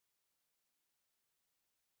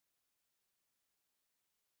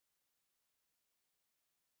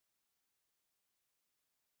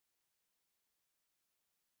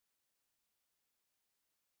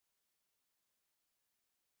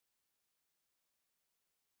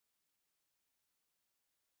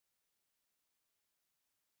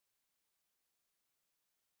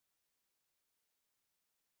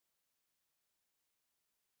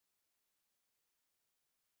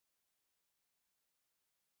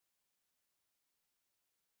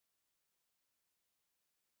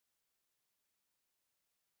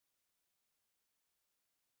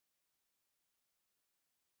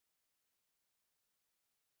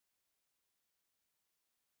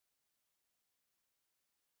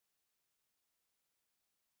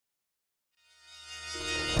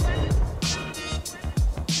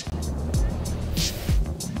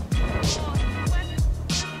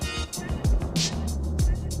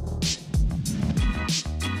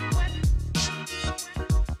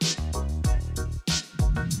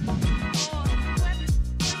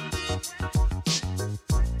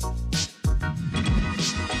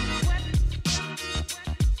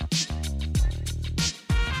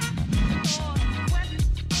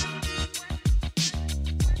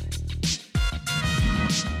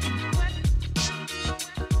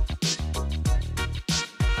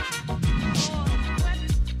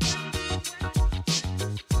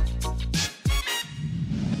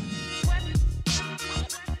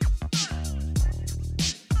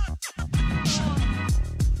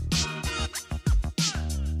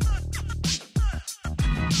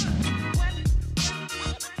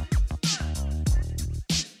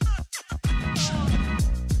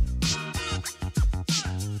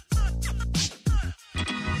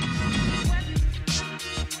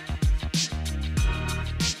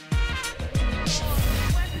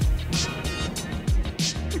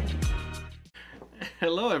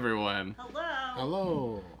Hello, everyone. Hello.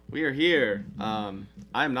 Hello. We are here. I'm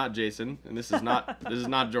not Jason, and this is not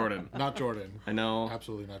Jordan. Not Jordan. I know.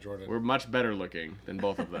 Absolutely not Jordan. We're much better looking than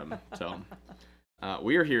both of them. So,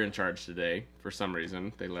 we are here in charge today. For some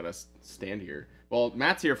reason, they let us stand here. Well,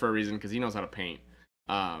 Matt's here for a reason because he knows how to paint.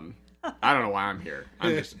 I don't know why I'm here.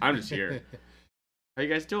 I'm just here. How you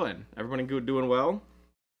guys doing? Everybody doing well?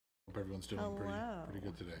 Hope everyone's doing pretty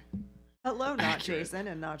good today. Hello, not Jason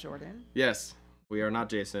and not Jordan. Yes, we are not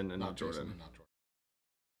Jason and not Jordan. Jason and not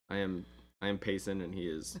Jordan. I am Payson and he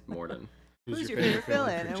is Morden. Who's your favorite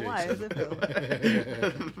villain and why is it Phil?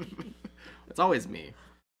 It's always me.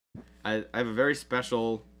 I have a very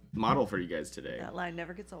special model for you guys today. That line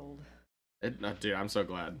never gets old. Dude, I'm so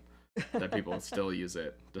glad that people still use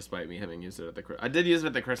it, despite me having used it at the. I did use it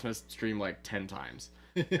at the Christmas stream like 10 times.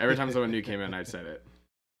 Every time someone new came in, I said it.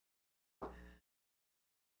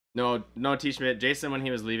 No, T. Schmidt. Jason, when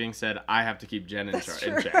he was leaving, said I have to keep Jen in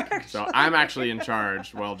check. So I'm actually in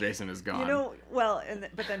charge while Jason is gone. You know, well,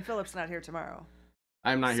 but then Philip's not here tomorrow.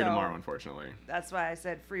 I'm not here tomorrow, unfortunately. That's why I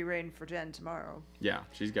said free reign for Jen tomorrow. Yeah,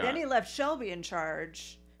 she's got. Then he left Shelby in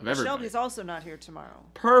charge. Shelby's also not here tomorrow.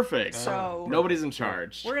 Perfect. So nobody's in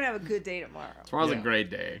charge. We're gonna have a good day tomorrow. Tomorrow's a great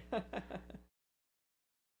day.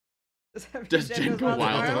 Does Jen go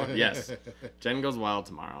wild tomorrow? Yes. Jen goes wild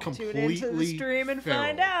tomorrow. Tune into the stream and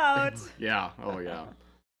find out. Yeah. Oh, yeah.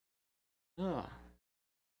 Oh.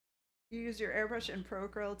 You use your airbrush and Pro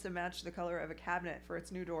Acryl to match the color of a cabinet for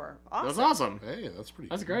its new door. Awesome. That's awesome. Hey, that's pretty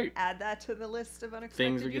That's cool. great. Add that to the list of unexpected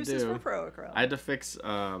things we could uses do for Pro Acryl. I had to fix,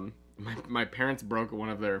 my parents broke one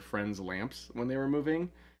of their friends' lamps when they were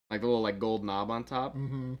moving. Like the little gold knob on top,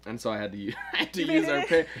 and so I had to use our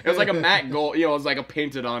paint. It was like a matte gold, it was like a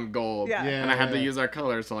painted on gold, and I had to use our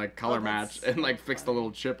colors to color match and fix the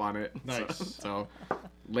little chip on it. Nice. So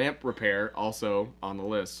lamp repair also on the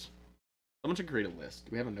list. Someone should create a list.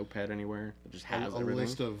 Do we have a notepad anywhere that just has everything? A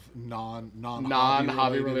list of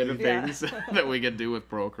non-hobby related things that we could do with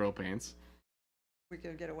Pro Acryl paints. We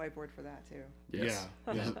could get a whiteboard for that too. Yes.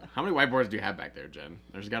 Yeah. How many whiteboards do you have back there, Jen?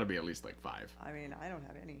 There's got to be at least 5. I mean, I don't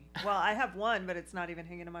have any. Well, I have one, but it's not even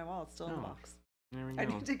hanging on my wall. It's still in the box. There we go. I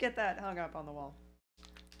need to get that hung up on the wall.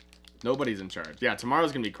 Nobody's in charge. Yeah,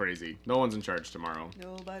 tomorrow's gonna be crazy. No one's in charge tomorrow.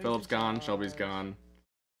 Nobody's Philip's in gone. charge. Shelby's gone.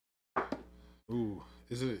 Ooh,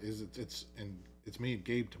 it's me and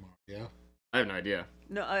Gabe tomorrow. Yeah. I have no idea.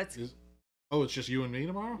 No, It's just you and me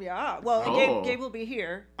tomorrow? Yeah. Well, Oh. Gabe will be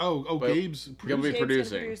here. Gabe's He'll be Gabe's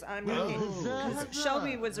producing. gonna produce. I'm gonna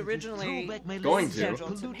Shelby was originally Going to.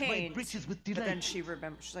 scheduled to paint, but then she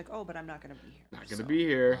remembered. She's like, "Oh, but I'm not gonna be here." Not gonna be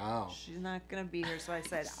here. Wow. She's not gonna be here, so I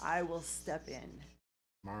said I will step in.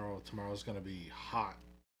 Tomorrow's gonna be hot.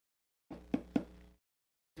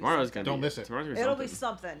 Tomorrow's gonna Don't be, miss it. Tomorrow's gonna be It'll be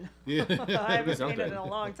something. something. Yeah. I haven't something. painted in a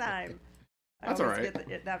long time. That's I always alright.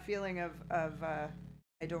 get that feeling of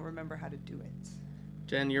I don't remember how to do it.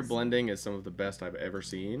 Jen, your blending is some of the best I've ever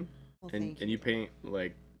seen. Well, and thank you paint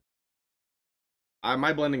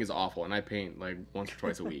my blending is awful, and I paint once or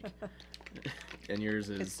twice a week. And yours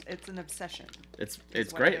is It's an obsession. it's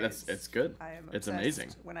what great. it is. It's good. I am It's obsessed. amazing.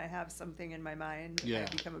 When I have something in my mind, Yeah.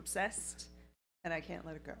 I become obsessed, and I can't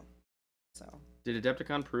let it go. So Did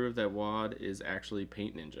Adepticon prove that Wad is actually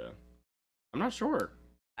Paint Ninja? I'm not sure.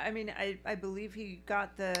 I mean, I believe he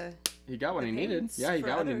got the He got what the he needed. paints Yeah, he for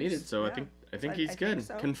got what he others. needed. So Yeah. I think I he's think good.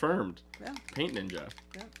 so. Confirmed. Yeah. Paint Ninja.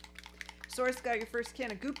 Yeah. Source got your first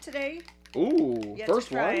can of goop today. Ooh, Yet first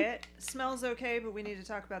to try one. it. Smells okay, but we need to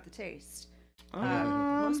talk about the taste.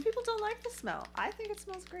 Um, Most people don't like the smell. I think it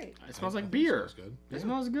smells great. It smells I like think beer. It smells good. It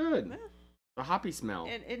smells good. Yeah. The hoppy smell.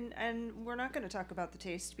 And we're not going to talk about the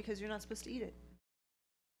taste because you're not supposed to eat it.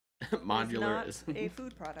 Modular It's is not a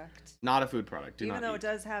food product. not a food product. Do Even not though eat. it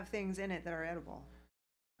does have things in it that are edible.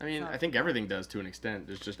 I mean, not I think everything does to an extent.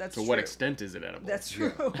 It's just That's to what true. extent is it edible? That's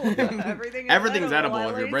true. Yeah. Everything's edible at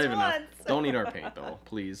if you're least brave enough. once. Don't eat our paint though,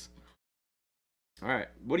 please. All right,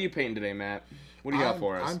 what are you painting today, Matt? What do you got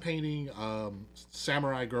for us? I'm painting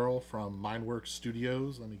Samurai Girl from Mindworks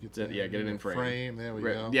Studios. Let me get that. Yeah, get it in frame. There we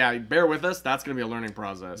go. Yeah, bear with us. That's gonna be a learning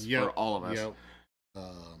process Yep, for all of us. Yep.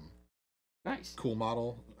 Nice. Cool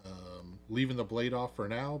model. Leaving the blade off for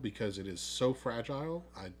now because it is so fragile.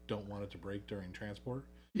 I don't want it to break during transport.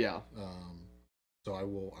 Yeah. So I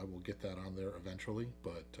will get that on there eventually.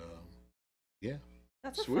 But yeah.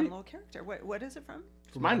 That's a Sweet. fun little character. What is it from?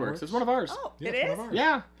 It's Mindworks. It's one of ours. Oh, Yeah, it it's one is? of ours.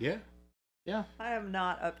 Yeah. Yeah. Yeah. I am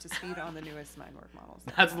not up to speed on the newest Mindwork models.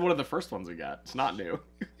 That's one of the first ones we got. It's not new.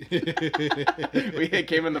 It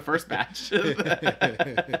came in the first batch.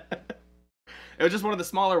 It was just one of the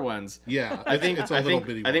smaller ones. Yeah. I think it's a little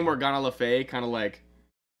bitty. I think Morgana Le Fay kind of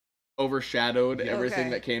overshadowed Yeah. everything Okay.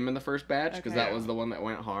 that came in the first batch because that Okay. was the one that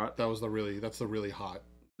went hot. That's the really hot.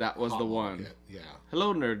 That was hot the one. kit. Yeah.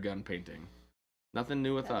 Hello, nerd gun painting. Nothing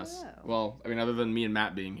new with us. Hello. Well, I mean, other than me and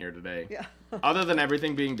Matt being here today. Yeah. Other than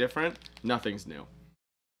everything being different, nothing's new.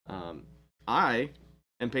 I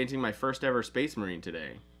am painting my first ever Space Marine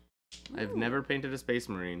today. I've Ooh. never painted a Space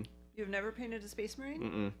Marine. You've never painted a Space Marine?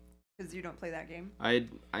 Mm-mm. Because you don't play that game? I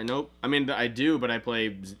know. I mean, I do, but I play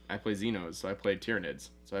Xenos, so I play Tyranids,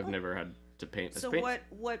 so I've never had to paint a So space.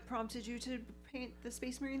 what prompted you to paint the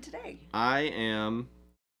Space Marine today? I am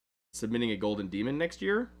submitting a Golden Demon next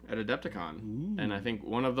year at Adepticon, and I think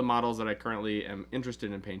one of the models that I currently am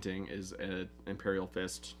interested in painting is an Imperial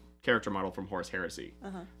Fist character model from Horus Heresy.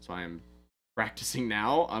 So I am practicing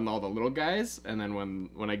now on all the little guys, and then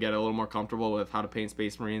when I get a little more comfortable with how to paint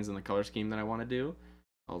Space Marines and the color scheme that I want to do,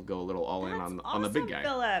 I'll go a little all in on the big guy.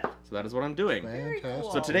 Phillip. So that is what I'm doing. Very Fantastic.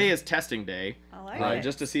 cool. So today is testing day, I like it.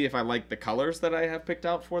 just to see if I like the colors that I have picked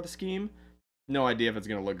out for the scheme. No idea if it's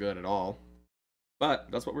gonna look good at all, but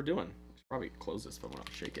that's what we're doing. I should probably close this if I want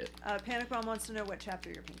to shake it. Panic Bomb wants to know what chapter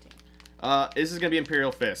you're painting. This is gonna be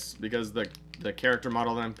Imperial Fists because the character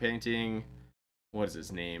model that I'm painting, what is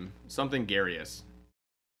his name? Something Garius.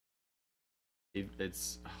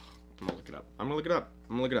 It's. I'm gonna look it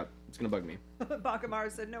up. It's gonna bug me. Bakamara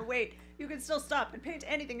said, "No, wait. You can still stop and paint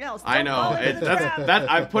anything else. I Don't know. fall into the trap." That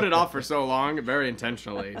I've put it off for so long, very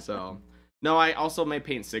intentionally. So, no, I also may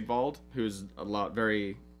paint Sigvald, who's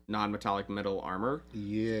very non-metallic metal armor.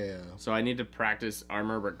 Yeah. So I need to practice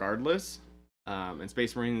armor regardless. And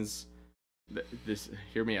Space Marines,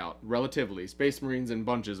 hear me out. Relatively, Space Marines in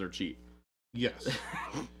bunches are cheap. Yes.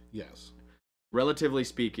 Yes. Relatively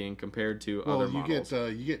speaking, compared to Well, other you models.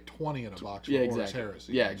 get 20 in a box for Yeah, Horus exactly.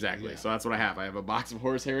 Heresy. Yeah, exactly. Yeah. So that's what I have. I have a box of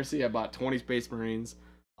Horus Heresy. I bought 20 Space Marines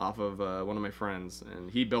off of one of my friends, and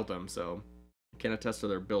he built them, so I can't attest to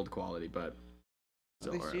their build quality, but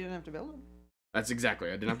At least you didn't have to build them. That's exactly.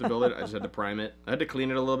 I didn't have to build it. I just had to prime it. I had to clean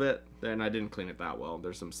it a little bit, and I didn't clean it that well.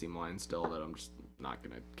 There's some seam lines still that I'm just not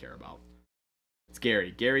gonna care about. It's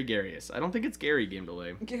Gary Garius. I don't think it's Gary Game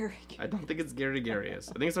Delay. Gary. I don't think it's Gary Garius.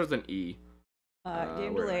 I think it starts with an E.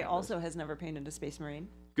 Game where Delay am I? also has never painted a Space Marine.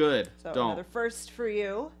 Good. So Don't. another first for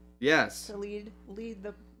you Yes. to lead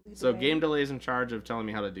the. So way. Game Delay is in charge of telling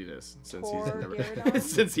me how to do this since he's Tor never Gyarados?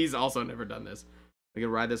 since he's also never done this. We can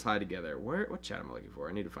ride this high together. What chat am I looking for?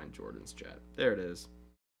 I need to find Jordan's chat. There it is.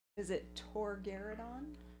 Is it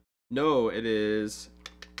Torgaradon? No, it is.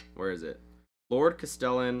 Where is it? Lord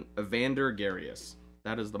Castellan Evander Garius.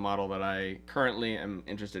 That is the model that I currently am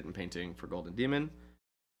interested in painting for Golden Demon.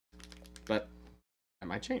 But I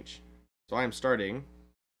might change. So I am starting.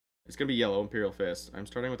 It's gonna be yellow Imperial Fist. I'm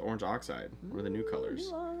starting with Orange Oxide, one of the new colors,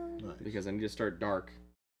 Nice. because I need to start dark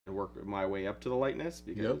and work my way up to the lightness.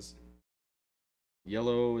 Because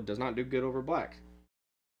yellow does not do good over black.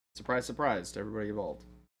 Surprise, surprise to everybody involved.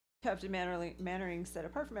 Captain Mannering said,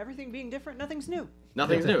 "Apart from everything being different, nothing's new."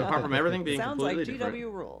 Nothing's new apart from everything being Sounds completely like different.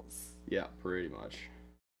 GW rules. Yeah, pretty much.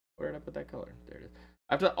 Where did I put that color? There it is.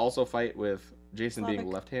 I have to also fight with Jason being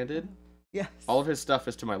Slavic. left-handed. Yes. All of his stuff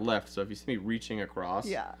is to my left, so if you see me reaching across,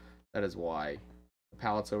 Yeah. that is why. The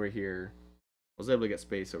palette's over here. I was able to get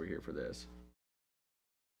space over here for this.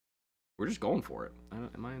 We're just going for it.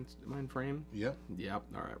 Am I in frame? Yep. Yep.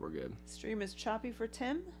 All right, we're good. Stream is choppy for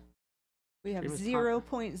Tim. We have Stream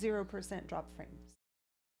is 0.0% drop frames.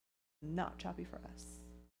 Not choppy for us.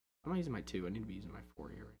 I'm not using my 2. I need to be using my 4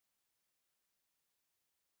 here.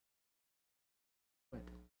 Wet.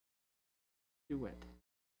 Too wet.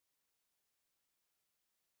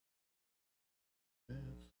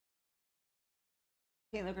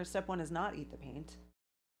 Paint Liquor step 1 is not eat the paint.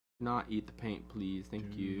 Not eat the paint, please.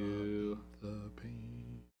 Thank Do you. not eat the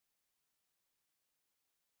paint.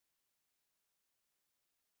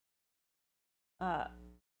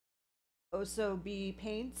 Oso B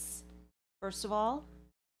paints. First of all,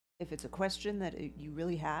 if it's a question that you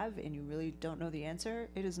really have and you really don't know the answer,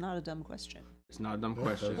 it is not a dumb question. It's not a dumb Yeah,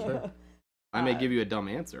 question. that's right. I may give you a dumb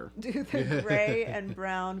answer. Do the gray and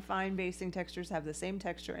brown fine basing textures have the same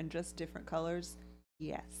texture and just different colors?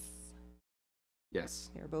 Yes. Yes.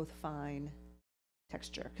 They're both fine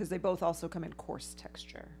texture because they both also come in coarse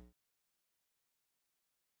texture.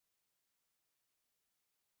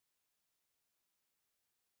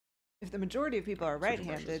 If the majority of people are Such a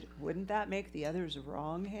right-handed, wouldn't that make the others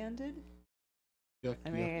wrong-handed? Yuck, I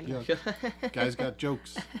yuck, mean- yuck. Guys got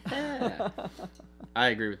jokes. I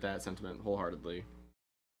agree with that sentiment wholeheartedly.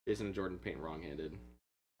 Jason and Jordan paint wrong-handed.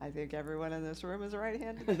 I think everyone in this room is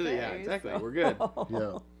right-handed. Yeah, today, exactly. so- We're good.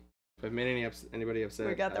 Yeah. If I've made anybody upset,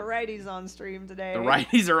 We got the righties on stream today. The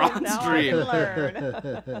righties are on Now stream. I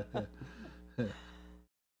can learn.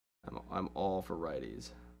 I'm all for righties.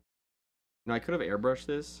 I could have airbrushed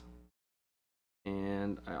this,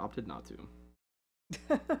 and I opted not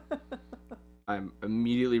to. I'm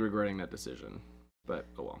immediately regretting that decision, but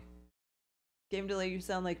oh well. Game delay, you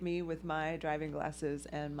sound like me with my driving glasses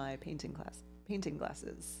and my painting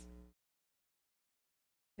glasses.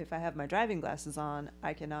 If I have my driving glasses on,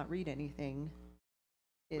 I cannot read anything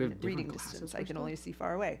in reading distance. I can only see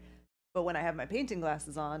far away. But when I have my painting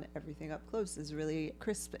glasses on, everything up close is really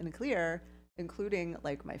crisp and clear, including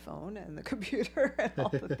like my phone and the computer and all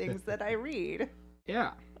the things that I read.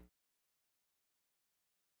 Yeah.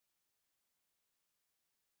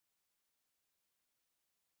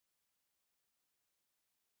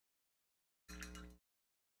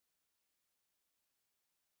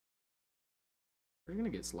 We're gonna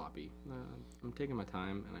get sloppy. I'm taking my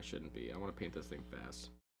time, and I shouldn't be. I want to paint this thing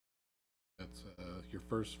fast. That's your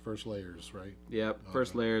first layers, right? Yep,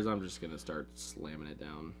 first layers. I'm just gonna start slamming it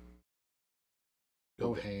down.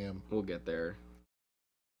 Go ham. We'll get there.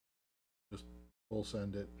 Just full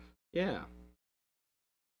send it. Yeah.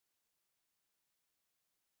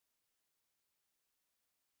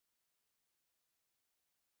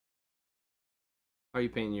 How are you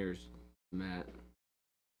painting yours, Matt?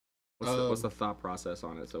 What's the thought process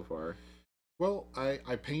on it so far? Well, I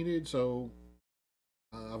painted, so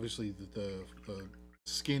obviously the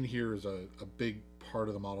skin here is a big part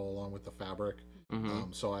of the model along with the fabric.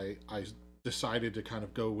 Mm-hmm. So I decided to kind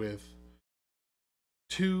of go with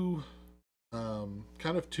two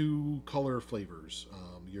color flavors.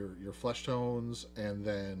 Your flesh tones, and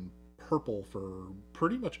then purple for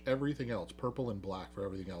pretty much everything else. Purple and black for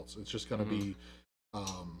everything else. It's just going to be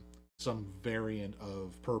some variant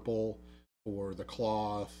of purple for the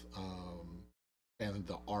cloth and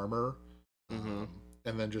the armor, and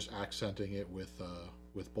then just accenting it with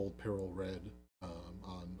bold pearl red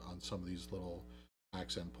on some of these little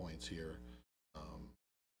accent points here.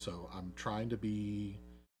 So I'm trying to be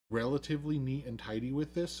relatively neat and tidy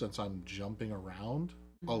with this since I'm jumping around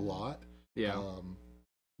a lot. Yeah.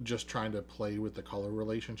 Just trying to play with the color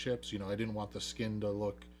relationships. I didn't want the skin to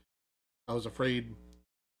look. I was afraid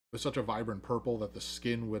with such a vibrant purple that the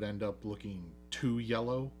skin would end up looking too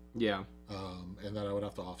yellow. Yeah. And that I would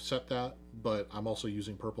have to offset that. But I'm also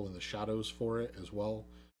using purple in the shadows for it as well.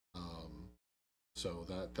 So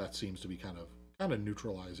that seems to be kind of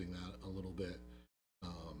neutralizing that a little bit.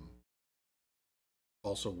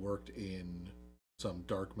 Also worked in some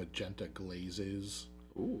dark magenta glazes.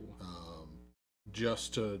 Ooh.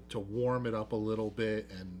 Just to warm it up a little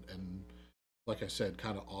bit and like I said,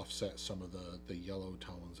 kind of offset some of the yellow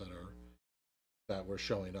tones that were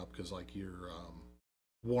showing up, because like your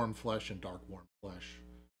warm flesh and dark warm flesh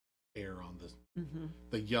air on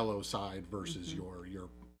the yellow side versus your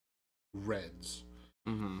reds.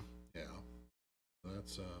 Yeah,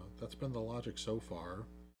 that's been the logic so far.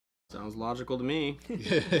 Sounds logical to me.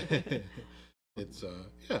 It's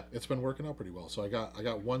it's been working out pretty well. So I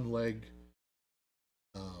got one leg.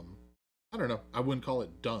 I don't know. I wouldn't call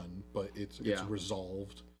it done, but it's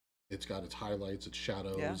resolved. It's got its highlights, its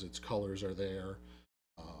shadows, its colors are there,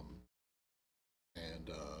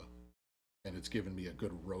 and it's given me a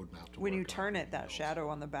good roadmap to. When you turn it, that shadow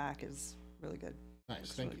on the back is really good.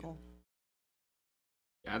 Nice, thank you. Cool.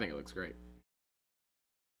 Yeah, I think it looks great.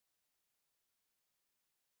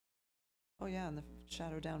 Oh yeah, and the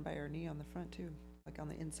shadow down by her knee on the front too, like on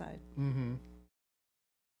the inside.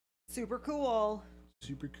 Super cool.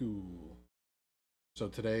 Super cool. So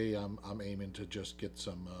today I'm aiming to just get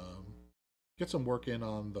some work in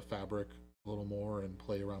on the fabric a little more and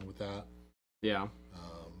play around with that. Yeah.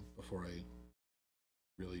 Before I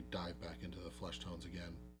really dive back into the flesh tones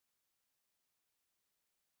again.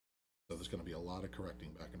 So there's going to be a lot of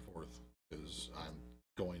correcting back and forth because I'm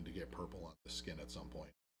going to get purple on the skin at some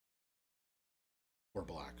point. Or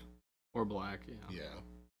black. Or black, yeah. Yeah.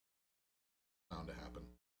 Bound to happen.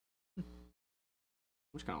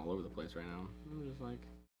 I'm just kind of all over the place right now. I'm just like...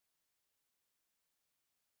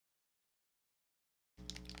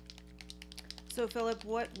 So, Philip,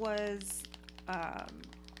 what was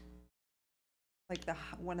like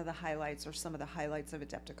one of the highlights or some of the highlights of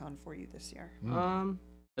Adepticon for you this year?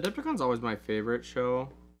 Adepticon's always my favorite show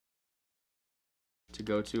to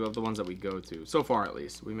go to, of the ones that we go to. So far, at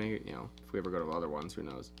least. We may, if we ever go to other ones, who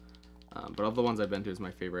knows. But of the ones I've been to is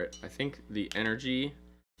my favorite. I think the energy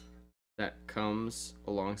that comes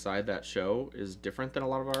alongside that show is different than a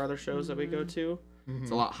lot of our other shows that we go to.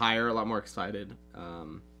 It's a lot higher, a lot more excited.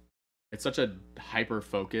 It's such a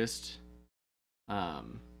hyper-focused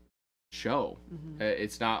show.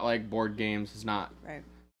 It's not like board games. It's not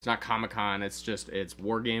Comic-Con. It's just, it's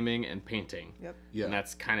wargaming and painting. Yep. Yeah. And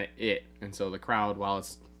that's kind of it. And so the crowd, while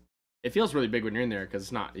it's it feels really big when you're in there because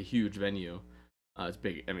it's not a huge venue. It's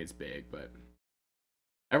big. I mean, it's big, but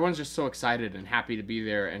everyone's just so excited and happy to be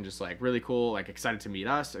there and just like really cool, like excited to meet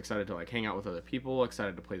us, excited to like hang out with other people,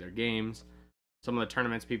 excited to play their games. Some of the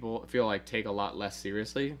tournaments people feel like take a lot less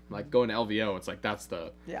seriously. Like going to LVO, it's like that's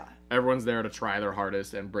the everyone's there to try their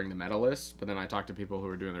hardest and bring the medalists. But then I talk to people who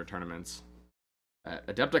are doing their tournaments at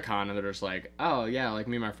Adepticon and they're just like, oh yeah, like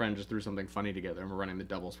me and my friend just threw something funny together and we're running the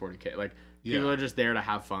doubles 40K. Like people are just there to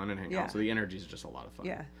have fun and hang out. So the energy is just a lot of fun.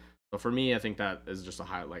 Yeah. So for me, I think that is just a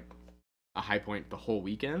high point the whole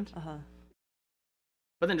weekend.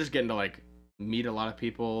 But then just getting to like meet a lot of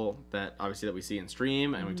people that obviously that we see in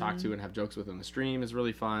stream and we talk to and have jokes with in the stream is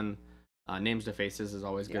really fun. Names to faces is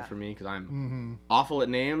always good for me because I'm awful at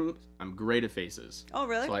names. I'm great at faces. Oh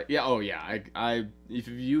really? So I if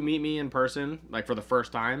you meet me in person like for the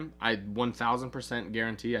first time, I 1000%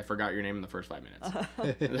 guarantee I forgot your name in the first 5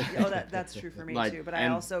 minutes. That's true for me too. But I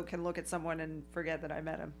also can look at someone and forget that I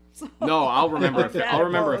met him. So. No, I'll remember. I'll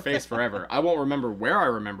remember a face forever. I won't remember where I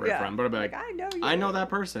remember it from, but I'll be like, I know you. I know that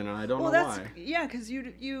person, and I don't know why. Yeah, because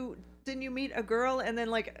you didn't you meet a girl and then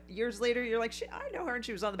like years later you're like, I know her and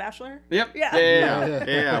she was on The Bachelor. Yep.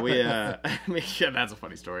 Yeah. We that's a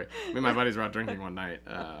funny story. Me and my buddies were out drinking one night.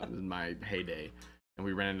 It was my heyday, and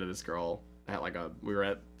we ran into this girl at we were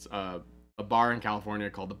at a bar in California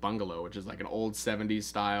called the Bungalow, which is like an old 70s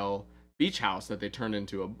style beach house that they turned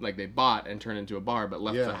into they bought and turned into a bar, but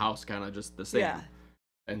left the house kind of just the same. Yeah.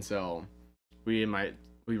 And so we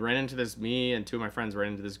ran into this, me and two of my friends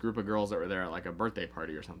ran into this group of girls that were there at like a birthday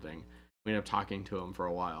party or something. We ended up talking to them for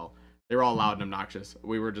a while. They were all loud and obnoxious.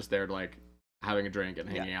 We were just there like having a drink and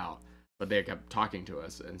hanging out, but they kept talking to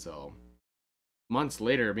us. And so months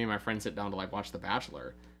later, me and my friend sit down to like watch The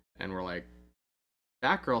Bachelor, and we're like,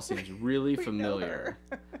 that girl seems really familiar.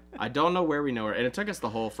 I don't know where we know her. And it took us the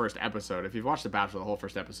whole first episode. If you've watched The Bachelor, the whole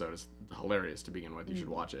first episode is hilarious to begin with. You should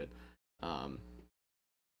watch it.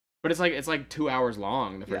 But it's like 2 hours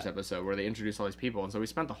long, the first episode, where they introduce all these people. And so we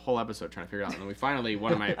spent the whole episode trying to figure it out. And then we finally,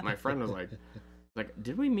 one of my friend was like,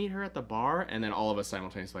 did we meet her at the bar? And then all of us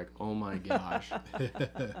simultaneously like, oh my gosh,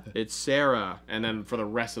 it's Sarah. And then for the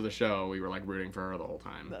rest of the show, we were like rooting for her the whole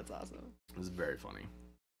time. That's awesome. It was very funny.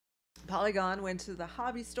 Polygon went to the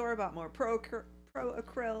hobby store, bought more pro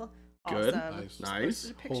acryl. Good. Awesome.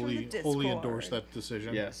 Nice. Wholly endorse that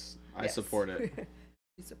decision. Yes, I support it.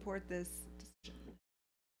 We support this decision.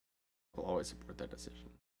 I'll always support that decision.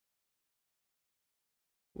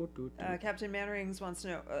 Captain Mannerings wants to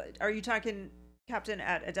know, are you talking Captain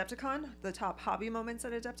at Adepticon? The top hobby moments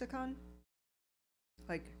at Adepticon?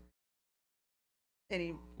 Like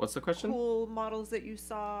any What's the question? Cool models that you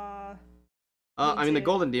saw? I mean, the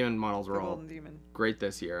Golden Demon models were all great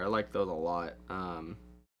this year. I like those a lot.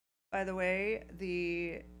 By the way,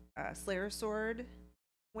 the Slayer Sword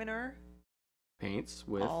winner paints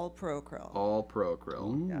with all pro acryl.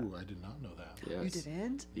 Ooh, I did not know that. Yes. You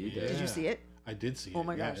didn't? You did. Did you see it? I did see it. Oh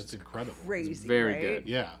my gosh, it's incredible. Crazy. It's very good.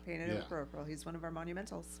 Yeah. Painted with pro acryl. He's one of our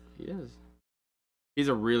monumentals. He is. He's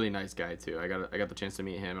a really nice guy too. I got the chance to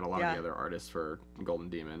meet him and a lot of the other artists for Golden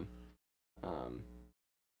Demon.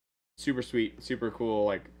 Super sweet, super cool,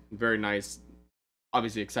 like very nice.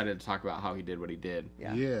 Obviously excited to talk about how he did what he did.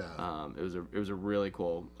 Yeah. It was a really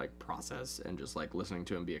cool like process, and just like listening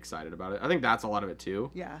to him be excited about it. I think that's a lot of it too.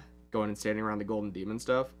 Yeah. Going and standing around the Golden Demon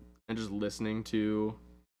stuff and just listening to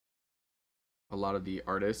a lot of the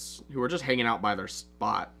artists who were just hanging out by their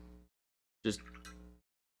spot. Just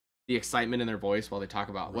the excitement in their voice while they talk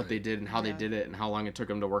about what they did and how they did it and how long it took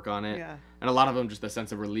them to work on it. Yeah. And a lot of them just a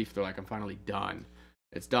sense of relief. They're like, I'm finally done.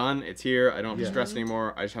 It's done. It's here. I don't have to stress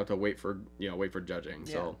anymore. I just have to wait for judging.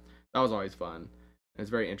 Yeah. So that was always fun. And it's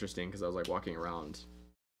very interesting because I was like walking around.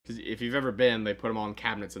 Because if you've ever been, they put them all in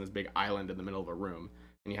cabinets in this big island in the middle of a room,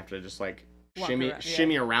 and you have to just like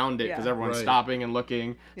shimmy around it because everyone's stopping and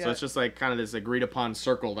looking. So it's just like kind of this agreed upon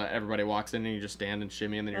circle that everybody walks in, and you just stand and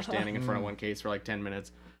shimmy, and then you're standing in front of one case for like 10 minutes,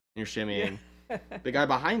 and you're shimmying. The guy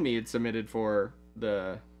behind me had submitted for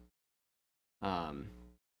the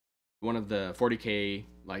one of the 40K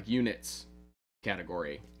like units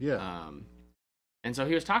category. Yeah. And so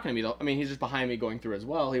he was talking to me though. I mean, he's just behind me going through as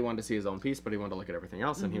well. He wanted to see his own piece, but he wanted to look at everything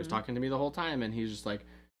else. And he was talking to me the whole time. And he's just like,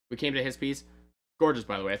 we came to his piece. Gorgeous,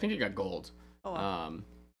 by the way. I think he got gold. Oh, wow.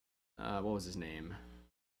 What was his name?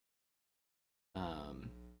 It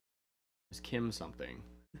was Kim something.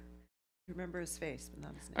 You remember his face, but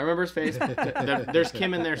not his name. I remember his face. There's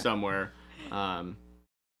Kim in there somewhere.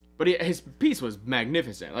 But his piece was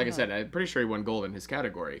magnificent. Like I said, I'm pretty sure he won gold in his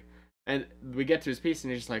category. And we get to his piece,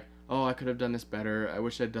 and he's just like, oh, I could have done this better. I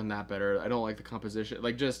wish I'd done that better. I don't like the composition.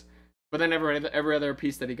 Like, just But then every other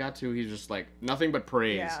piece that he got to, he's just like nothing but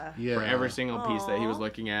praise for every single piece that he was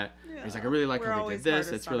looking at. Yeah. He's like, I really like how they did this.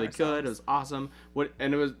 It's really good. It was awesome.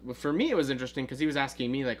 And it was, for me, it was interesting because he was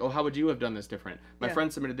asking me like, oh, how would you have done this different? My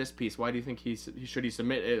friend submitted this piece. Why do you think he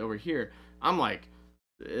submit it over here? I'm like,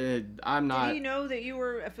 I'm not. Did he know that you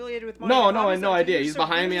were affiliated with? No, I had no idea. He's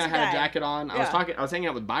behind me. I had a jacket on. I was hanging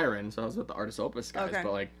out with Byron, so I was with the Artis Opus guys.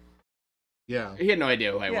 But like. Yeah, he had no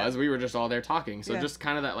idea who I was. We were just all there talking. So just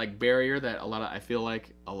kind of that like barrier that I feel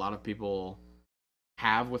like a lot of people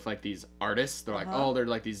have with like these artists. They're like, oh, they're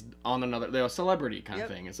like these they're a celebrity kind of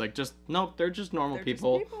thing. It's like they're just normal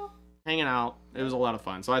people hanging out. It was a lot of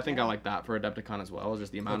fun. So I think I like that for Adepticon as well.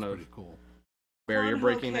 Just the amount of barrier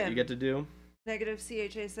breaking that you get to do. Negative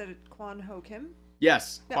CHA said Kwon Ho Kim.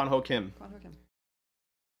 Yes, Kwon Ho Kim. Kwon Ho Kim.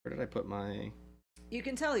 Where did I put my? You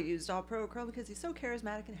can tell he used all pro acryl because he's so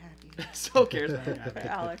charismatic and happy. So charismatic.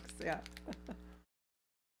 Alex, yeah.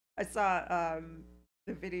 I saw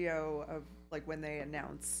the video of like when they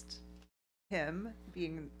announced him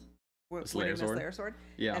being winning the Slayer sword.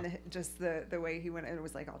 Yeah. And just the way he went, and it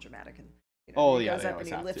was like all dramatic and he goes up and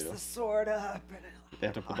he lifts the sword up. And they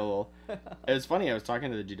have to put the little. It was funny. I was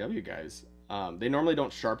talking to the GW guys. They normally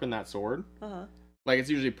don't sharpen that sword. Like it's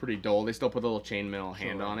usually pretty dull. They still put the little chainmail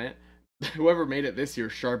hand on it. Whoever made it this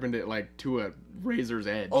year sharpened it like to a razor's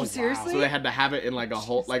edge. Oh, seriously? So they had to have it in like a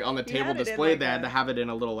whole, like on the table display. They had to have it in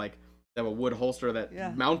a little like they have a wood holster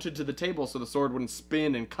that mounted to the table so the sword wouldn't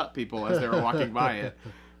spin and cut people as they were walking by it.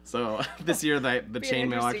 So this year the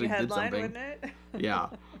chainmail actually did something. Wouldn't it? Yeah,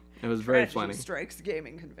 it was very funny. Strikes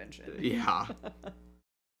gaming convention. Yeah.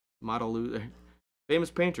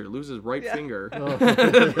 Famous painter loses right finger.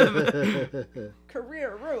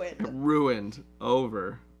 Career ruined. Ruined.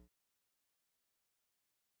 Over.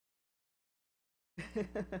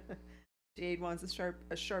 Jade wants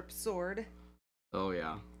a sharp sword. Oh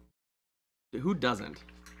yeah. Who doesn't?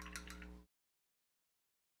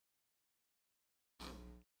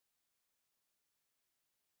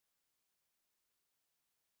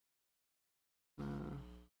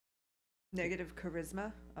 Negative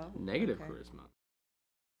charisma. Oh. Negative charisma.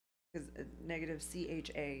 Because negative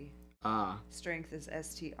CHA. Strength is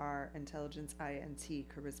STR. Intelligence INT.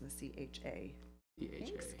 Charisma CHA.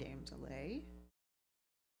 Thanks, game delay.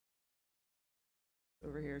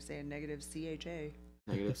 Over here saying negative CHA.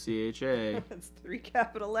 Negative CHA. That's 3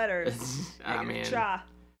 capital letters. Negative cha.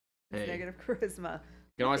 It's negative charisma.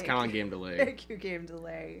 You can always count on game delay. Thank you, game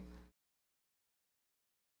delay.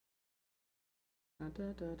 I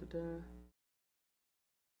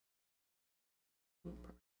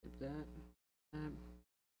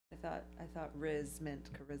thought Riz meant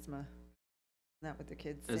charisma. Isn't that what the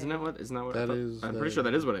kids say? Isn't that what that is? I'm pretty sure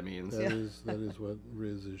that is what it means. That is what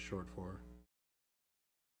Riz is short for.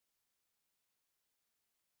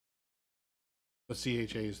 But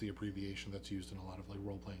CHA is the abbreviation that's used in a lot of like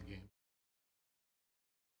role-playing games.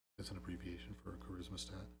 It's an abbreviation for a charisma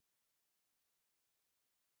stat.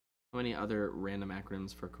 How many other random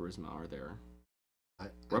acronyms for charisma are there?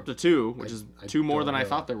 We're up to 2, which is 2 more than I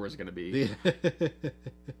thought there was going to be.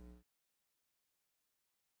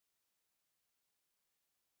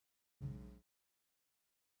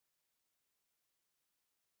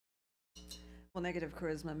 Well, negative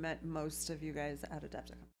charisma met most of you guys at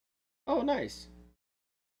Adepticon. Oh, nice.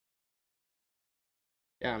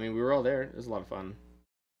 Yeah, I mean, we were all there. It was a lot of fun.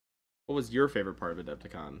 What was your favorite part of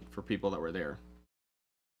Adepticon for people that were there?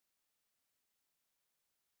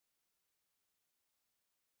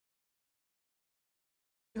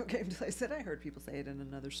 Okay, I said I heard people say it in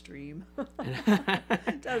another stream.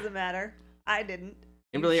 Doesn't matter. I didn't.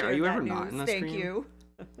 Kimberly, are you ever not in the stream? Thank you.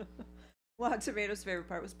 Well, Tomato's favorite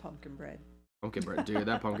part was pumpkin bread. Pumpkin bread, dude.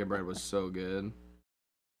 That pumpkin bread was so good.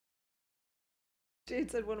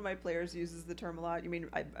 Jade said one of my players uses the term a lot. You mean,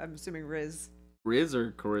 I'm assuming Riz. Riz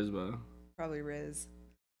or charisma? Probably Riz.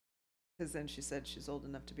 Because then she said she's old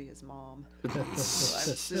enough to be his mom. So I'm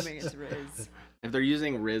assuming it's Riz. If they're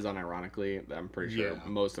using Riz unironically, I'm pretty sure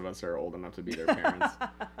most of us are old enough to be their parents.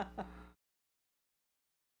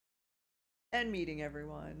 And meeting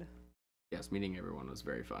everyone. Yes, meeting everyone was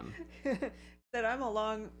very fun. Said I'm a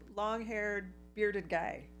long-haired, bearded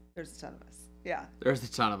guy. There's a ton of us. Yeah. There's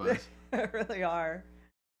a ton of us. There really are.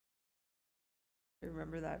 I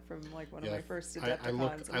remember that from like one of my first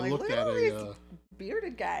Adepticons. I looked at a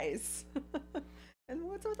bearded guys. And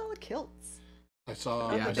what's with all the kilts? I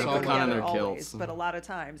saw Adepticon and their kilts. But a lot of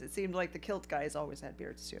times it seemed like the kilt guys always had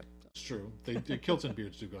beards too. It's true. The kilts and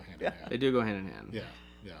beards do go hand in hand. They do go hand in hand.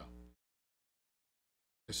 Yeah.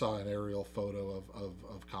 I saw an aerial photo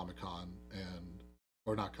of Comic-Con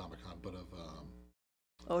or not Comic-Con, but of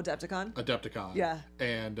Oh, Adepticon. Adepticon. Yeah.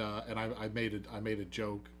 And I made a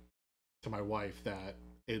joke to my wife that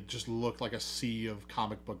it just looked like a sea of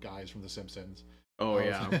comic book guys from The Simpsons. Oh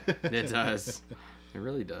yeah, it does. It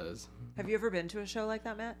really does. Have you ever been to a show like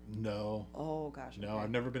that, Matt? No. Oh gosh. No, okay.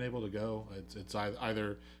 I've never been able to go. It's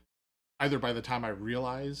either by the time I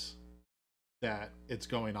realize that it's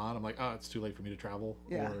going on, I'm like, oh, it's too late for me to travel,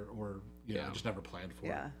 Yeah. or you know, I just never planned for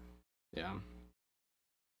Yeah. Yeah.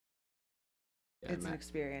 It's an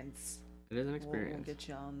experience. It is an experience. We'll get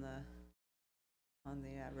you on the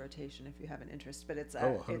rotation if you have an interest, but it's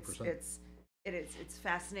 100%. it's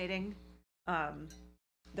fascinating.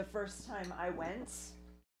 The first time I went,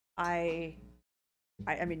 I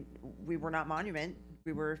mean, we were not Monument,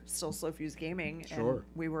 we were still Slow Fuse Gaming, Sure.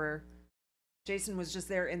 and Jason was just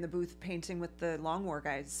there in the booth painting with the Long War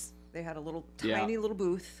guys. They had a little tiny little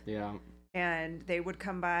booth, and they would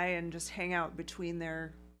come by and just hang out between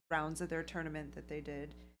their rounds of their tournament that they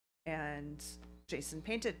did, and Jason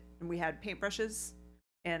painted, and we had paintbrushes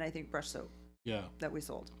and I think brush soap that we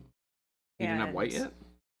sold. You didn't have white yet?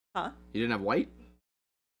 Huh? You didn't have white?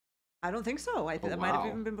 I don't think so. I think that might have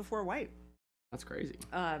even been before white. That's crazy.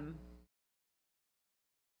 I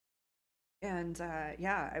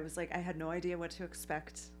was like, I had no idea what to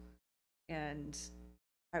expect, and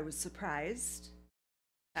I was surprised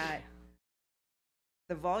at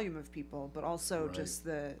the volume of people, but also just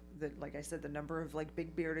the like I said, the number of like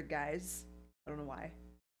big bearded guys. I don't know why.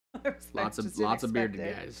 Lots of bearded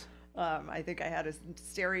guys. I think I had a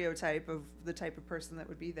stereotype of the type of person that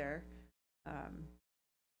would be there,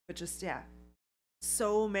 but just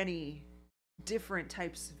so many different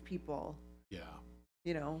types of people. Yeah.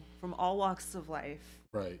 You know, from all walks of life.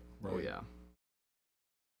 Right. Oh yeah.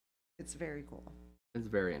 It's very cool. It's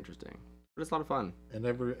very interesting, but it's a lot of fun. And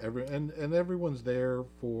everyone's there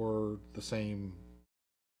for the same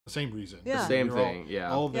reason. Yeah. The same thing.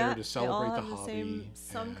 All there to celebrate they all the have hobby.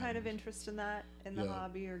 Some kind of interest in that, in the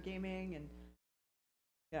hobby or gaming, and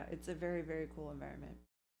it's a very, very cool environment.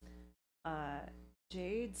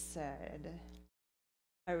 Jade said,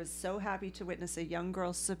 I was so happy to witness a young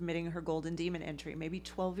girl submitting her Golden Demon entry, maybe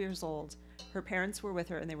 12 years old. Her parents were with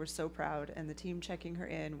her and they were so proud, and the team checking her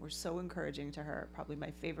in were so encouraging to her. Probably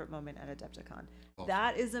my favorite moment at Adepticon. Awesome.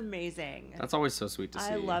 That is amazing. That's always so sweet to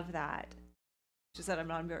see. I love that. She said, I'm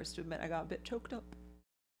not embarrassed to admit I got a bit choked up.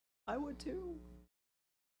 I would too.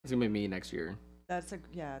 It's gonna be me next year. That's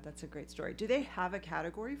a great story. Do they have a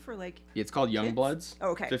category for like? Yeah, it's called Young Bloods.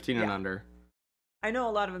 Oh, okay. 15 and under. I know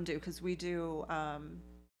a lot of them do, because we do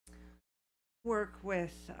work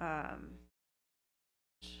with a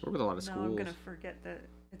lot of schools. No, I'm gonna forget that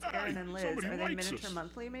it's Aaron and Liz. Are they Miniature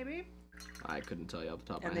Monthly maybe? I couldn't tell you off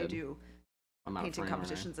the top of my head. And they do painting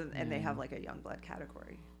competitions, and they have like a Youngblood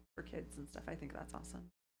category for kids and stuff. I think that's awesome.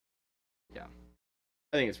 Yeah,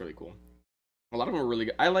 I think it's really cool. A lot of them are really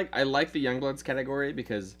good. I like the Youngbloods category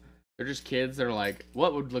because they're just kids that are like,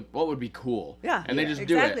 what would be cool? Yeah, and they just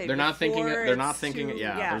do it. They're not thinking it. They're not thinking it.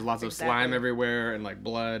 Yeah, there's lots of slime everywhere and like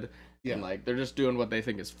blood. Yeah, and like they're just doing what they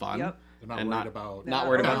think is fun. Yep. They're not not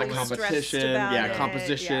worried about the competition. About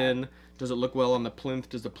composition. Yeah. Does it look well on the plinth?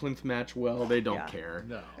 Does the plinth match well? They don't care.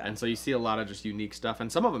 No. And so you see a lot of just unique stuff,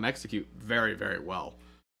 and some of them execute very, very well.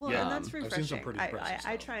 Well, and that's refreshing. I've seen some pretty impressive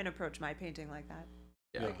I try and approach my painting like that.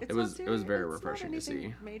 Yeah, like, it was very refreshing to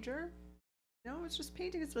see. Major, no, it's just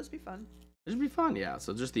painting. It's supposed to be fun. It should be fun, yeah.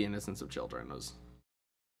 So just the innocence of children was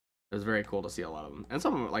very cool to see a lot of them, and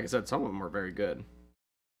some of them, like I said, some of them were very good.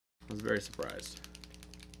 I was very surprised.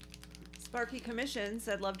 Sparky Commission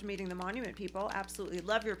said, loved meeting the Monument people. Absolutely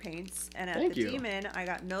love your paints. And at Thank the you. Demon, I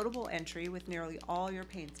got notable entry with nearly all your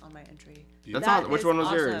paints on my entry. That's awesome. Which one was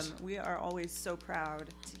awesome. Yours? We are always so proud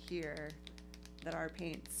to hear that our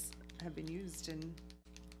paints have been used in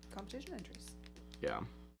competition entries. Yeah.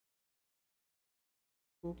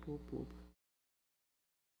 Boop, boop, boop.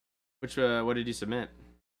 Which what did you submit,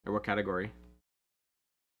 or what category?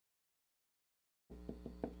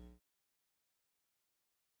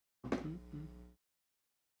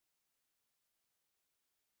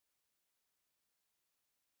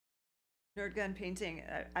 Nerd Gun Painting.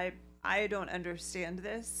 I don't understand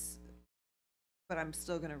this, but I'm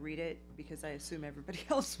still going to read it because I assume everybody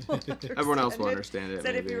else will understand Everyone else will understand it.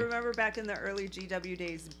 Said if you remember back in the early GW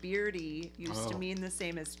days, beardy used to mean the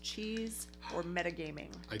same as cheese or metagaming.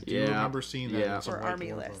 I do remember seeing that in some or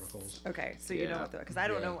army lists. Articles. Okay, so you know what because I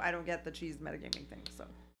don't know. I don't get the cheese metagaming thing. So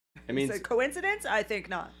I mean, it's a coincidence? I think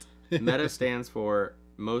not. Meta stands for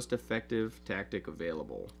most effective tactic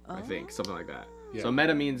available. I think something like that. Yeah. So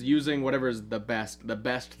meta means using whatever is the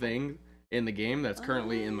best thing in the game that's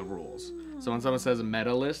currently in the rules. So when someone says a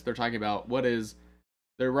meta list, they're talking about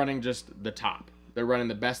they're running just the top. They're running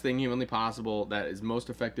the best thing humanly possible that is most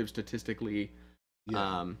effective statistically.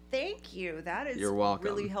 Yeah. Thank you. That is You're welcome.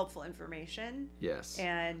 really helpful information. Yes.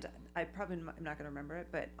 And I'm not going to remember it,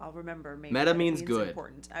 but I'll remember. Maybe Meta means good.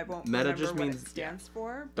 Important. I won't Meta remember just what means it stands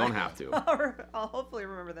for. Don't have to. I'll hopefully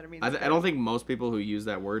remember that it means. I don't think most people who use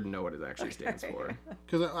that word know what it actually stands for.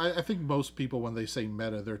 Because I think most people, when they say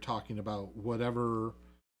meta, they're talking about whatever,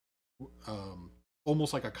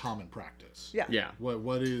 almost like a common practice. Yeah. Yeah.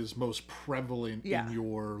 What is most prevalent in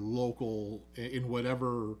your local, in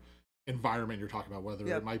whatever environment you're talking about, whether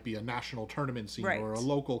it might be a national tournament scene or a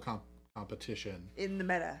local competition. In the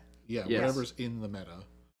meta. Yeah, whatever's in the meta.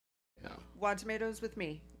 Yeah. Wild Tomatoes with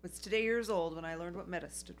me. I was today years old when I learned what meta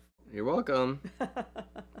stood for. You're welcome.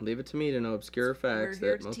 Leave it to me to know obscure facts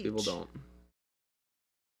that most people don't.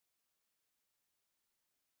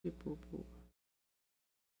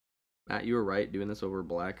 Matt, you were right. Doing this over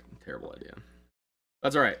black, terrible idea.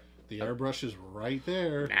 That's all right. The airbrush is right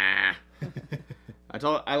there. Nah. I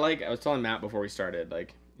was telling Matt before we started,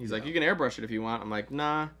 like, he's like, you can airbrush it if you want. I'm like,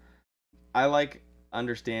 nah. I like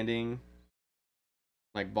understanding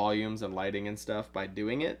like volumes and lighting and stuff by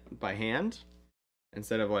doing it by hand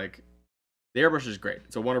instead of like the airbrush is great.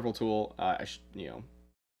 It's a wonderful tool.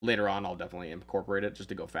 Later on I'll definitely incorporate it just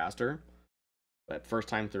to go faster. But first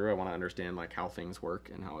time through, I want to understand like how things work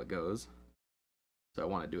and how it goes. So I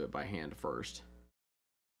want to do it by hand first.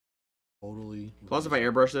 Totally. Plus, if I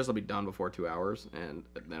airbrush this, I'll be done before 2 hours, and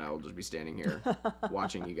then I'll just be standing here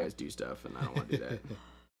watching you guys do stuff, and I don't want to do that.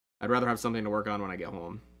 I'd rather have something to work on when I get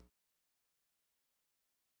home.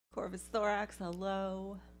 Corvus Thorax,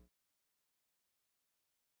 hello.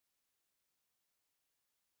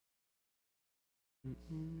 I'm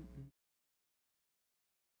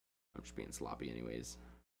just being sloppy anyways.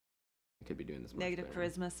 I could be doing this much Negative better.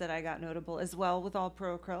 Charisma said I got notable as well with all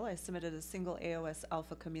Pro Acryl. I submitted a single AOS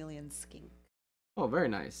Alpha Chameleon skink. Oh, very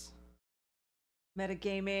nice.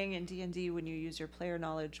 Metagaming and D&D when you use your player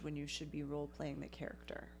knowledge when you should be role-playing the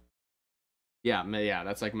character. Yeah,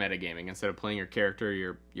 that's like metagaming. Instead of playing your character,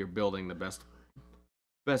 you're building the best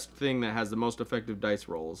thing that has the most effective dice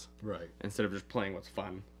rolls. Right. Instead of just playing what's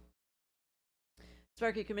fun.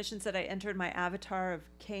 Sparky Commission said I entered my avatar of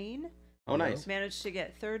Kane. Oh, nice. Managed to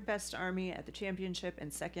get third best army at the championship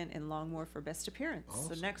and second in Longmore for best appearance.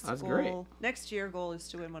 Awesome. So next year goal is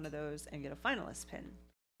to win one of those and get a finalist pin.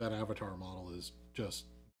 That avatar model is just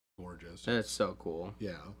gorgeous. It's so cool.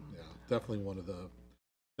 Yeah. Definitely one of the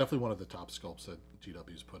top sculpts that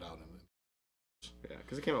GW's put out in. Yeah,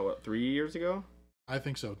 because it came out what, 3 years ago? I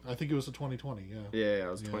think so. I think it was a 2020. Yeah. Yeah,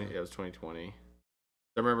 it was 2020.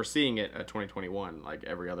 I remember seeing it at 2021. Like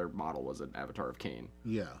every other model was an avatar of Kane.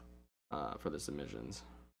 Yeah. For the submissions.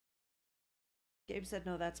 Gabe said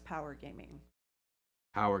no, that's power gaming.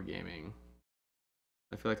 Power gaming.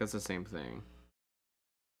 I feel like that's the same thing.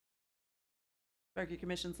 Sparky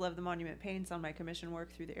Commissions love the monument paints on my commission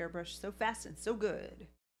work through the airbrush. So fast and so good.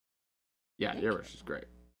 Yeah, the airbrush is great.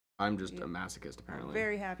 I'm just a masochist, apparently. I'm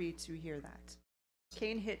very happy to hear that.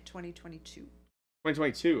 Kane hit 2022.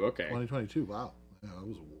 2022, okay. 2022, wow. Yeah, that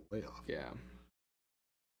was way off. Yeah.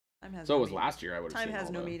 So it was last year. I would have Time seen has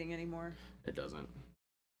all no the... mean anymore. It doesn't.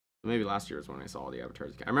 Maybe last year was when I saw all the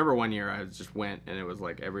avatars. I remember one year I just went and it was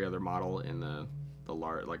like every other model in the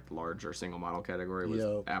large or single model category was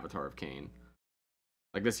Avatar of Kane.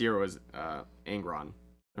 Like this year was Angron.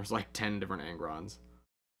 There was like 10 different Angrons,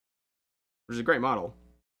 which is a great model.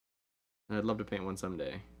 And I'd love to paint one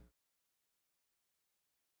someday.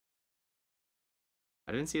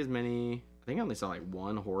 I didn't see as many. I think I only saw like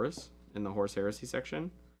one Horus in the Horus Heresy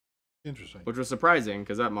section. Interesting. Which was surprising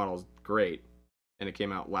because that model's great, and it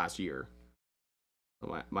came out last year.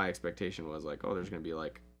 So my expectation was like, oh, there's gonna be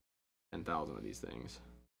like 10,000 of these things.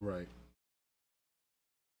 Right.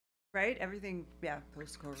 Right? Everything,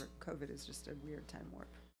 post-COVID is just a weird time warp.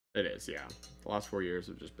 It is, yeah. The last 4 years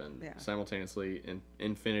have just been simultaneously in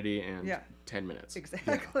infinity and 10 minutes.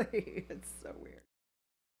 Exactly. Yeah. It's so weird.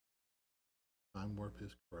 Time warp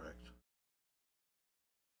is correct.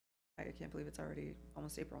 I can't believe it's already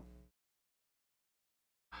almost April.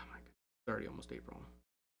 Oh my god. It's already almost April.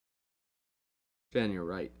 Jen, you're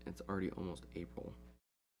right. It's already almost April.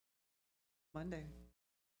 Monday.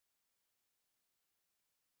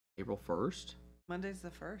 April 1st? Monday's the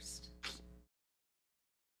 1st.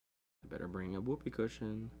 I better bring a whoopee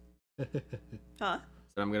cushion. Huh?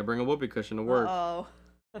 So I'm going to bring a whoopee cushion to work. Oh.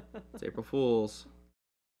 It's April Fool's.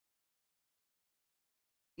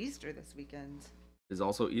 Easter this weekend. Is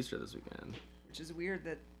also Easter this weekend. Which is weird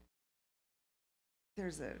that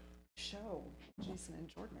there's a show Jason and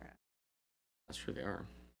Jordan are at. That's true, they are.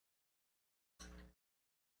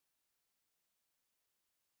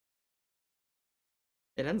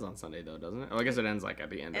 It ends on Sunday though, doesn't it? Oh, I guess it ends like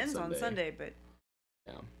at the end. Ends of Sunday. on Sunday, but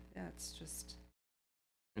yeah, it's just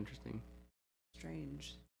interesting.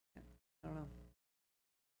 Strange. I don't know.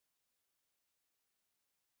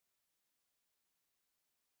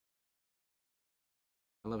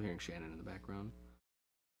 I love hearing Shannon in the background.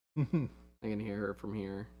 I can hear her from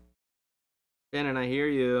here. Shannon, I hear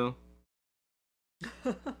you.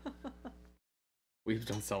 We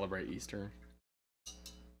don't celebrate Easter.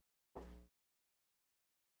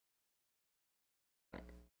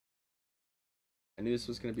 I knew this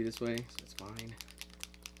was gonna be this way, so it's fine.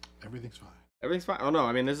 Everything's fine. Everything's fine. Oh no,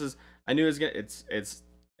 I mean this is. I knew it was gonna.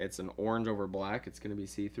 It's an orange over black. It's gonna be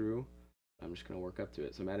see through. I'm just gonna work up to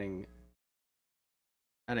it. So I'm adding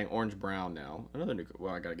orange brown now. Another new.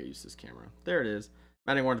 Well, I gotta get used to this camera. There it is.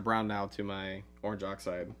 I'm adding orange brown now to my orange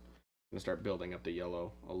oxide. I'm gonna start building up the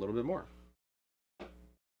yellow a little bit more.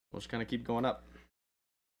 We'll just kind of keep going up.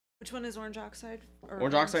 Which one is orange oxide?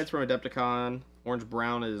 Orange oxide's from Adepticon. Orange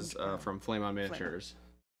brown is from Flame on Miniatures.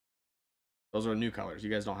 Those are new colors.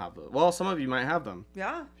 You guys don't have those. Well, some of you might have them.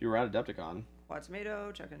 Yeah. If you were at Adepticon. Quad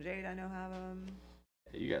Tomato, Chuck and Jade, I know have them.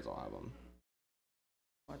 Yeah, you guys all have them.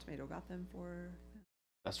 Quad Tomato got them for.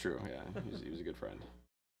 That's true. Yeah, he was a good friend.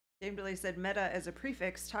 Game Delay said meta as a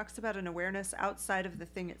prefix talks about an awareness outside of the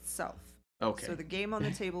thing itself. Okay. So the game on the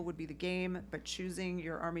table would be the game, but choosing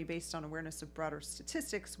your army based on awareness of broader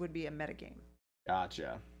statistics would be a metagame.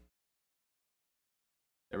 Gotcha.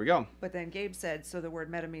 There we go. But then Gabe said, so the word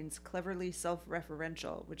meta means cleverly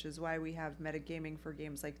self-referential, which is why we have metagaming for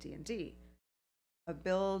games like D&D. A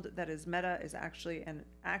build that is meta is actually an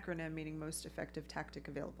acronym meaning most effective tactic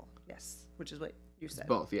available. Yes, which is what you said. It's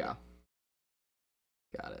both, yeah.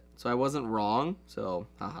 Got it. So I wasn't wrong, so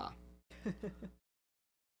haha.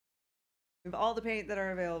 We have all the paint that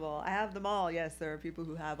are available. I have them all. Yes, there are people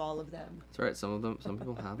who have all of them. That's right. Some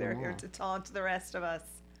people have They're them all. here to taunt the rest of us.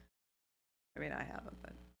 I mean, I have them,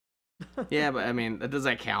 but... Yeah, but I mean, does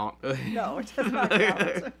that count? No, it does not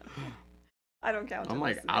count. I don't count. I'm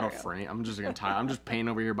like out of frame. I'm just I'm just painting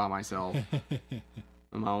over here by myself in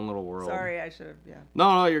my own little world. Sorry, I should have. Yeah.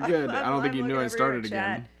 No, you're good. I don't think you I'm knew I looking started over your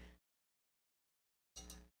again. chat.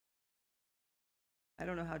 I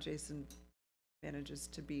don't know how Jason manages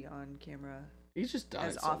to be on camera He just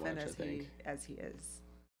dies as so often much, as I think. he is.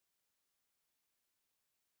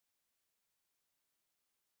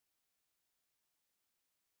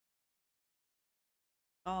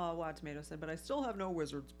 Oh, wow, Tomato said, but I still have no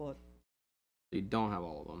wizard's blood. You don't have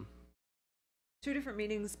all of them. Two different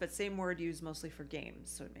meanings, but same word used mostly for games,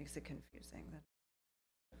 so it makes it confusing.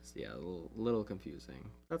 Yeah, a little confusing.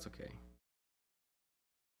 That's okay.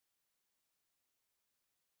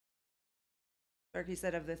 Darky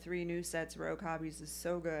said of the 3 new sets, Rogue Hobbies is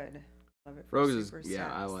so good. Love it. For Rogues is super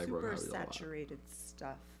I like Rogue Hobbies super a lot. saturated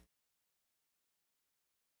stuff.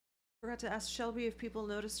 Forgot to ask Shelby if people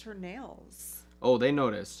noticed her nails. Oh, they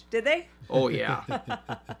noticed. Did they? Oh yeah.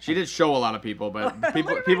 She did show a lot of people, but Look at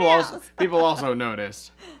her people nails. also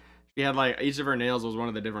noticed. She had like each of her nails was one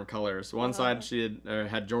of the different colors. One side she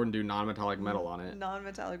had Jordan do non-metallic metal on it.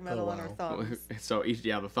 Non-metallic metal on her wow. thumbs. So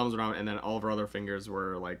the thumbs were on, and then all of her other fingers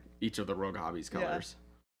were like each of the Rogue Hobbies colors.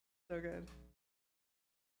 So good.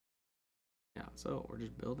 Yeah. So we're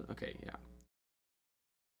just building. Okay. Yeah.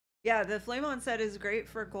 Yeah, the Flame On set is great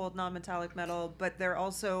for gold non-metallic metal, but they're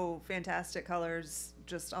also fantastic colors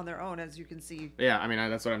just on their own, as you can see. Yeah. I mean,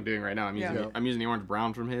 that's what I'm doing right now. I'm using Yeah. I'm using the orange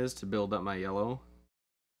brown from his to build up my yellow.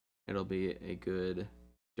 It'll be a good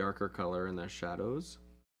darker color in the shadows.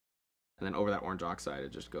 And then over that orange oxide,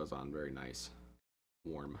 it just goes on very nice.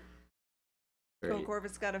 Warm. Phil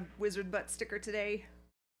Corbett's got a wizard butt sticker today.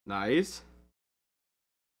 Nice.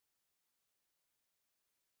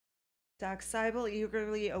 Doc Seibel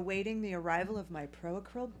eagerly awaiting the arrival of my Pro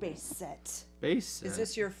Acryl base set. Base set. Is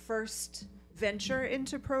this your first venture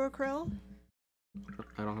into Pro Acryl?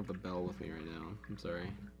 I don't have the bell with me right now. I'm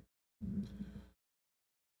sorry.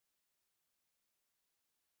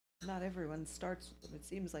 Not everyone starts. It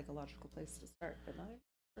seems like a logical place to start, but not everyone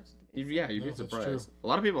starts with the base. Yeah, you'd be No, that's surprised. true. A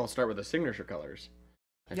lot of people start with the signature colors.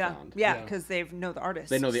 I found. Yeah, because they know the artist.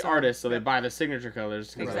 They know the so- artist, so they buy the signature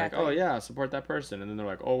colors. Because Exactly. they're like, oh yeah, support that person. And then they're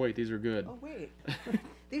like, oh wait, these are good. Oh wait,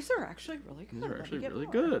 these are actually really good. These are Let me actually get really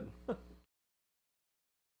more. good.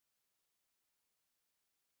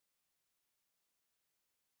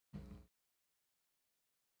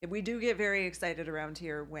 We do get very excited around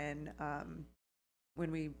here when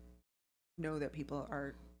we know that people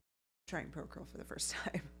are trying Pro Acryl for the first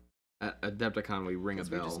time. At Adepticon, we ring a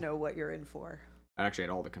Because we bell. just know what you're in for. Actually, at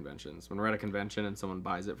all the conventions. When we're at a convention and someone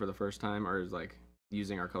buys it for the first time, or is like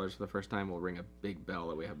using our colors for the first time, we'll ring a big bell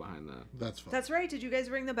that we have behind the. That's fun. That's right. Did you guys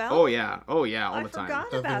ring the bell? Oh yeah, all the time.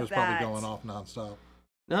 Forgot That about thing was that. probably going off nonstop.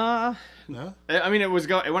 Nah. No? I mean, it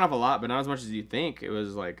went off a lot, but not as much as you think. It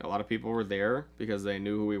was like a lot of people were there because they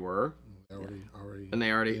knew who we were. Already. And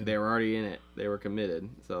they were already in it. They were committed.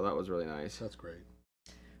 So that was really nice. That's great.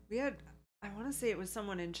 We had, I want to say it was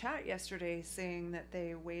someone in chat yesterday saying that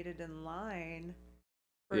they waited in line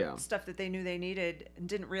for stuff that they knew they needed and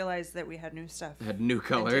didn't realize that we had new stuff. Had new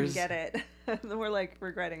colors. And didn't get it. And then we're like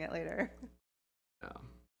regretting it later. Yeah.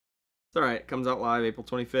 It's all right. Comes out live April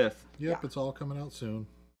 25th. Yep, it's all coming out soon.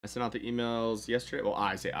 I sent out the emails yesterday.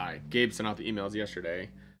 Well, Gabe sent out the emails yesterday.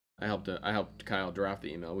 I helped Kyle draft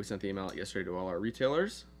the email. We sent the email out yesterday to all our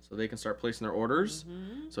retailers so they can start placing their orders.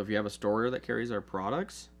 Mm-hmm. So if you have a store that carries our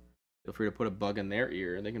products, feel free to put a bug in their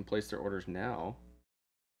ear. They can place their orders now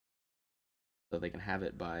so they can have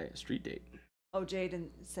it by street date. Oh, Jaden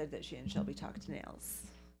said that she and Shelby talked nails.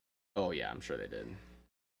 Oh, yeah, I'm sure they did.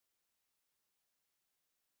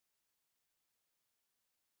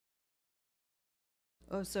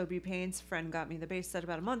 Oh, so B Paints friend got me the base set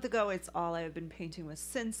about a month ago. It's all I have been painting with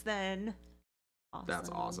since then. Awesome. That's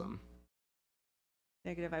awesome.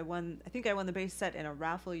 Negative. I think I won the base set in a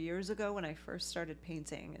raffle years ago when I first started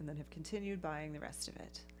painting, and then have continued buying the rest of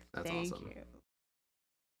it. That's Thank awesome. you.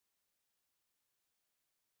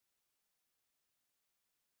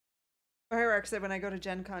 Fireworks said, when I go to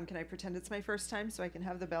Gen Con, can I pretend it's my first time so I can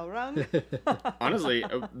have the bell rung? Honestly,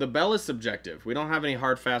 the bell is subjective. We don't have any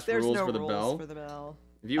hard, fast rules for the bell. For the bell.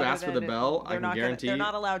 If you ask for the bell, I can guarantee they're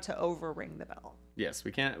not allowed to overring the bell. Yes,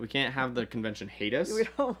 we can't have the convention hate us. We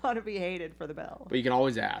don't want to be hated for the bell. But you can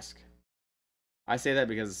always ask. I say that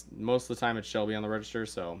because most of the time it's Shelby on the register,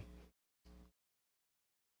 so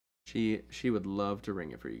she would love to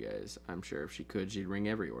ring it for you guys. I'm sure if she could, she'd ring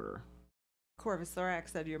every order. Corvus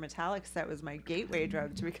Thorax said your metallic set was my gateway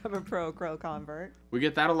drug to become a pro Acryl convert. We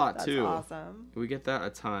get that a lot too. That's awesome. We get that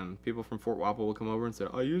a ton. People from Fort Wapple will come over and say,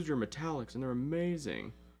 I used your metallics and they're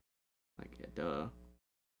amazing. Like, yeah, duh.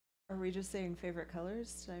 Are we just saying favorite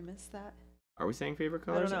colors? Did I miss that? Are we saying favorite I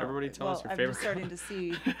don't colors? know. Everybody tell us your I'm favorite just starting to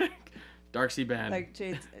see. Dark Sea Ben. Like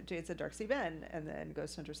Jade said Dark Sea Ben, and then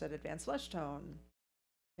Ghost Hunter said Advanced Flesh Tone.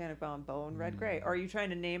 Panic Bomb, Bone, Red, Gray. Or are you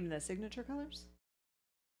trying to name the signature colors?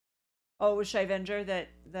 Oh, it was Shyvenger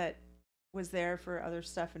that was there for other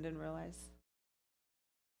stuff and didn't realize.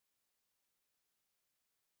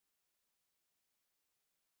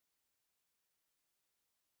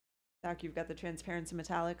 Doc, you've got the transparency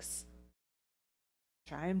metallics.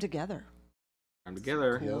 Try them together. Try them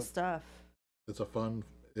together. Cool stuff. It's a fun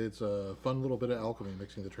little bit of alchemy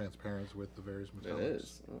mixing the transparents with the various metallics. It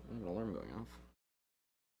is. Oh, I have an alarm going off.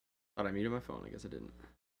 Thought I muted my phone. I guess I didn't.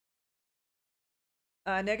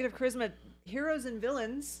 Negative Charisma, Heroes and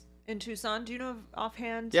Villains in Tucson. Do you know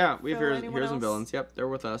offhand? Yeah, we have Phil, heroes and villains. Yep, they're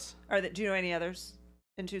with us. Do you know any others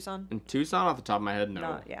in Tucson? In Tucson, off the top of my head, no.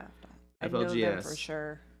 I know them FLGS. for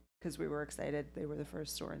sure because we were excited. They were the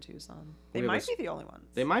first store in Tucson. They might be the only ones.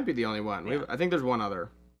 They might be the only one. Yeah. I think there's one other.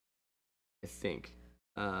 I think.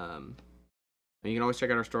 And you can always check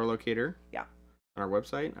out our store locator. Yeah. On our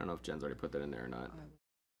website. I don't know if Jen's already put that in there or not.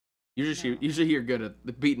 Usually you're good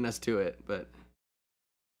at beating us to it, but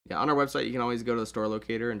yeah, on our website you can always go to the store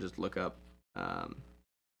locator and just look up.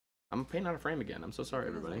 I'm painting out a frame again. I'm so sorry,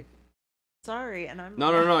 everybody. Sorry, and I'm no,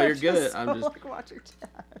 you're good. I'm just like watching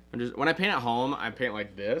chat. When I paint at home, I paint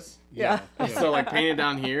like this. Yeah. So like painting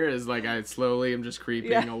down here is like I slowly am just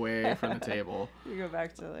creeping away from the table. You go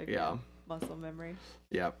back to like muscle memory.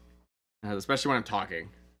 Yep. Especially when I'm talking.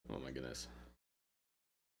 Oh my goodness.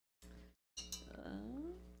 Are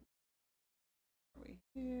we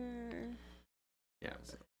here? Yeah.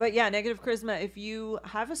 But yeah, Negative Charisma, if you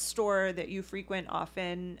have a store that you frequent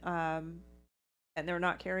often and they're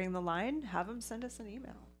not carrying the line, have them send us an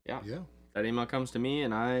email. Yeah. That email comes to me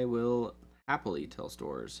and I will happily tell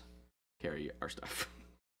stores carry our stuff.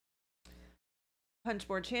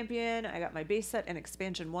 Punchboard Champion, I got my base set and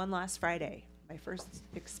expansion 1 last Friday. My first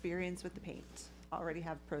experience with the paint. Already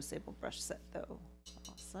have Pro Sable brush set though.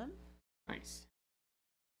 Awesome. Nice.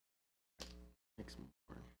 Make some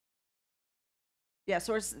more. Yeah,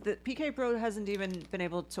 the PK Pro hasn't even been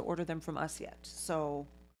able to order them from us yet. So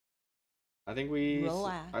I think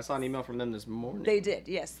relax. I saw an email from them this morning. They did,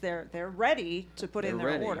 yes. They're ready to put in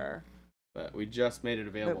their order. But we just made it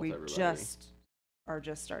available to everybody. Are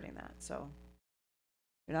just starting that, so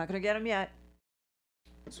you're not gonna get them yet.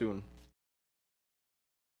 Soon.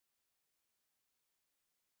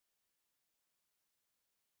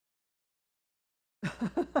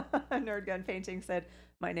 Nerd Gun Painting said,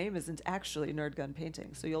 my name isn't actually Nerd Gun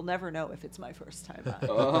Painting, so you'll never know if it's my first time out.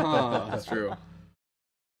 Oh, that's true.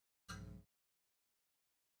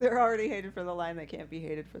 They're already hated for the line. They can't be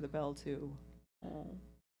hated for the bell too. Oh.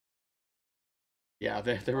 Yeah,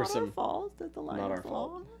 there were some. Not our fault that the line Not is our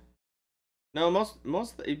fault. long. No,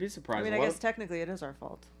 most you'd be surprised. I mean, I guess technically it is our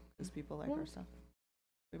fault because people like our stuff.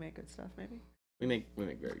 We make good stuff, maybe. We make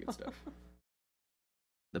very good stuff.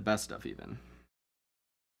 The best stuff, even.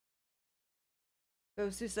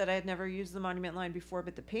 Gosu said I had never used the monument line before,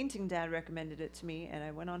 but the painting dad recommended it to me, and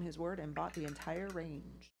I went on his word and bought the entire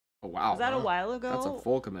range. Oh wow! Was that a while ago? That's a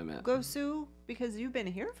full commitment. Gosu, because you've been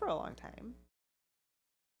here for a long time.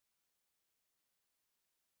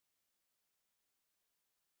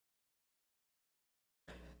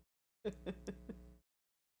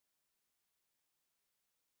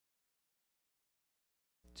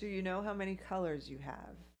 Do you know how many colors you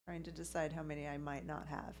have? Trying to decide how many I might not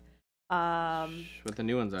have. With the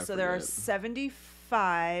new ones, so there are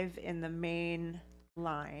 75 in the main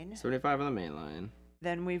line. 75 on the main line.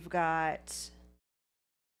 Then we've got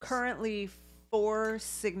currently 4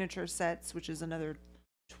 signature sets, which is another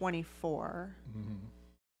 24.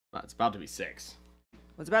 It's about to be 6. Well,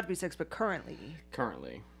 it's about to be 6, but currently.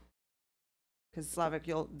 Because Slavic,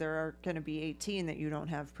 there are going to be 18 that you don't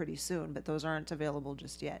have pretty soon, but those aren't available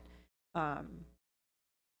just yet. So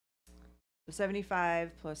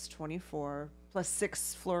 75 plus 24 plus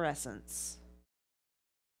 6 fluorescents.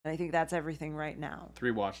 And I think that's everything right now. 3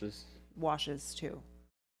 washes. Washes, too.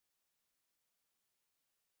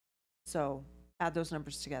 So add those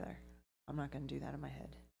numbers together. I'm not going to do that in my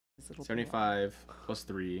head. 75 plus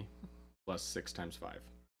 3 plus 6 times 5.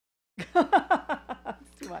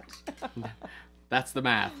 That's too much. That's the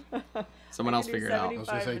math. Someone else figure it out. I was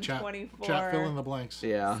going to say, chat fill in the blanks.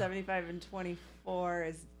 Yeah. 75 and 24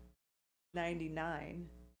 is 99.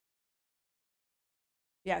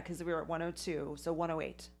 Yeah, because we were at 102, so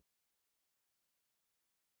 108.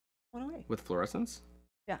 108. With fluorescents?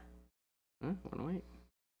 Yeah. 108.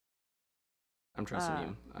 I'm trusting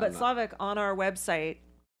you. But Slavic, on our website,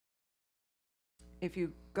 if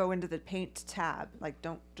you go into the paint tab, like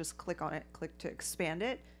don't just click on it, click to expand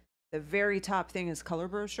it. The very top thing is color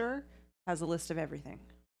brochure, has a list of everything.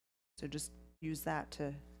 So just use that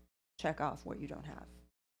to check off what you don't have.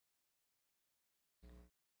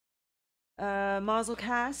 Mazel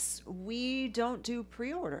Cass, we don't do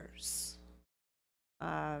pre-orders.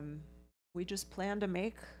 We just plan to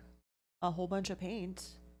make a whole bunch of paint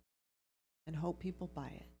and hope people buy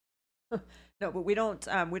it. No, but we don't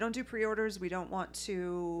do pre-orders. We don't want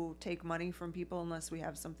to take money from people unless we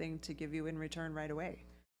have something to give you in return right away.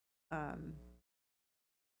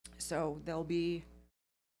 So we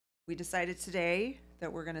decided today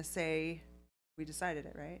that we're going to say, we decided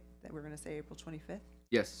it, right? That we're going to say April 25th.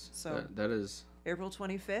 Yes. So that is April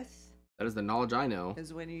 25th. That is the knowledge I know.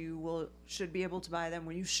 Is when you should be able to buy them.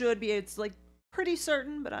 When you should be, it's like pretty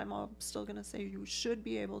certain, but I'm still going to say you should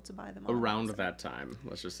be able to buy them. Around that time.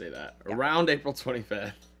 Let's just say that. Yeah. Around April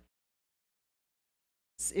 25th.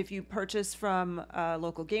 If you purchase from a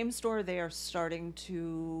local game store, they are starting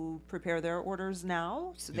to prepare their orders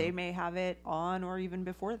now. So they may have it on or even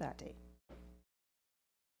before that date.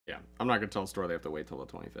 Yeah. I'm not going to tell the store they have to wait till the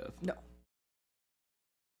 25th. No.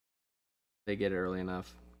 They get it early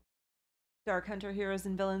enough. Dark Hunter Heroes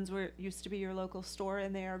and Villains used to be your local store,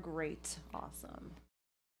 and they are great. Awesome.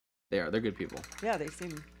 They are. They're good people. Yeah, they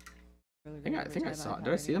seem really good. I think I saw.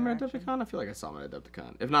 Did I see them at Adepticon? I feel like I saw them at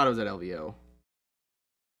Adepticon. If not, it was at LVO.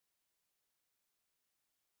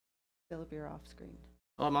 Philip, you're off screen.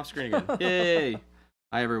 Oh, I'm off screen again. Yay!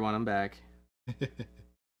 Hi, everyone. I'm back.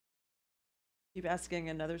 Keep asking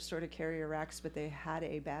another store to carry Iraqs, but they had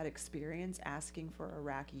a bad experience asking for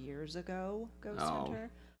Iraq years ago, Ghost Hunter.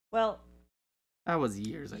 Well, that was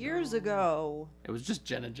years ago. Years ago. It was just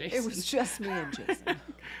Jen and Jason. It was just me and Jason.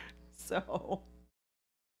 So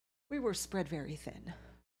we were spread very thin.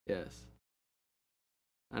 Yes.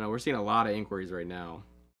 I know. We're seeing a lot of inquiries right now.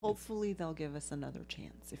 Hopefully they'll give us another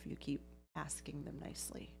chance if you keep asking them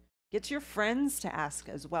nicely. Get your friends to ask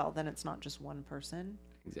as well. Then it's not just one person.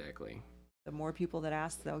 Exactly. The more people that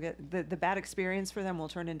ask, they'll get the bad experience for them will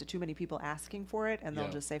turn into too many people asking for it, and they'll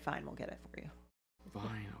just say, fine, we'll get it for you.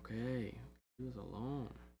 Fine, okay. He was alone.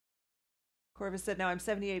 Corvus said, now I'm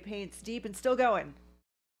 78 paints deep and still going.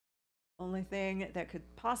 Only thing that could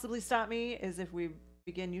possibly stop me is if we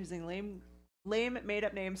begin using lame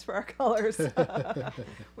made-up names for our colors.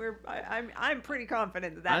 I'm pretty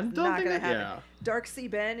confident that that's not going to happen. Yeah. Dark Sea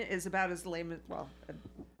Ben is about as lame as, well,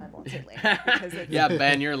 I won't say lame. Because it's, yeah,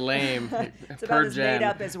 Ben, you're lame. It's about as made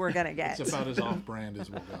up as we're going to get. It's about as off-brand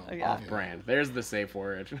as we'll go. Yeah. Off-brand. There's the safe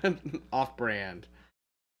word. Off-brand.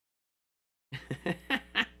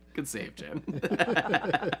 Good save, Jim.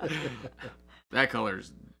 That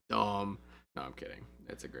color's dumb. No, I'm kidding.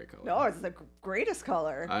 It's a great color. No, it's the greatest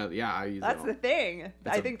color. Yeah, I use That's it. the thing.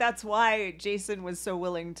 I think that's why Jason was so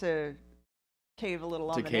willing to cave a little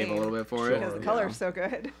on the name. To cave a little bit for it. Because the color's so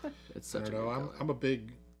good. It's such I don't a know. good color.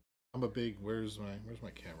 I'm a big. Where's my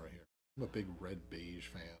camera here? I'm a big red beige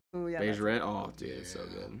fan. Ooh, yeah, beige red. Oh, dude, it's so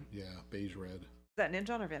good. Yeah, beige red. Is that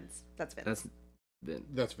Ninja or Vince? That's Vince. That's Vince.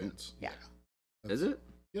 That's Vince. Yeah. Is it?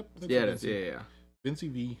 Yep. Yeah, it is. Yeah. Vincey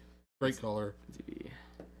V. Great color.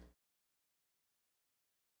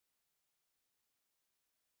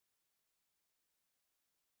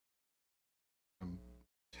 I'm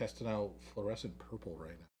testing out fluorescent purple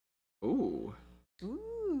right now. Ooh.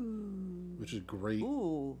 Which is great.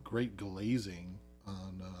 Ooh. Great glazing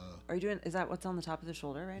on. Are you doing? Is that what's on the top of the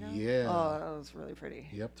shoulder right now? Yeah. Oh, that was really pretty.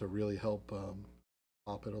 Yep, to really help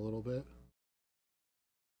pop it a little bit.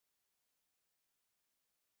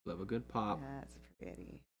 Love a good pop. That's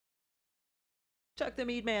pretty. Chuck the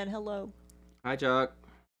Mead Man, hello. Hi, Chuck.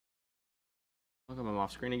 Welcome. I'm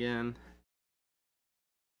off screen again.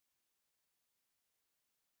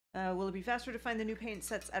 Will it be faster to find the new paint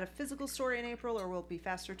sets at a physical store in April, or will it be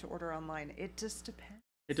faster to order online? It just depends.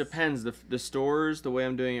 It depends. The stores, the way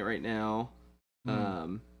I'm doing it right now,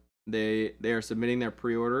 they are submitting their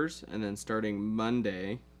pre-orders, and then starting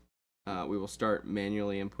Monday, we will start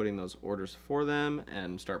manually inputting those orders for them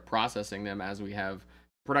and start processing them as we have.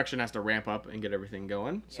 Production has to ramp up and get everything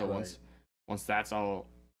going. So once that's all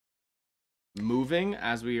moving,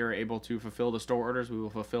 as we are able to fulfill the store orders, we will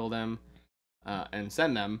fulfill them and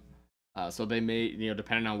send them. So they may,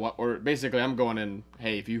 depending on what order. Basically, I'm going in.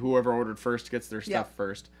 Hey, if whoever ordered first gets their stuff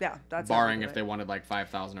first. Yeah, that's barring if they wanted like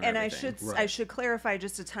 5,000 or and everything. I should clarify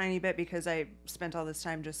just a tiny bit because I spent all this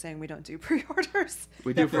time just saying we don't do pre-orders.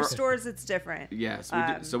 We do for stores. It's different. Yes, we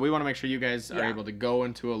do. So we want to make sure you guys are able to go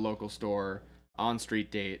into a local store on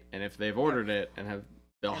street date, and if they've ordered it and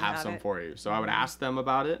they'll have some for you. So I would ask them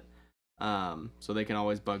about it, so they can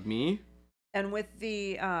always bug me. And with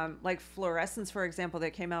the like fluorescents, for example,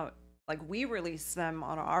 that came out. Like, we released them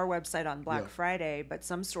on our website on Black Friday, but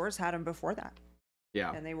some stores had them before that.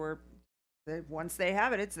 Yeah. And once they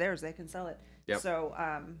have it, it's theirs. They can sell it. Yep. So,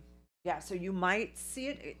 so you might see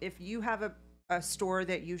it if you have a store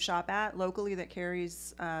that you shop at locally that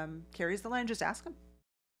carries the line, just ask them.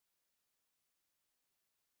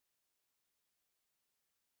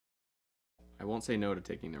 I won't say no to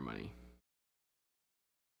taking their money.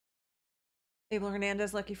 Abel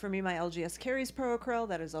Hernandez, lucky for me, my LGS carries Pro Acryl.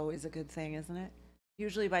 That is always a good thing, isn't it?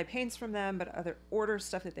 Usually buy paints from them, but order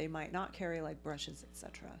stuff that they might not carry, like brushes,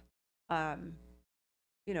 etc.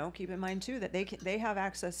 Keep in mind too that they have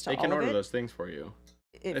access to all of it. They can order those things for you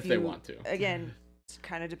if they want to. Again, it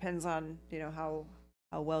kind of depends on how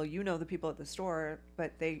well you know the people at the store,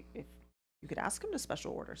 but if you could ask them to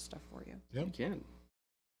special order stuff for you. Yep. You can.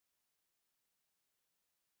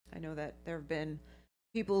 I know that there have been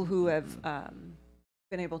people who have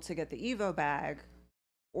been able to get the Evo bag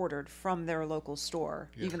ordered from their local store,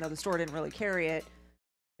 even though the store didn't really carry it.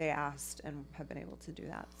 They asked and have been able to do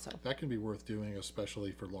that. So that can be worth doing,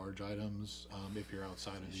 especially for large items. If you're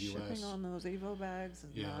outside of the U.S., shipping on those Evo bags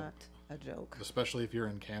is not a joke. Especially if you're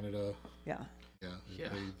in Canada. Yeah.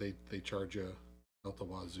 They charge you out the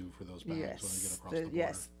wazoo for those bags when they get across the border.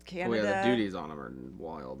 Yes, Canada. The duties on them are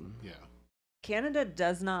wild. Yeah. Canada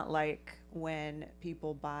does not like when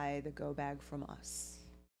people buy the go bag from us.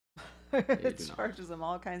 It charges them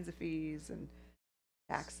all kinds of fees and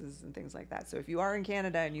taxes and things like that. So if you are in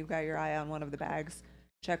Canada and you've got your eye on one of the bags,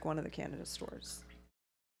 check one of the Canada stores.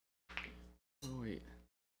 Oh, wait.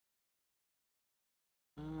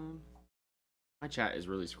 My chat is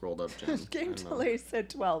really scrolled up, Jen. Game Delay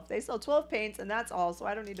said 12. They sell 12 paints and that's all, so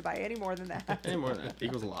I don't need to buy any more than that. Any more than that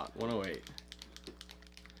equals a lot. 108.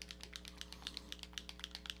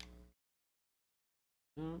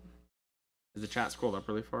 Is the chat scrolled up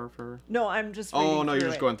really far for? No, I'm just. Oh no, you're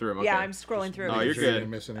just going through them. Okay. Yeah, I'm scrolling through. No, you're good. I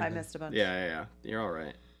missed a bunch. Yeah. You're all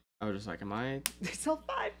right. I was just like, am I? They sell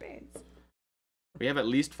 5 paints. We have at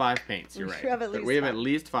least 5 paints. You're right. We have at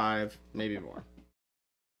least 5, maybe more.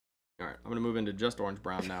 All right, I'm gonna move into just orange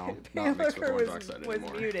brown now. Not mixed with orange oxide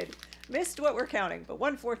anymore. Was muted. Missed what we're counting, but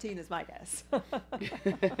 114 is my guess.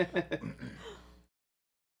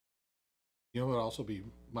 You know what also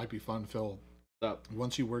might be fun, Phil?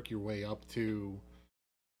 Once you work your way up to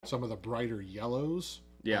some of the brighter yellows,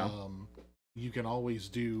 you can always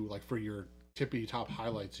do, like, for your tippy top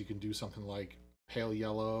highlights, you can do something like pale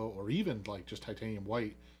yellow or even like just titanium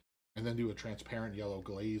white, and then do a transparent yellow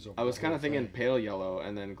glaze over. I was kind of thinking pale yellow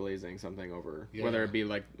and then glazing something over, whether it be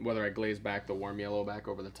like whether I glaze back the warm yellow back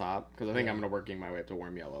over the top, because I think I'm gonna working my way up to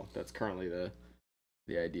warm yellow. That's currently the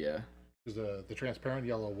idea. Because the transparent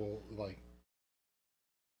yellow will, like,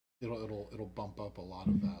 it'll bump up a lot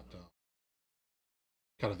of that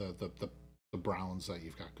kind of the browns that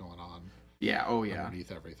you've got going on. Yeah. Oh yeah.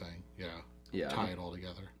 Underneath everything. Yeah. Yeah. Tie it all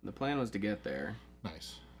together. The plan was to get there.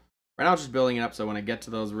 Nice. Right now, it's just building it up so when I get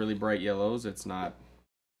to those really bright yellows, it's not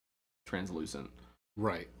translucent.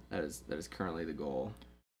 Right. That is currently the goal.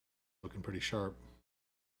 Looking pretty sharp.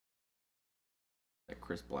 That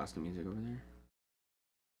crisp blasting music over there.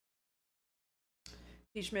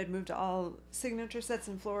 Schmidt moved all signature sets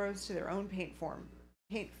and floros to their own paint foam.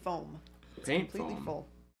 It's Paint completely foam. full.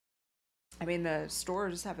 I mean, the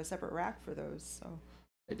stores have a separate rack for those, so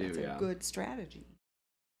They do, that's yeah. a good strategy.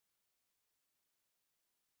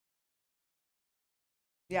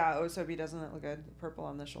 Yeah, Osobi, doesn't it look good? The purple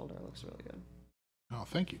on the shoulder looks really good. Oh,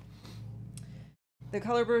 thank you. The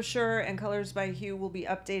color brochure and colors by hue will be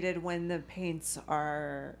updated when the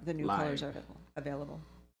new Live. colors are available.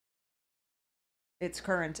 It's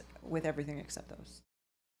current with everything except those.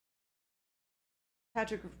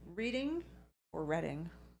 Patrick Reading.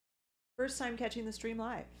 First time catching the stream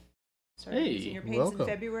live. Started using your paints welcome. in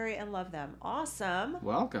February and love them. Awesome.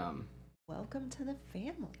 Welcome. Welcome to the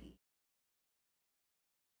family.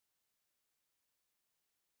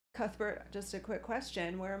 Cuthbert, just a quick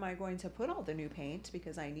question. Where am I going to put all the new paint?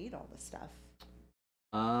 Because I need all the stuff.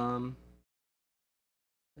 The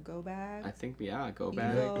go bag. I think go bag.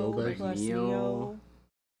 Go bag. Plus Neo.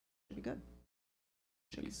 Should be good.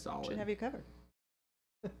 Should be solid. Should have you covered.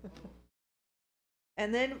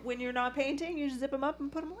 And then when you're not painting, you just zip them up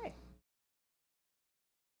and put them away.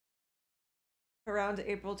 Around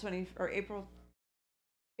April 25th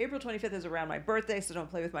is around my birthday, so don't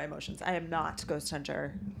play with my emotions. I am not Ghost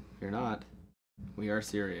Hunter. You're not. We are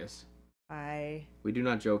serious. We do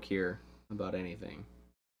not joke here about anything,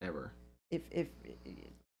 ever. If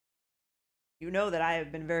you know that I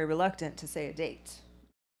have been very reluctant to say a date,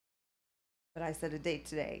 but I said a date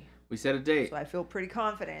today. We set a date. So I feel pretty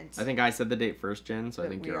confident. I think I said the date first, Jen. So I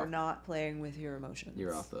think we are not playing with your emotions.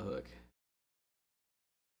 You're off the hook.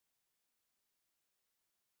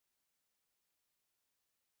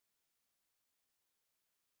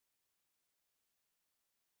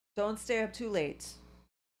 Don't stay up too late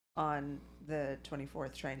on the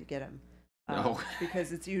 24th trying to get him. No.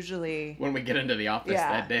 Because it's usually... when we get into the office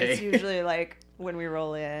that day. It's usually like when we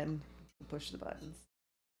roll in, push the buttons.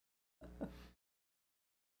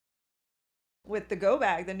 With the go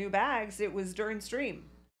bag, the new bags, it was during stream.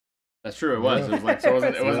 That's true. It was. It was like so. It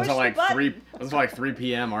wasn't until like 3. It was until like 3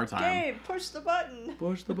 p.m. our time. Gabe, push the button.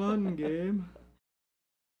 Push the button, Gabe.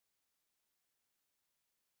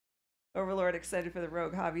 Overlord excited for the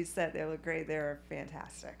Rogue Hobbies set. They look great. They're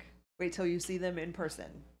fantastic. Wait till you see them in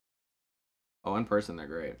person. Oh, in person they're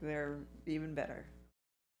great. They're even better.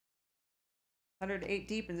 108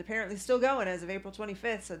 deep and apparently still going as of April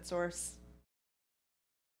 25th, said Source.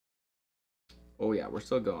 Oh yeah, we're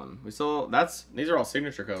still going. These are all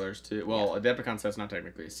signature colors too. Well, Adepticon set's not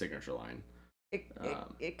technically a signature line.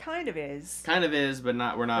 It kind of is. Kind of is, but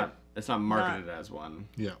not. We're not. It's not marketed as one.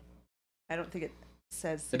 Yeah. I don't think it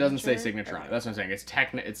says. Signature. It doesn't say signature on it. That's what I'm saying.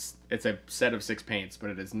 It's a set of 6 paints, but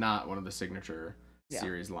it is not one of the signature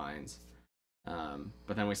series lines.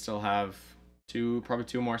 But then we still have probably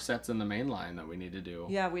two more sets in the main line that we need to do.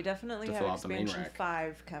 Yeah, we definitely have fill out the main expansion rack.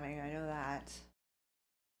 5 coming. I know that.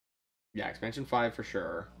 Yeah, expansion 5 for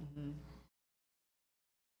sure. Mm-hmm.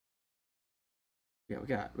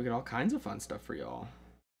 Yeah, we got all kinds of fun stuff for y'all.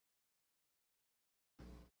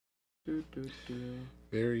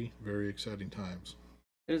 Very, very exciting times.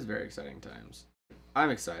 It is very exciting times. I'm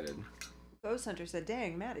excited. Ghost Hunter said,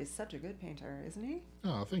 "Dang, Matt is such a good painter, isn't he?"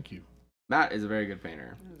 Oh, thank you. Matt is a very good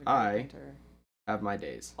painter. Have my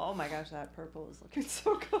days. Oh my gosh, that purple is looking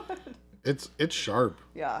so good. It's sharp.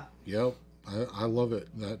 Yeah. Yep. I love it.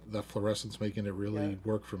 That fluorescence making it really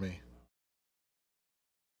work for me.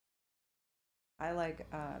 I like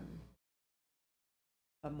a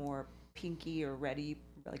more pinky or reddy,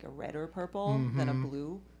 like a redder purple than a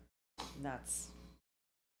blue. And that's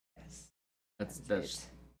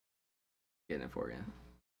getting it for you.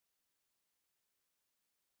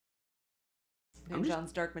 And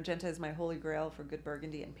John's dark magenta is my holy grail for good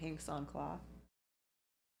burgundy and pinks on cloth.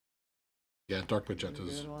 Yeah, dark magenta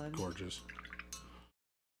is gorgeous.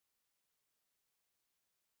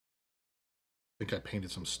 I think I painted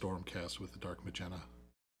some Stormcast with the dark magenta.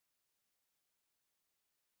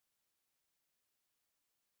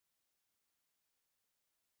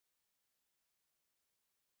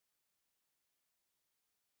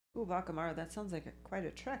 Ooh, Vakamara, that sounds like quite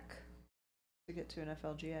a trek to get to an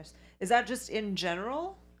FLGS. Is that just in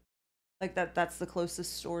general? Like that's the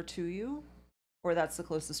closest store to you? Or that's the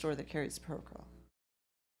closest store that carries protocol?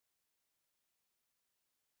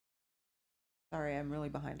 Sorry, I'm really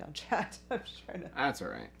behind on chat. I'm just trying to. That's all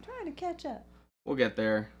right. Trying to catch up. We'll get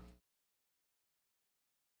there.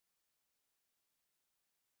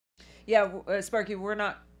 Yeah, Sparky, we're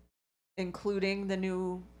not including the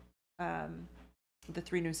new, the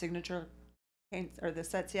 3 new signature paints or the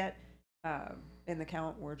sets yet in the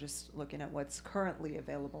count. We're just looking at what's currently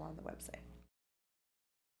available on the website.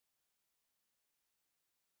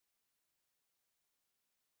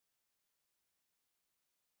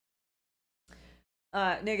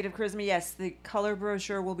 Negative Charisma, yes, the color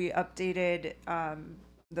brochure will be updated.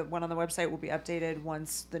 The one on the website will be updated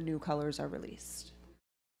once the new colors are released.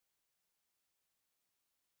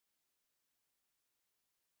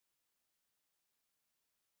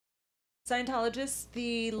 Scientologists,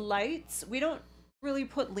 the lights, we don't really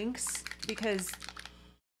put links because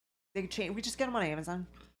they change. We just get them on Amazon.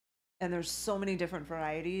 And there's so many different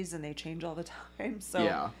varieties and they change all the time. So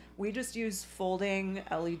yeah. We just use folding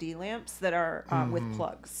LED lamps that are with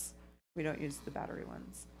plugs. We don't use the battery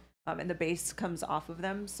ones. And the base comes off of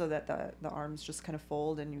them so that the arms just kind of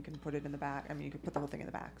fold and you can put it in the back. I mean, you can put the whole thing in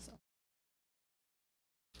the back. So.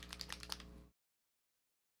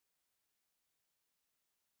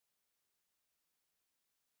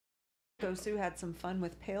 Gosu had some fun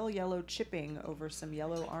with pale yellow chipping over some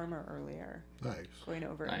yellow armor earlier. Nice. Going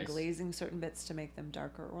over and glazing certain bits to make them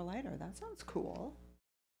darker or lighter. That sounds cool.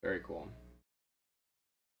 Very cool.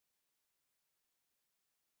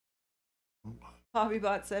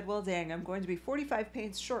 Hobbybot said, well, dang, I'm going to be 45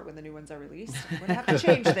 paints short when the new ones are released. I'm going to have to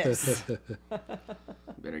change this.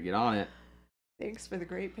 Better get on it. Thanks for the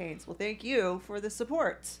great paints. Well, thank you for the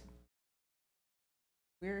support.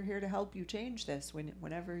 We're here to help you change this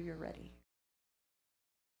whenever you're ready.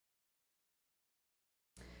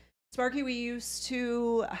 Sparky, we used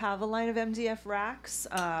to have a line of MDF racks.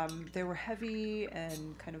 They were heavy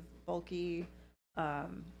and kind of bulky.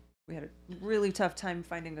 We had a really tough time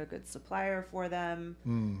finding a good supplier for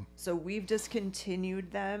them. So we've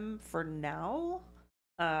discontinued them for now.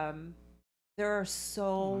 There are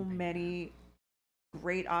so many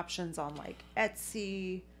great options on like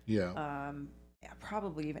Etsy. Yeah. Yeah,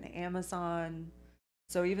 probably even Amazon.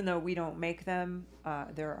 So even though we don't make them,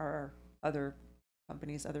 there are other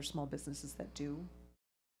companies, other small businesses that do.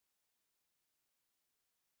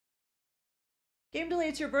 Game delay,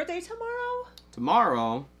 it's your birthday tomorrow?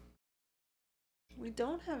 Tomorrow? We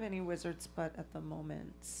don't have any Wizards Butt at the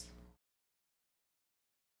moment.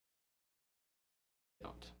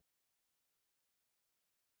 Don't.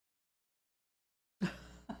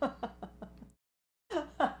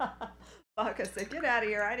 Baka said, get out of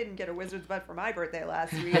here. I didn't get a Wizard's Butt for my birthday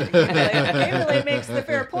last week. Game delay makes the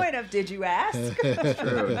fair point of, did you ask?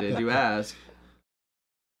 True, did you ask?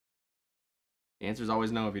 The answer's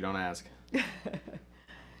always no if you don't ask.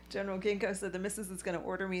 General Ginkgo said the missus is going to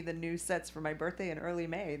order me the new sets for my birthday in early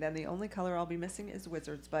May. Then the only color I'll be missing is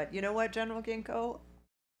Wizards. But you know what, General Ginkgo?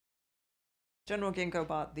 General Ginkgo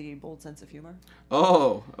bought the Bold Sense of Humor.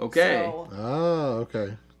 Oh, okay. So,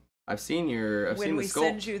 okay. I've seen the sculpt. When we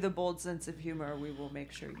send you the Bold Sense of Humor, we will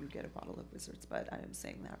make sure you get a bottle of Wizards. But I am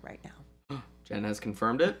saying that right now. Jen has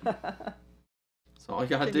confirmed it. That's all you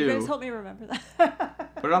gotta do. You guys help me remember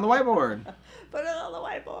that. Put it on the whiteboard. Put it on the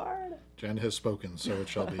whiteboard. Jen has spoken, so it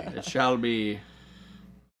shall be. It shall be.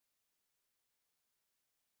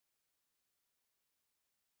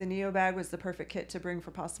 The Neo bag was the perfect kit to bring for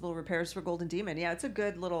possible repairs for Golden Demon. Yeah, it's a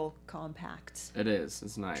good little compact. It is.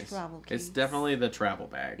 It's nice. Travel case. It's definitely the travel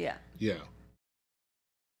bag. Yeah. Yeah.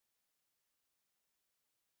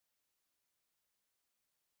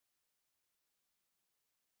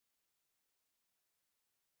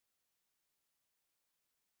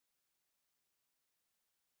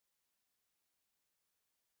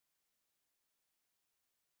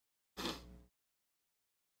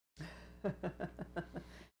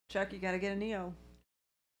 Chuck, you gotta get a Neo.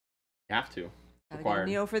 You have to. Gotta get a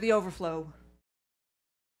Neo for the overflow.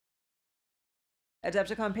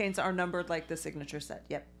 Adepticon paints are numbered like the signature set.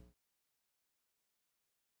 Yep.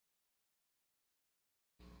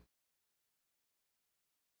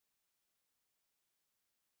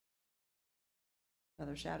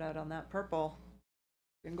 Another shout out on that purple.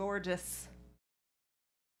 Been gorgeous.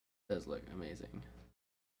 It does look amazing.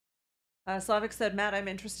 Slavic said, Matt, I'm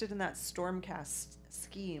interested in that Stormcast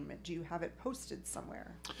scheme. Do you have it posted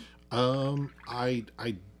somewhere? I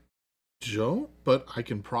don't, but I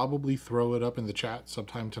can probably throw it up in the chat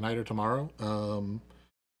sometime tonight or tomorrow.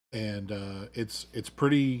 It's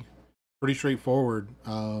pretty straightforward.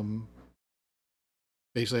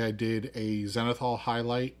 Basically, I did a Zenithal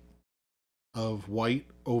highlight of white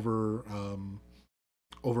over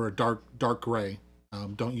a dark gray.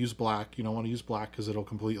 Don't use black. You don't want to use black because it'll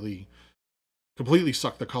completely completely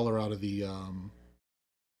sucked the color out of the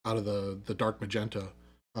dark magenta.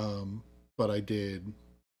 But I did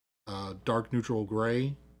dark neutral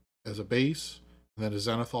gray as a base, and then a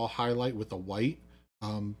zenithal highlight with the white.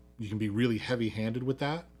 You can be really heavy-handed with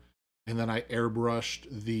that. And then I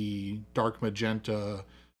airbrushed the dark magenta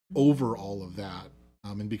over all of that.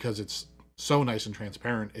 And because it's so nice and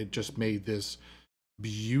transparent, it just made this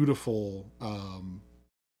beautiful,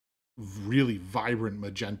 really vibrant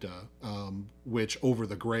magenta, which over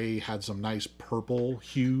the gray had some nice purple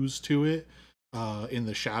hues to it in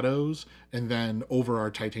the shadows. And then over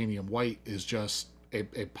our titanium white is just,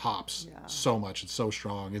 it pops so much. It's so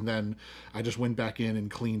strong. And then I just went back in and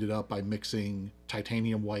cleaned it up by mixing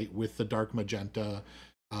titanium white with the dark magenta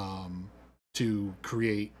to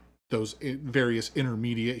create those various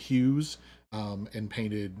intermediate hues, and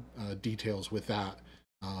painted details with that.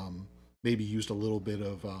 Maybe used a little bit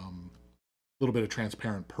of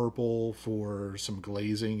transparent purple for some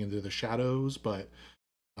glazing into the shadows, but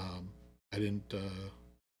I didn't.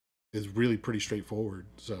 Is really pretty straightforward.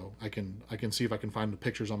 So I can see if I can find the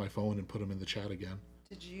pictures on my phone and put them in the chat again.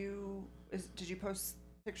 Did you post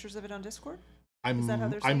pictures of it on Discord? I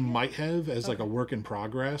might have as like a work in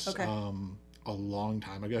progress. Okay. A long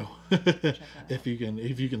time ago. if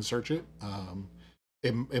you can search it.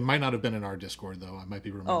 It might not have been in our Discord though. I might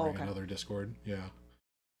be remembering another Discord. Yeah.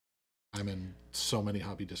 I'm in so many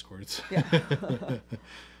hobby Discords. Yeah.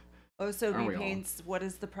 OSOB Paints, what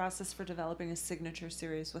is the process for developing a signature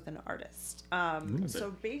series with an artist? So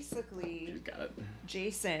basically,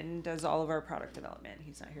 Jason does all of our product development.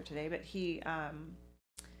 He's not here today, but he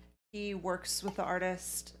works with the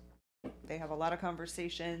artist. They have a lot of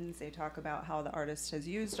conversations. They talk about how the artist has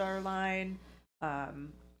used our line,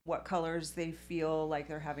 what colors they feel like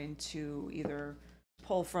they're having to either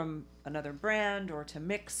pull from another brand or to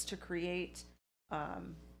mix to create.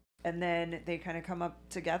 And then they kind of come up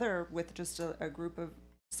together with just a group of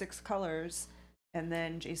 6 colors, and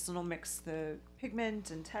then Jason will mix the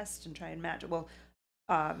pigment and test and try and match it. Well,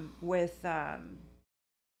 with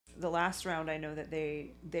the last round, I know that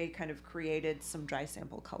they kind of created some dry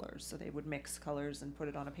sample colors, so they would mix colors and put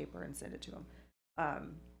it on a paper and send it to him.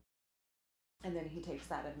 And then he takes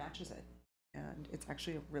that and matches it, and it's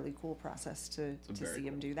actually a really cool process to see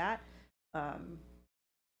him do that.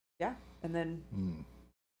 Yeah, and then.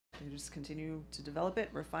 They just continue to develop it,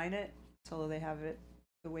 refine it, until they have it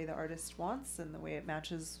the way the artist wants and the way it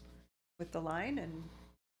matches with the line, and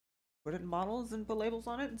put it in models and put labels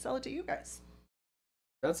on it and sell it to you guys.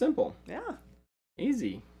 That's simple. Yeah.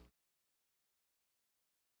 Easy.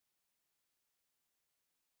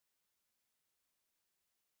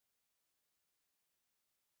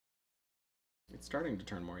 It's starting to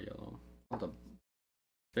turn more yellow. I'll have to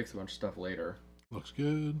fix a bunch of stuff later. Looks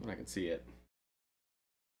good. When I can see it.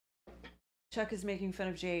 Chuck is making fun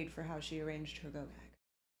of Jade for how she arranged her go bag.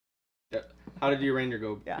 Yeah. How did you arrange your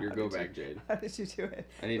go bag, Jade? How did you do it?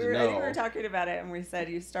 I need to know. We were talking about it, and we said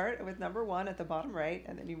you start with number 1 at the bottom right,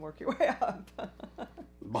 and then you work your way up.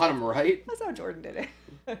 Bottom right? That's how Jordan did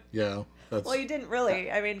it. Yeah. Well, you didn't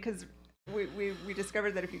really. I mean, because we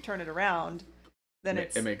discovered that if you turn it around, then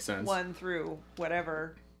it makes sense. 1 through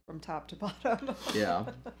whatever from top to bottom. Yeah.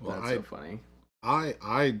 Well, that's so funny.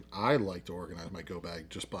 I like to organize my go bag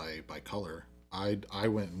just by color. I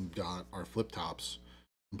went and got our flip tops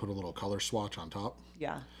and put a little color swatch on top.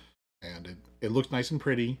 Yeah. And it looks nice and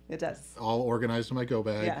pretty. It does. All organized in my go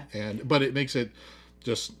bag. Yeah. But it makes it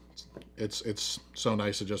just it's so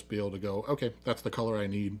nice to just be able to go, okay, that's the color I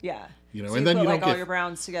need. Yeah. You know, so and you then put you like don't all your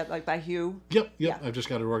browns together, like by hue. Yep. Yeah. I've just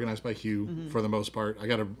got it organized by hue for the most part. I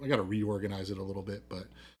gotta reorganize it a little bit, but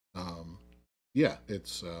yeah,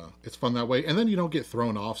 it's fun that way. And then you don't get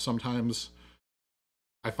thrown off. Sometimes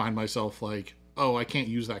I find myself like, oh, I can't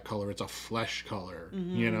use that color. It's a flesh color.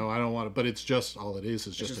 You know, I don't want to, but it's just all it is.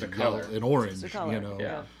 It's just a color, an orange, you know?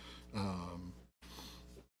 Yeah.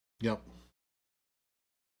 Yep.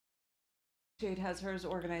 Jade has hers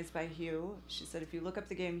organized by hue. She said, if you look up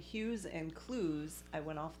the game Hues and Clues, I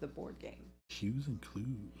went off the board game. Hues and Clues.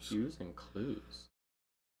 Hues and Clues.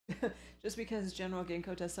 Just because General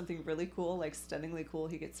Ginkgo does something really cool, like stunningly cool,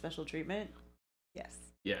 he gets special treatment. Yes.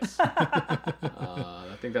 Yes.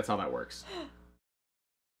 I think that's how that works.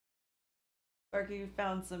 Sparky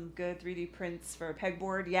found some good 3D prints for a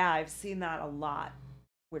pegboard. Yeah, I've seen that a lot,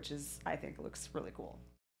 which is, I think, looks really cool.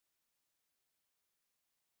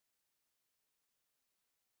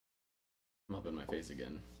 I'm up in my face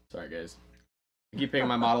again. Sorry, guys. I keep picking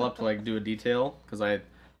my model up to like do a detail because I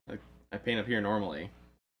paint up here normally.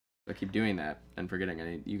 I keep doing that and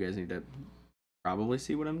forgetting. You guys need to probably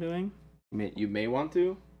see what I'm doing. You may want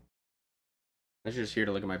to. I'm just here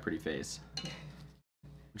to look at my pretty face,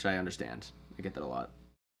 which I understand. I get that a lot.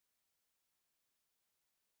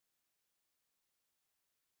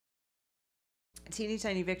 Teeny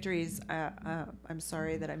tiny victories. I'm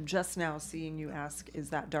sorry that I'm just now seeing you ask, is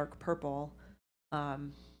that dark purple?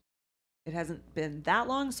 It hasn't been that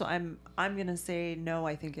long, so I'm gonna say no.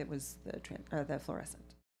 I think it was the fluorescent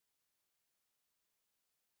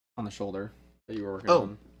On the shoulder that you were working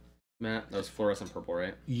on. Matt, that was fluorescent purple,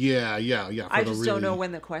 right? Yeah. I just don't know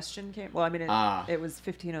when the question came. Well, I mean, it was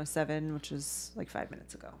 15:07, which was like 5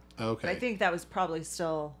 minutes ago. Okay. But I think that was probably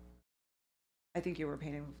still. I think you were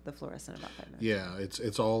painting the fluorescent about 5 minutes. Yeah,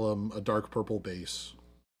 it's all a dark purple base.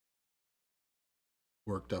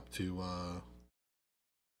 Worked up to.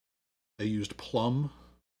 I used plum,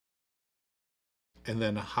 and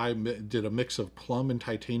then did a mix of plum and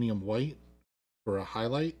titanium white for a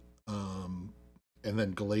highlight, and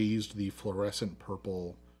then glazed the fluorescent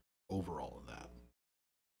purple over all of that.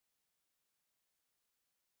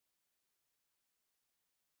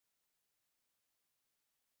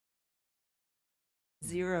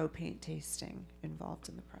 Zero paint tasting involved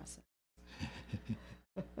in the process.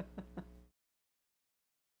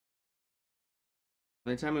 The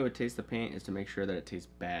only time we would taste the paint is to make sure that it tastes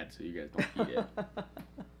bad, so you guys don't eat it.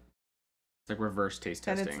 It's like reverse taste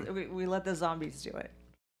testing. And we let the zombies do it.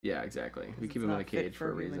 Yeah, exactly. We keep them in a cage for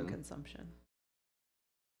a reason. Human consumption.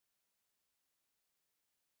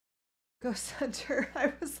 Ghost Hunter.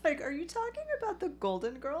 I was like, are you talking about the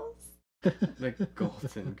Golden Girls? The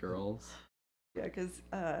Golden Girls. Yeah, because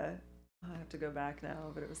I have to go back now,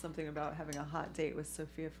 but it was something about having a hot date with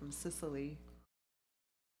Sophia from Sicily.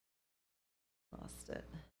 Lost it.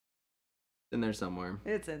 It's in there somewhere.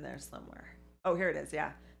 It's in there somewhere. Oh, here it is.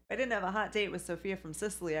 Yeah. If I didn't have a hot date with Sophia from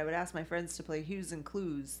Sicily, I would ask my friends to play Hues and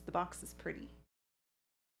Clues. The box is pretty.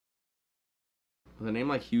 With a name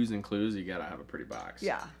like Hues and Clues, you gotta have a pretty box.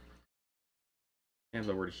 Yeah. You have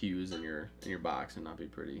the word Hues in your box and not be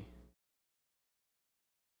pretty.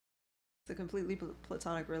 It's a completely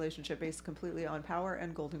platonic relationship based completely on Power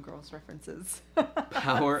and Golden Girls references.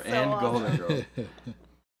 Power and Golden Girls.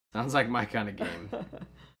 Sounds like my kind of game.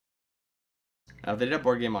 If they did a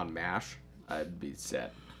board game on MASH, I'd be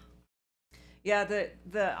set. Yeah,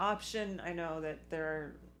 the option, I know that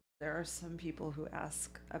there are some people who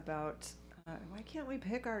ask about why can't we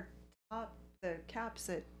pick the caps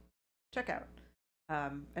at checkout?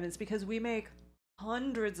 And it's because we make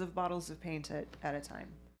hundreds of bottles of paint at a time.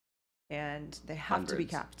 And they have to be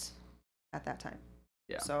capped at that time.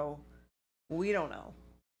 Yeah. So we don't know.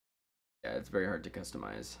 Yeah, it's very hard to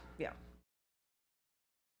customize. Yeah.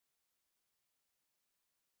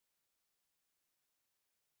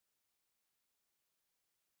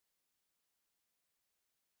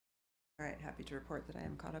 All right, happy to report that I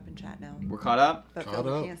am caught up in chat now. We're caught up? But Caught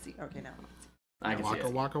we up. can't see. Okay, now. I can see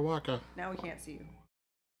it. Waka waka. Now we can't see you.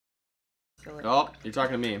 Oh, you're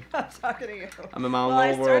talking to me. I'm talking to you. I'm in my Well,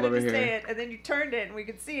 little world over I started to here. say it, and then you turned it, and we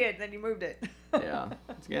could see it, and then you moved it. Yeah,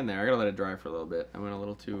 it's getting there. I gotta let it dry for a little bit. I went a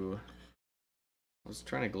little too... I was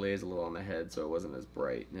trying to glaze a little on the head so it wasn't as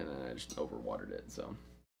bright, and then I just overwatered it, so...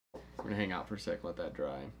 We're gonna hang out for a sec, let that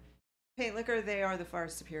dry. Paint liquor, they are the far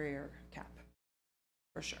superior cap.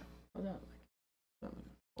 For sure.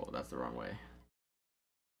 Oh, that's the wrong way.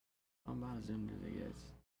 How about zoom do they get?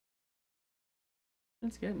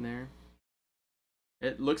 It's getting there.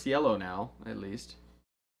 It looks yellow now, at least.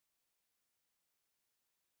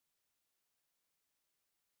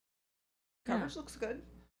 Coverage looks good.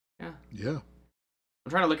 Yeah. Yeah. I'm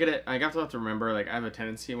trying to look at it. I have to remember, like, I have a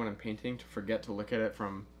tendency when I'm painting to forget to look at it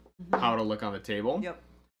from how to look on the table. Yep.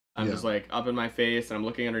 I'm just like up in my face and I'm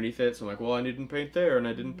looking underneath it. So I'm like, well, I didn't paint there and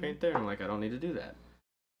I didn't paint there. I'm like, I don't need to do that.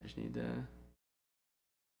 I just need to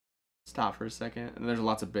stop for a second. And there's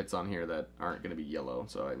lots of bits on here that aren't going to be yellow.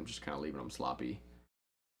 So I'm just kind of leaving them sloppy.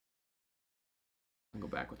 I'll go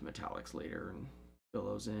back with metallics later and fill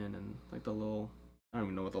those in. And like the little, I don't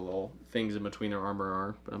even know what the little things in between their armor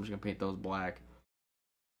are, but I'm just going to paint those black.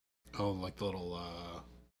 Oh, like the little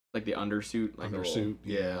like the undersuit, like undersuit,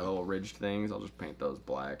 the little ridged things. I'll just paint those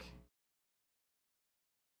black.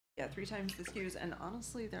 Yeah, 3 times the SKUs, and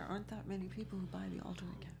honestly, there aren't that many people who buy the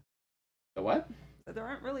alternate cap. The what? There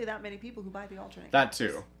aren't really that many people who buy the alternate. That caps.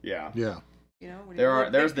 too, yeah. Yeah. You know, when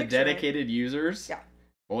There's the dedicated users. Yeah.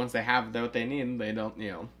 But once they have what they need, they don't,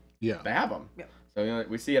 Yeah. they have them. Yeah. So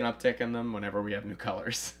we see an uptick in them whenever we have new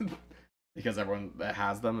colors, because everyone that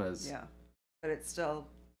has them is. Yeah, but it's still,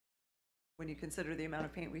 when you consider the amount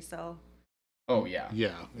of paint we sell. Oh yeah.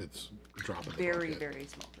 Yeah, it's dropping. Very, very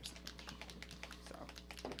small percentage. So,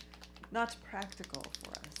 not practical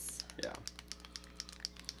for us. Yeah.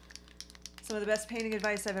 Some of the best painting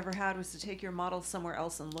advice I've ever had was to take your model somewhere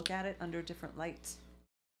else and look at it under different lights.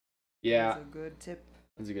 Yeah. That's a good tip.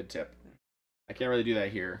 That's a good tip. I can't really do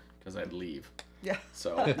that here because I'd leave. Yeah.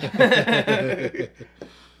 So.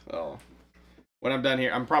 So. When I'm done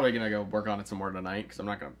here, I'm probably going to go work on it some more tonight because I'm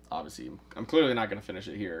not going to, obviously, I'm clearly not going to finish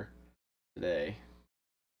it here today.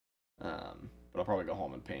 But I'll probably go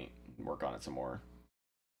home and paint and work on it some more.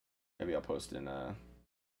 Maybe I'll post in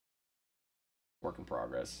work in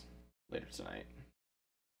progress later tonight.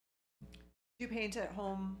 Do you paint at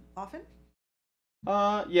home often?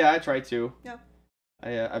 Yeah, I try to. Yeah.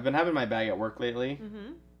 I've been having my bag at work lately.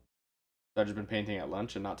 Mm-hmm. So I've just been painting at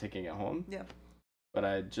lunch and not taking it home. Yeah. But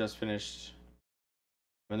I just finished.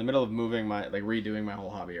 I'm in the middle of moving redoing my whole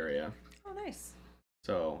hobby area. Oh, nice.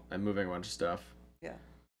 So I'm moving a bunch of stuff. Yeah.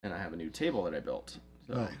 And I have a new table that I built.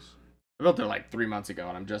 So Nice. I built it like 3 months ago,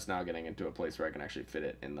 and I'm just now getting into a place where I can actually fit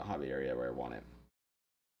it in the hobby area where I want it.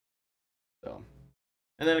 So,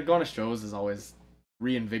 and then going to shows is always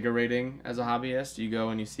reinvigorating as a hobbyist. You go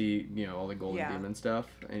and you see, all the Golden Demon stuff,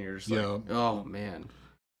 and you're just like, oh man,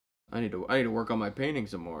 I need to work on my painting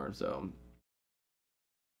some more. So,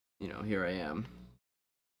 here I am,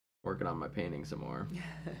 working on my painting some more.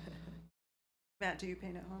 Matt, do you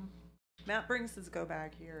paint at home? Matt brings his go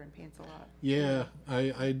bag here and paints a lot. Yeah,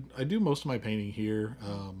 I do most of my painting here.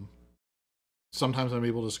 Sometimes I'm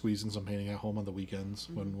able to squeeze in some painting at home on the weekends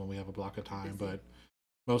when we have a block of time. But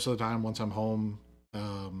most of the time, once I'm home,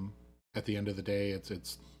 at the end of the day,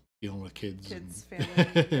 it's dealing with kids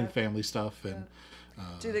family, and family stuff. And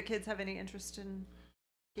do the kids have any interest in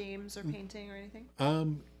games or painting or anything?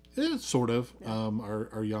 Sort of. Yeah.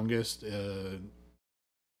 Our youngest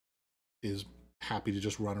is happy to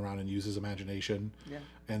just run around and use his imagination. Yeah.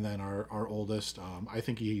 And then our oldest, I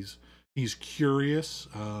think he's curious.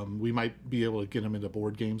 We might be able to get him into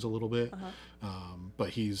board games a little bit. But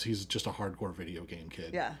he's just a hardcore video game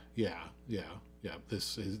kid. Yeah. Yeah.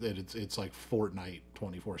 It's like Fortnite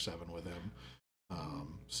 24/7 with him.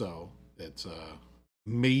 So it's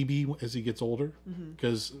maybe as he gets older,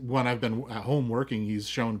 because when I've been at home working, he's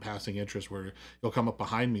shown passing interest where he'll come up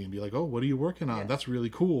behind me and be like, "Oh, what are you working on? Yeah. That's really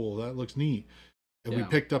cool. That looks neat." And we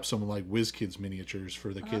picked up some like WizKids miniatures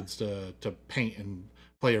for the kids to paint and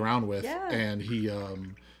play around with. Yeah. And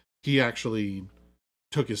he actually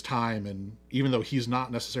took his time, and even though he's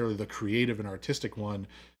not necessarily the creative and artistic one,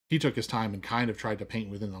 he took his time and kind of tried to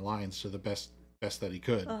paint within the lines to the best that he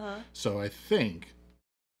could. So I think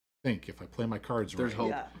if I play my cards there's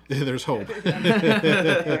right, hope. Yeah. There's hope.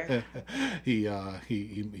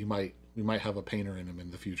 We might have a painter in him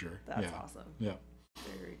in the future. That's awesome. Yeah.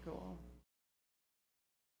 Very cool.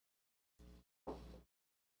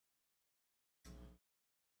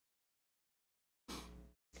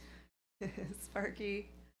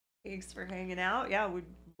 Sparky, thanks for hanging out. Yeah, we'd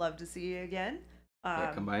love to see you again.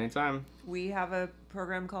 Come by anytime. We have a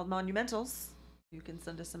program called Monumentals. You can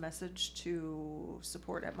send us a message to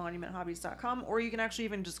support@monumenthobbies.com, or you can actually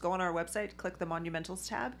even just go on our website, click the Monumentals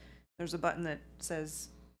tab. There's a button that says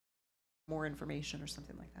more information or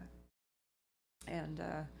something like that. And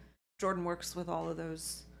Jordan works with all of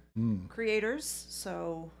those creators,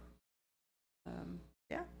 so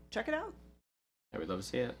check it out. Yeah, we'd love to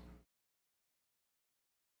see it.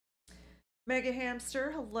 Mega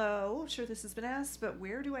Hamster, hello. I'm sure this has been asked, but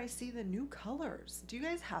where do I see the new colors? Do you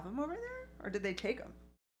guys have them over there, or did they take them?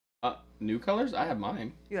 New colors? I have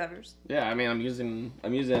mine. You have yours? Yeah, I mean, I'm using.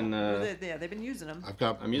 They've been using them.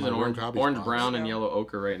 I'm using orange, brown, and yellow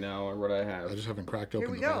ochre right now, or what I have. I just haven't cracked open.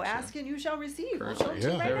 Here we go. Ask and you shall receive. We'll show it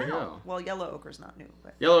to you right there we now. go. Well, yellow ochre's not new,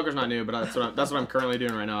 but yellow ochre's not new, but that's what I'm currently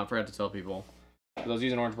doing right now. I forgot to tell people. I was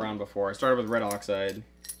using orange brown before. I started with red oxide.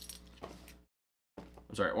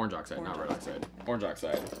 I'm sorry, orange oxide, not red oxide. Orange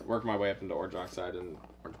oxide. Worked my way up into orange oxide and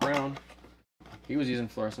orange brown. He was using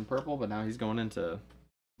fluorescent purple, but now he's going into.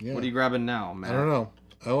 Yeah. What are you grabbing now, man? I don't know.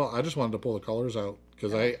 Oh, I just wanted to pull the colors out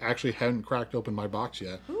because I actually hadn't cracked open my box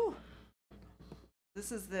yet. Ooh.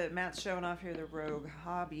 This is Matt's showing off here the Rogue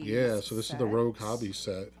Hobbies. Yeah, so this is the Rogue Hobbies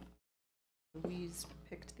set. Louise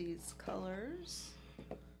picked these colors.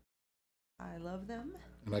 I love them.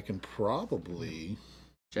 And I can probably.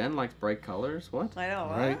 Jen likes bright colors. What? I know,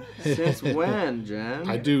 right? Since when, Jen?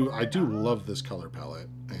 I do love this color palette,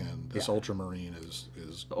 and this ultramarine is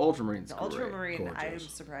the ultramarine's the great. ultramarine. Gorgeous. I'm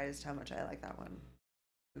surprised how much I like that one.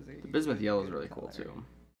 The bismuth yellow is really cool too.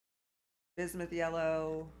 Bismuth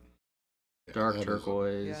yellow. Dark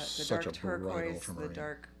turquoise. Yeah, the dark turquoise. The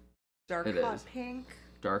dark hot pink.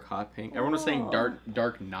 Dark hot pink. Everyone was saying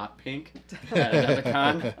dark not pink at the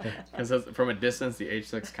con because from a distance the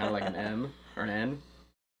H looks kind of like an M or an N.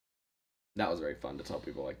 That was very fun to tell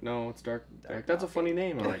people, like, no, it's dark. Dark That's a coffee. funny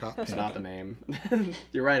name. I'm like, it's not the name.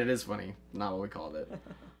 You're right, it is funny. Not what we called it.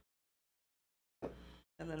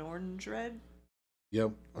 And then orange red.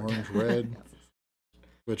 Yep, orange red.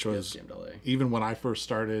 Which was, even when I first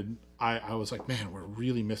started, I was like, man, we're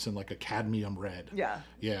really missing like a cadmium red. Yeah.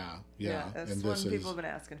 Yeah. That's And one this people is, have been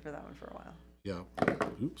asking for that one for a while. yeah.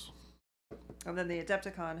 Oops. And then the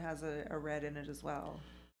Adepticon has a red in it as well.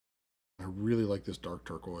 I really like this dark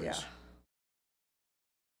turquoise. Yeah.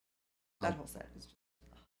 That whole set is just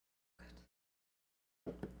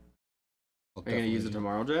Are you going to use it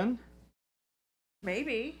tomorrow, Jen?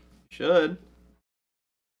 maybe. Should.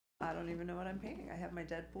 I don't even know what I'm painting. I have my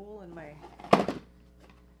Deadpool and my. I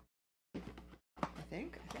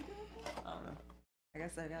think. I don't know. I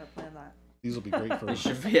guess I gotta plan that. These will be great for.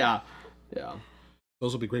 Yeah.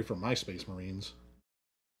 Those will be great for my Space Marines.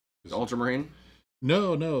 Ultramarine?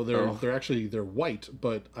 No, they're white,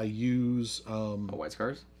 but I use White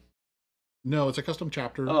scars? No, it's a custom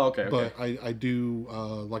chapter. Oh, okay. But I do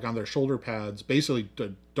like on their shoulder pads, basically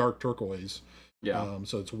the dark turquoise. Yeah.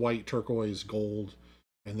 So it's white, turquoise, gold,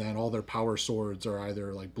 and then all their power swords are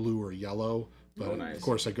either like blue or yellow. But nice. of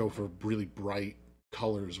course, I go for really bright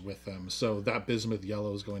colors with them. So that bismuth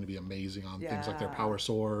yellow is going to be amazing on things like their power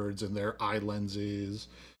swords and their eye lenses.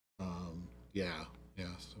 So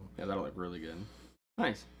that'll look really good.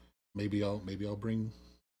 Nice. Maybe I'll bring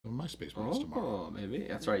some of my Space Marines tomorrow. Oh, maybe.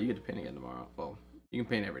 That's right. You get to paint again tomorrow. Well, you can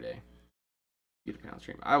paint every day. You get to paint on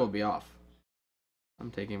stream. I will be off. I'm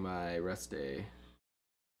taking my rest day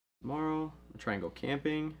tomorrow. I'll try and go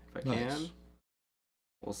camping if I can.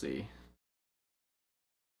 We'll see.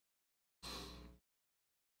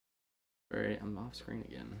 I'm off screen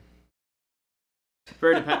again.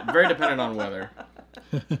 Very dependent on weather.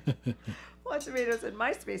 Well, Tomatoes and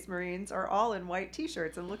my Space Marines are all in white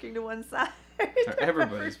T-shirts and looking to one side.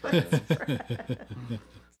 Everybody's friends.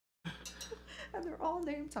 And they're all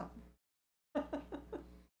named Tom.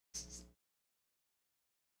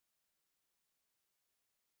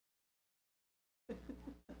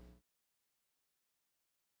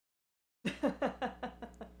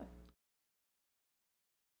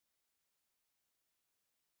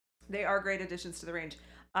 They are great additions to the range.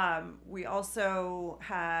 We also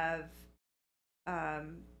have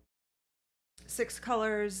 6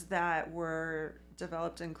 colors that were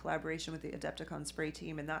developed in collaboration with the Adepticon spray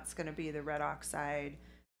team, and that's going to be the red oxide.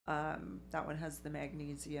 That one has the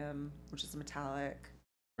magnesium, which is metallic.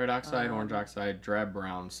 Red oxide, orange oxide, drab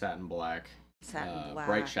brown, satin black,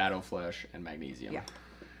 bright shadow flesh, and magnesium.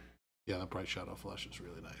 Yeah, that bright shadow flesh is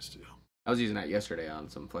really nice too. I was using that yesterday on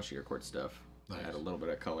some fleshier quartz stuff. Nice. I had a little bit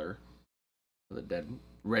of color for the dead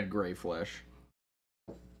red-gray flesh.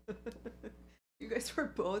 You guys were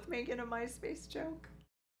both making a MySpace joke?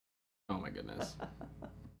 Oh my goodness.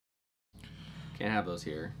 Can't have those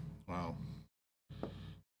here. Wow.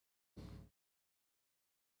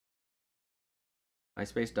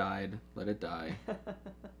 MySpace died. Let it die.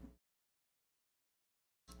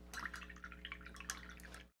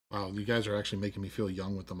 Wow, you guys are actually making me feel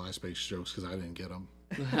young with the MySpace jokes because I didn't get them.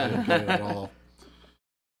 I didn't get it at all.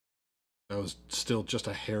 That was still just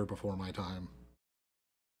a hair before my time.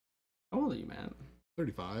 How old are you, Matt?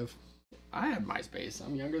 35. I had MySpace.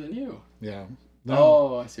 I'm younger than you. Yeah. No,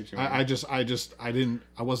 oh, I see what you mean.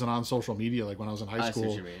 I wasn't on social media like when I was in high school. I see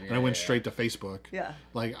what you mean. And I went straight to Facebook. Yeah.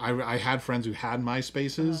 Like I had friends who had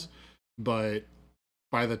MySpaces, but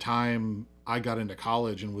by the time I got into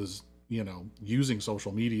college and was, using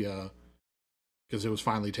social media because it was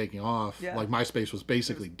finally taking off, like MySpace was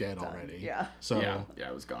basically dead already. Yeah. So yeah,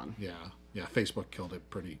 it was gone. Yeah, Facebook killed it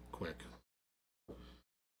pretty quick.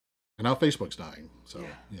 And now Facebook's dying. So,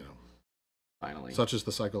 Finally. Such is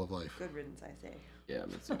the cycle of life. Good riddance, I say. Yeah,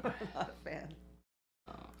 me too. I'm not a fan.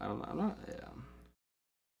 I don't know. I'm not. Yeah.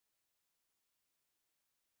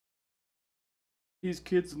 These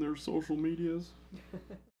kids and their social medias.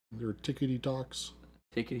 Their tickety talks.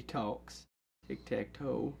 Tickety talks. Tic tac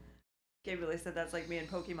toe. Gabriel said that's like me and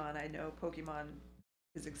Pokemon. I know Pokemon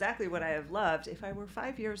is exactly what I have loved if I were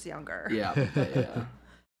 5 years younger. Yeah.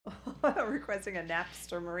 Requesting a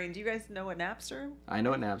Napster Marine. Do you guys know what Napster? I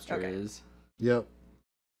know what Napster is. Yep.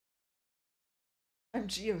 I'm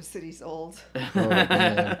GeoCities old. Oh,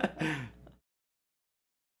 man.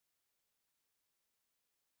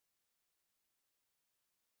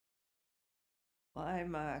 Well,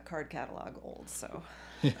 I'm card catalog old, so.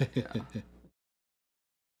 Yeah.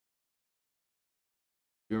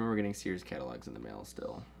 You remember getting Sears catalogs in the mail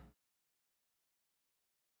still?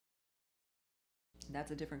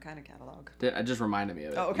 That's a different kind of catalog. It just reminded me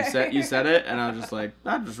of it. Oh, okay. You said it, and I was just like,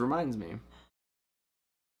 that just reminds me.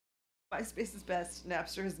 MySpace is best.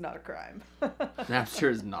 Napster is not a crime. Napster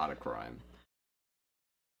is not a crime.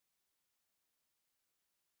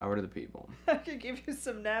 Power to the people. I could give you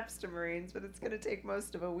some Napster Marines, but it's going to take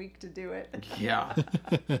most of a week to do it. Yeah.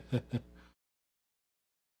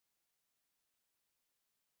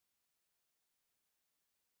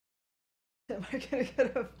 Am I going to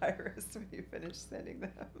get a virus when you finish sending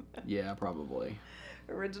them? Yeah, probably.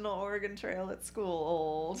 Original Oregon Trail at school,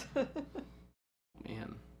 old.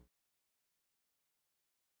 Man.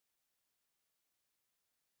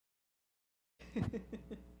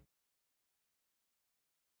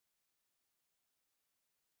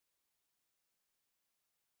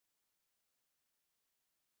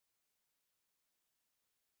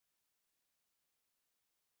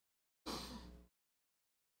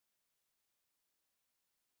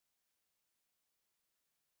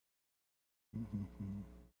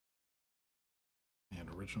 And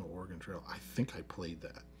Original Oregon Trail. I think I played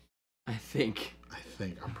that. I think.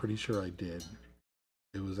 I'm pretty sure I did.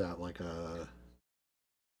 It was at like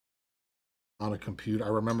on a computer. I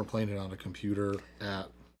remember playing it on a computer at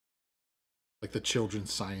like the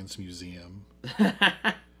Children's Science Museum,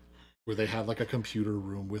 where they had like a computer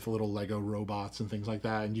room with little Lego robots and things like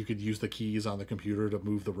that, and you could use the keys on the computer to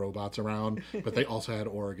move the robots around. But they also had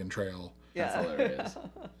Oregon Trail. That's hilarious.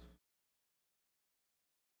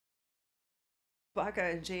 Baka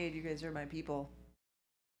and Jade, you guys are my people.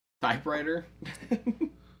 Typewriter?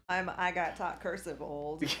 I got taught cursive,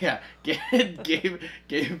 old. Yeah.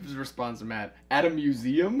 Gabe's response to Matt. At a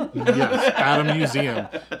museum? Yes, at a museum.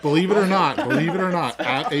 Believe it or not, at a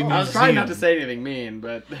museum. I was trying not to say anything mean,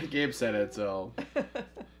 but Gabe said it, so.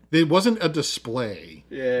 It wasn't a display.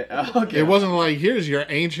 Yeah, okay. It wasn't like, here's your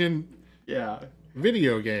ancient yeah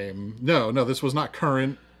video game. No, this was not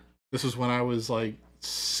current. This was when I was like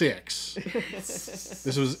 6.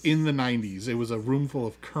 This was in the 90s. It was a room full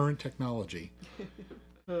of current technology.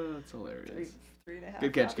 That's hilarious. Three and a half.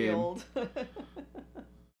 Good catch, Gabe. Old.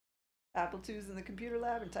 Apple IIs in the computer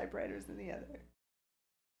lab and typewriters in the other.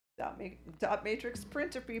 Dot matrix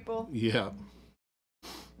printer, people. Yeah.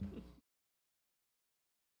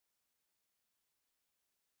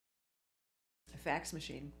 Fax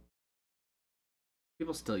machine.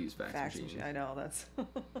 People still use fax machines. I know, that's...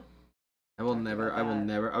 I will never.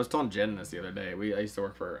 I was telling Jen this the other day. I used to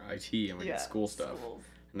work for IT and we did school stuff. Schools.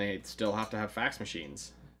 And they still have to have fax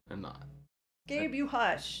machines. And not. Gabe, you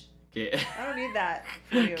hush. Gabe. I don't need that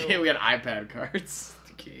for you. Gabe, we got iPad cards.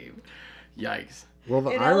 Gabe. Yikes. Well,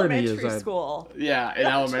 the in irony is elementary that... school. Yeah, in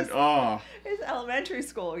elementary. Oh. It's elementary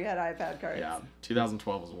school. We had iPad cards. Yeah,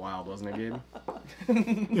 2012 was wild, wasn't it,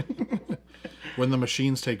 Gabe? When the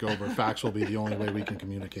machines take over, fax will be the only way we can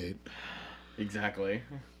communicate. Exactly.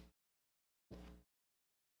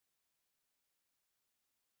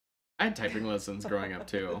 I had typing lessons growing up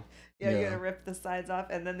too. You had to rip the sides off,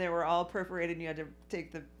 and then they were all perforated, and you had to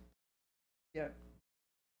take the... Yeah.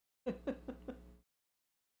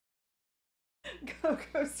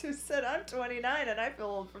 Gosu said, I'm 29, and I feel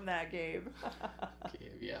old from that, Gabe.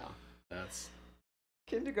 Gabe, yeah, that's...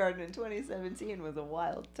 Kindergarten in 2017 was a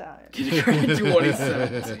wild time. Kindergarten in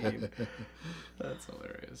 2017. That's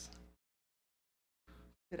hilarious.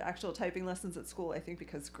 Did actual typing lessons at school, I think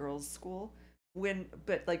because girls' school...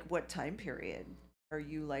 But like, what time period? Are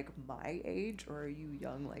you like my age, or are you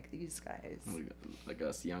young like these guys? Like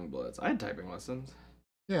us young bloods. I had typing lessons.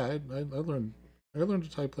 Yeah, I learned to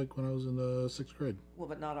type like when I was in the 6th grade. Well,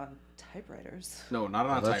 but not on typewriters. No, not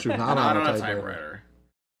on a typewriter. Not on a typewriter.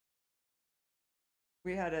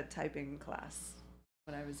 We had a typing class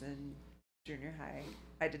when I was in junior high.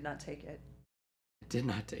 I did not take it. I did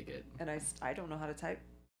not take it. And I don't know how to type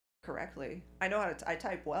correctly. I know how to I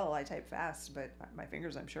type well, I type fast, but my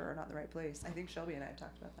fingers, I'm sure, are not in the right place. I think Shelby and I have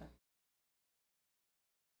talked about that.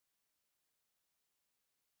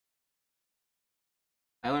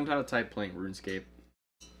 I learned how to type playing RuneScape.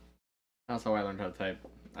 That's how I learned how to type.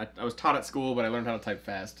 I was taught at school, but I learned how to type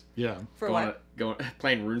fast. Yeah. Playing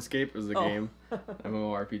RuneScape was the game.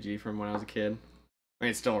 MMORPG from when I was a kid. I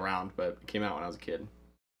mean, it's still around, but it came out when I was a kid.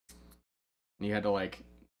 And you had to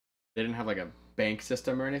they didn't have like a bank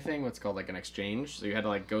system or anything, what's called like an exchange. So you had to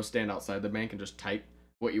like go stand outside the bank and just type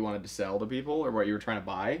what you wanted to sell to people or what you were trying to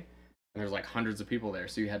buy. And there's like hundreds of people there,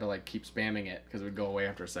 so you had to like keep spamming it because it would go away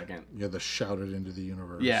after a second. You had to shout it into the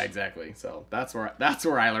universe. Yeah, exactly. So that's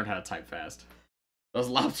where I learned how to type fast. Those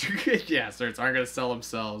lobster certs aren't gonna sell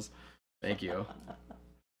themselves. Thank you.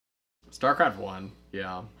 StarCraft 1,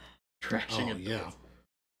 yeah. Trashing adults.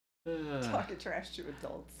 Yeah. Talking trash to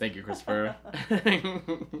adults. Thank you, Christopher.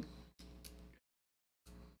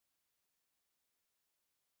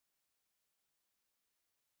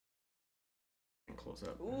 close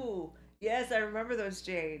up. Ooh, yes, I remember those,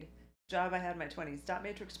 Jade. Job I had in my 20s. Dot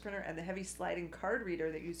matrix printer and the heavy sliding card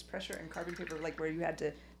reader that used pressure and carbon paper, like where you had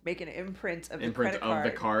to make an imprint of the credit card.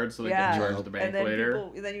 Of the card so they yeah. could charge the bank and then later.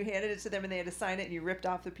 Then you handed it to them and they had to sign it and you ripped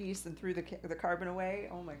off the piece and threw the carbon away.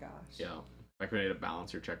 Oh my gosh. Yeah. Like when you had to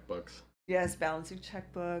balance your checkbooks. Yes, balancing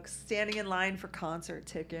checkbooks, standing in line for concert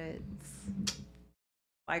tickets,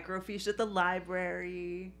 microfiche at the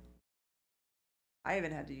library. I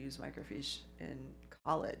even had to use microfiche in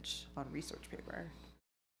college on research paper.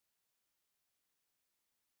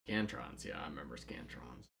 Scantrons, yeah, I remember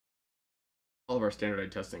Scantrons. All of our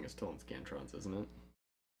standardized testing is still in Scantrons, isn't it?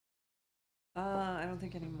 I don't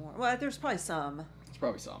think anymore. Well, there's probably some. There's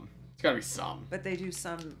probably some. It's gotta be some. But they do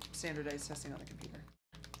some standardized testing on the computer.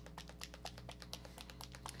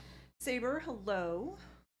 Saber, hello.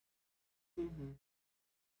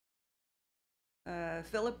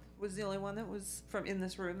 Philip was the only one that was from in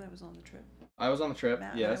this room that was on the trip. I was on the trip,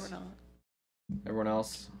 Matt yes. and I were not. Everyone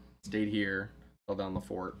else stayed here, held down the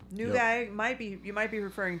fort. New guy you might be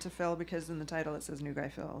referring to Phil because in the title it says New Guy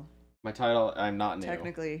Phil. My title, I'm not new.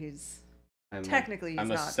 Technically he's I'm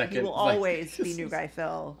not. Second, he will always be New Guy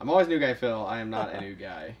Phil. I'm always New Guy Phil. I am not a new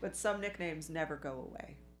guy. But some nicknames never go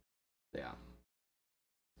away. Yeah.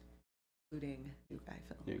 Including New Guy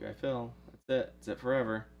Phil. New Guy Phil. That's it. That's it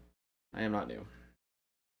forever. I am not new.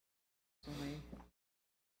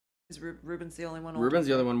 Is Ruben's the only one? Ruben's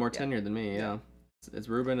the only one more tenured than me. Yeah. It's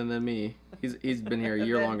Ruben and then me. He's been here a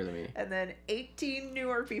year longer than me. And then 18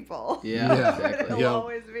 newer people. Yeah, exactly. He'll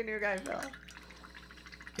always be New Guy Phil.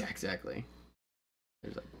 Yeah, exactly.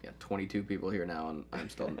 There's like 22 people here now, and I'm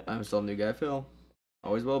still New Guy Phil.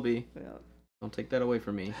 Always will be. Yeah. Don't take that away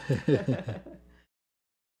from me.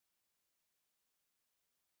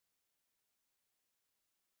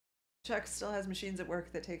 Chuck still has machines at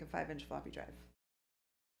work that take a 5-inch floppy drive.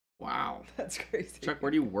 Wow. That's crazy. Chuck, where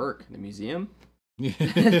do you work? The museum? Yeah. I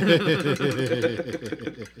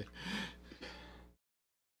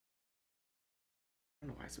don't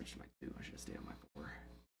know why I switched to my 2. I should have stayed on my 4.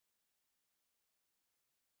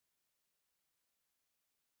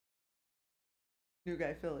 New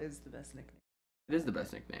Guy Phil is the best nickname. It is the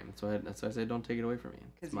best nickname. That's why I say don't take it away from me.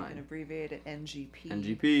 Because you can abbreviate it NGP.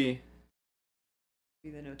 NGP. Be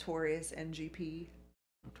the notorious NGP.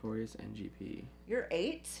 Notorious NGP. You're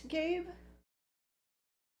 8, Gabe?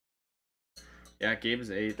 Yeah, Gabe is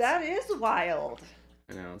 8. That is wild.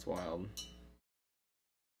 I know, it's wild.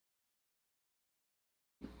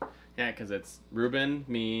 Yeah, because it's Ruben,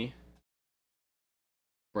 me,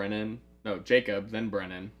 Jacob, then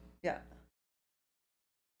Brennan. Yeah.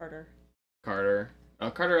 Carter. Carter,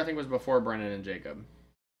 I think, was before Brennan and Jacob.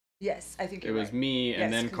 Yes, I think it was me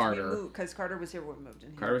and then Carter. Because Carter was here when we moved.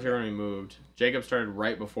 Carter was here when we moved. Jacob started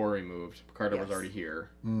right before we moved. Carter was already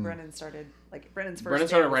here. Brennan started, Brennan's first Brennan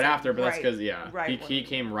started right after, but that's because, he he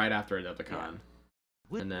came right after Adepticon.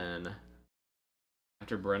 Yeah. And then,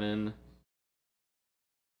 after Brennan...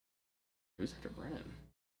 Who's after Brennan?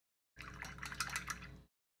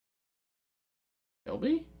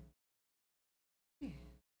 Shelby?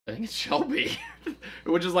 I think it's Shelby.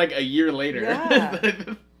 Which is like a year later. Yeah.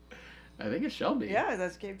 I think it's Shelby. Yeah,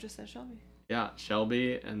 that's Gabe just said Shelby. Yeah,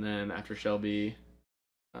 Shelby, and then after Shelby...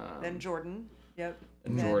 then Jordan. Yep.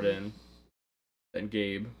 And Jordan. Then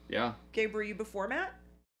Gabe. Yeah. Gabe, were you before Matt?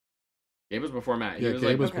 Gabe was before Matt. He Yeah, was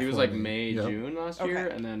like May, June last year,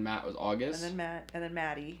 and then Matt was August. And then Matt, and then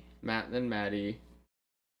Maddie. Matt, then Maddie.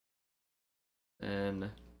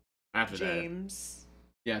 And after James.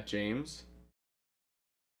 that. Yeah, James.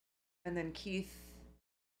 And then Keith.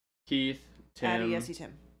 Tim. Addie, Essie,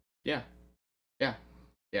 Tim. Yeah.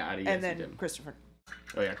 Addie, and then Tim. Christopher.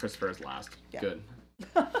 Oh yeah, Christopher is last. Yeah. Good.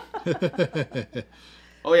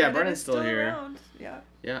 Oh yeah, Brennan's still here. Around. Yeah.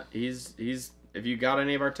 Yeah, he's. If you got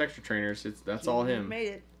any of our texture trainers, that's all him. Made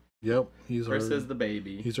it. Yep, Chris is the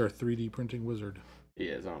baby. He's our 3D printing wizard. He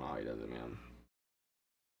is. I don't know how he does it, man.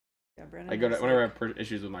 Yeah, Brennan. Whenever I have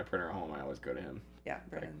issues with my printer at home, I always go to him. Yeah,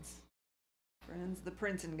 Brennan's the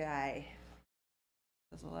printing guy.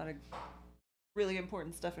 Does a lot of really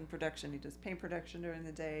important stuff in production. He does paint production during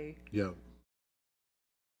the day. Yep.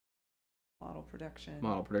 Model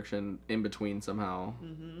production in between somehow.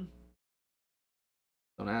 Mm-hmm.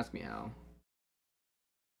 Don't ask me how.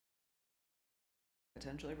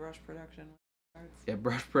 Potentially brush production. Yeah,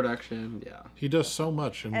 brush production. Yeah. He does so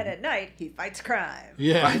much. And at night, he fights crime.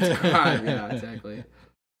 Yeah. Fights crime. Yeah, exactly.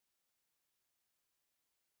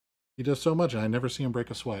 He does so much, and I never see him break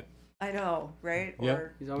a sweat. I know, right? Yep.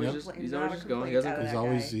 Or He's always just going. He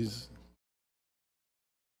doesn't.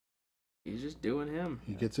 He's just doing him.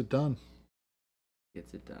 He gets it done.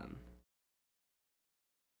 Gets it done.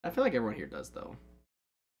 I feel like everyone here does though.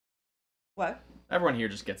 What? Everyone here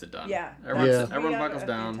just gets it done. Yeah. Everyone we have buckles a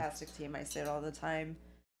down. Fantastic team. I say it all the time.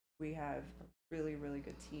 We have a really, really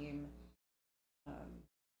good team.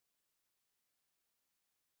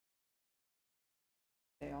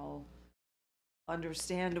 They all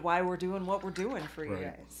understand why we're doing what we're doing for you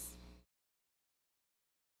guys.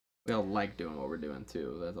 We all like doing what we're doing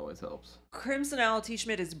too. That always helps. Crimson Owl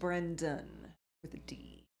T-Schmidt is Brendan with a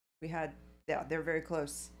D. We had, yeah, they're very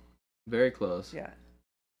close. Very close. Yeah.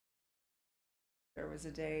 There was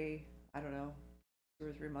a day, I don't know, 2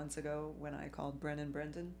 or 3 months ago when I called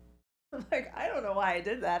Brendan. I'm like, I don't know why I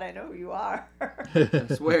did that. I know who you are.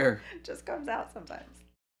 I swear. It just comes out sometimes.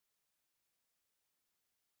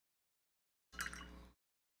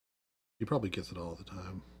 He probably gets it all the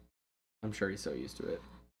time. I'm sure he's so used to it.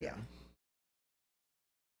 Yeah.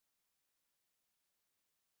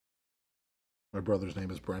 My brother's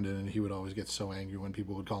name is Brendan, and he would always get so angry when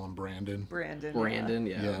people would call him Brandon. Brandon,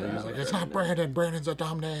 yeah. Yeah, he's like, it's not Brandon. Brandon's a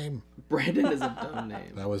dumb name. Brandon is a dumb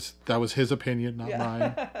name. That was his opinion, not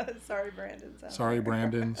mine. Sorry, Brandon. Sorry,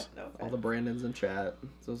 Brandons. No All the Brandons in chat.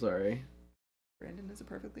 So sorry. Brandon is a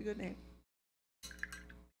perfectly good name.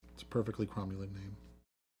 It's a perfectly cromulent name.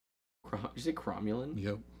 Did you say cromulent?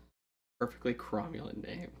 Yep. Perfectly cromulent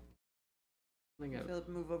name. Philip,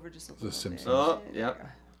 move over just a little The bit. Simpsons. Oh, yep.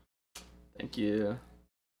 Thank you. I'm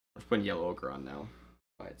just putting yellow ochre on now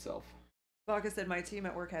by itself. Baka said, my team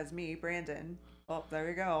at work has me, Brandon. Oh, there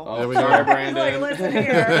we go. Oh, there we sorry, go. Brandon. Like, listen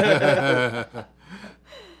here.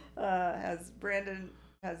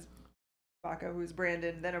 Has Baka, who's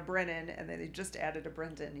Brandon, then a Brennan, and then he just added a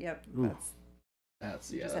Brendan. Yep. Ooh. That's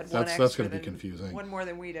That's going to be confusing. One more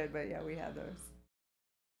than we did, but yeah, we had those.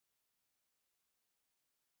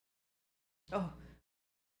 Oh.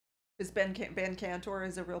 Is Ben Cantor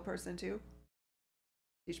is a real person too?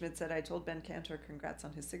 D. Schmidt said, I told Ben Cantor congrats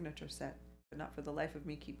on his signature set, but not for the life of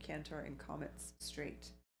me keep Cantor and Comets straight.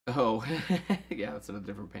 Oh, yeah, that's a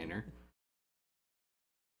different painter.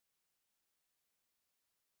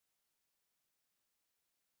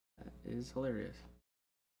 That is hilarious.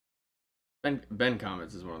 Ben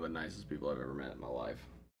Comets is one of the nicest people I've ever met in my life.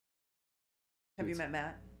 Have you met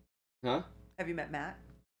Matt? Huh? Have you met Matt?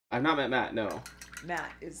 I've not met Matt, no.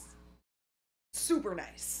 Matt is super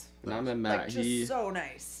nice. Not met Matt. Like, just so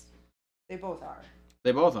nice. They both are.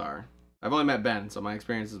 They both are. I've only met Ben, so my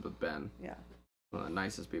experience is with Ben. Yeah. One of the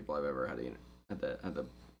nicest people I've ever had the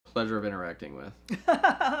pleasure of interacting with.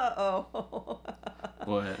 Oh.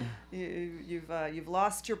 What? You've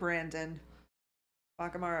lost your Brandon.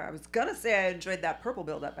 Bakamara, I was gonna say I enjoyed that purple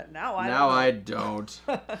build-up, but now I don't.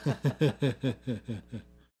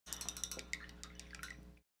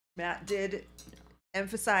 Matt did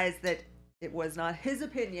emphasize that it was not his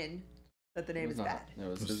opinion that the name is bad. It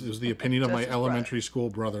was the opinion of my elementary school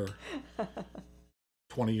brother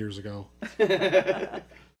 20 years ago. I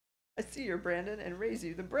see your Brandon and raise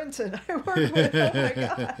you the Brenton I work with. Oh my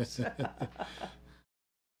gosh.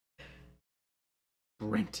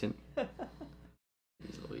 Brenton.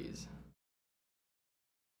 Jeez Louise.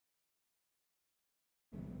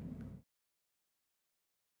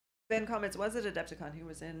 Ben comments, was it Adepticon? He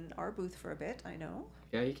was in our booth for a bit, I know.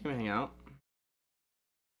 Yeah, he came and hang out.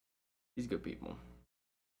 He's good people.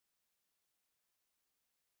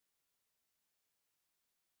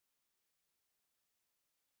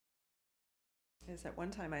 Is at one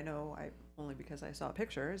time I know, only because I saw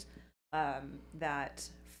pictures, that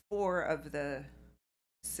 4 of the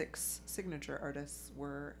 6 signature artists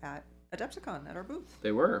were at Adepticon at our booth.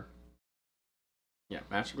 They were. Yeah,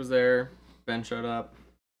 Magic was there. Ben showed up.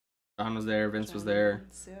 Don was there. Vince was there.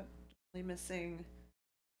 Yep. Only missing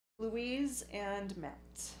Louise and Matt.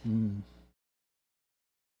 Mm.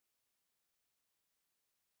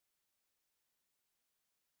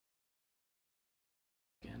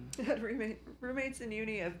 Had roommates in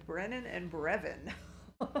uni of Brennan and Brevin.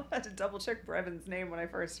 I had to double check Brevin's name when I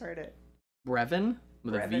first heard it. Brevin?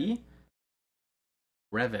 With a V?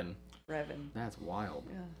 Brevin. Brevin. That's wild.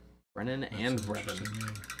 Yeah. Brennan and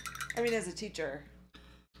Brevin. I mean, as a teacher.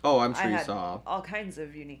 Oh, I'm sure I you had saw. all kinds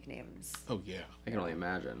of unique names. Oh, yeah. I can only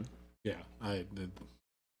imagine. Yeah, I did.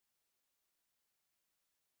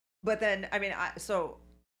 But then, I mean, so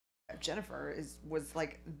Jennifer was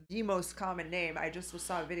like the most common name. I just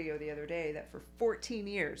saw a video the other day that for 14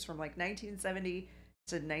 years, from like 1970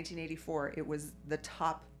 to 1984, it was the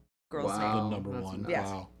top girl's name. The number one. Yes.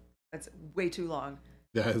 Wow. That's way too long.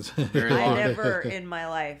 That's Very I long. never in my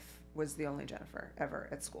life was the only Jennifer ever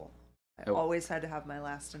at school. I Oh. always had to have my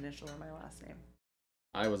last initial or my last name.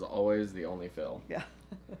 I was always the only Phil. Yeah.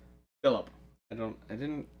 Philip. I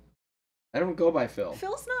didn't I don't go by Phil.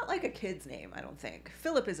 Phil's not like a kid's name, I don't think.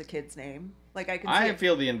 Philip is a kid's name. Like I can. I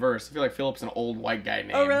feel the inverse. I feel like Philip's an old white guy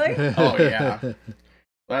name. Oh really? Oh yeah.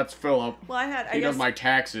 That's Philip. Well, he does my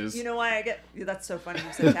taxes. You know why I get? That's so funny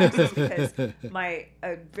you said taxes because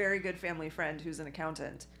a very good family friend who's an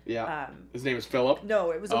accountant. Yeah. His name is Philip.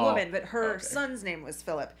 No, it was a woman, but her son's name was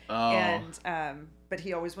Philip. Oh. And but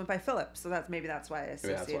he always went by Philip, so maybe that's why I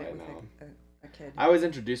associate it with a kid. I always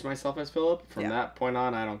introduce myself as Philip. From that point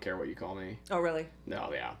on, I don't care what you call me. Oh really? No,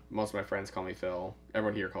 yeah. Most of my friends call me Phil.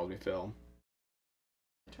 Everyone here calls me Phil.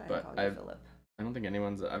 I try to call you Philip. I don't think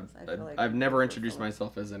anyone's. I've never introduced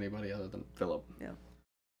myself as anybody other than Philip. Yeah.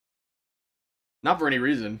 Not for any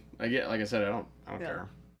reason. Like I said, I don't care.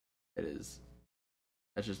 It is.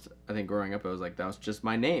 That's just. I think growing up, it was like that was just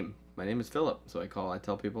my name. My name is Philip, so I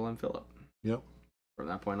tell people I'm Philip. Yep. From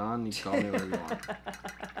that point on, you can call me whatever you want.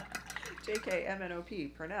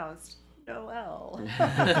 JKMNOP, pronounced Noel.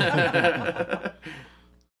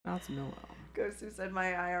 That's Noel. Gosu said my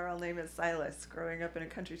IRL name is Silas. Growing up in a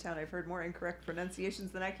country town, I've heard more incorrect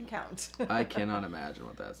pronunciations than I can count. I cannot imagine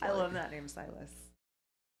what that's like. I love that name, Silas.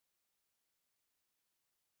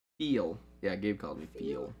 Feel. Yeah, Gabe called me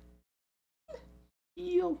Feel.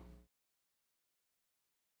 Feel.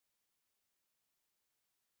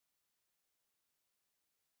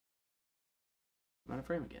 I'm out of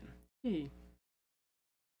frame again. Hey.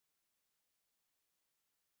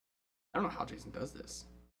 I don't know how Jason does this.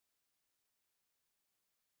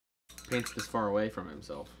 Paints this far away from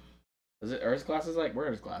himself. Are his glasses like? Where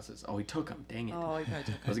are his glasses? Oh, he took them. Dang it. Oh, he probably took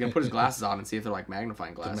them. I was gonna put his glasses on and see if they're like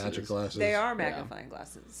magnifying glasses. The magic glasses. They are magnifying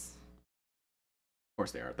glasses. Of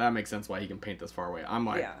course they are. That makes sense why he can paint this far away. I'm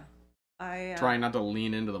like, trying not to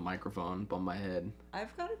lean into the microphone, bump my head.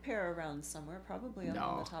 I've got a pair around somewhere, probably on the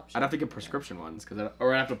top shelf. I'd have to get prescription ones,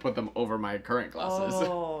 or I'd have to put them over my current glasses.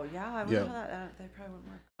 Oh, yeah. I wonder how they probably wouldn't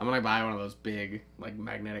work. I'm gonna buy one of those big, like,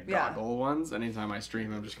 magnetic goggle ones. Anytime I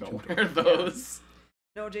stream, I'm just gonna wear those.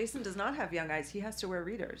 No, Jason does not have young eyes. He has to wear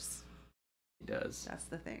readers. He does. That's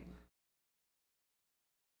the thing.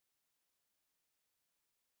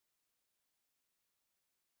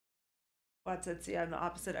 Watt said, see, I'm the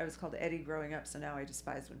opposite. I was called Eddie growing up, so now I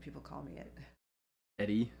despise when people call me it.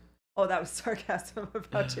 Eddie? Oh, that was sarcasm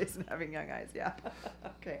about Jason having young eyes. Yeah.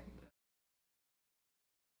 Okay.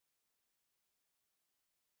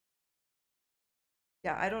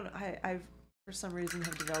 Yeah, I've for some reason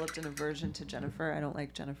have developed an aversion to Jennifer. I don't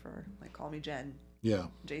like Jennifer. Like, call me Jen. Yeah.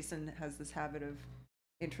 Jason has this habit of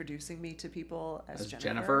introducing me to people as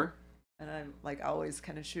Jennifer. And I'm like, always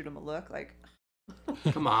kind of shoot him a look like,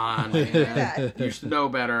 come on, man. You should know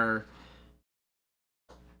better.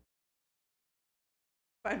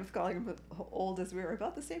 Fine with calling him old as we were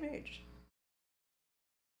about the same age.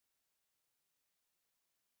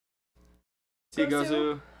 See you,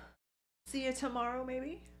 Gozu. See you tomorrow,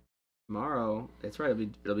 maybe? Tomorrow? That's right.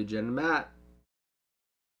 It'll be Jen and Matt.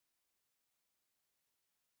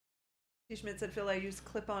 T. Schmidt said, Phil, I use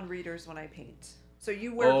clip-on readers when I paint. So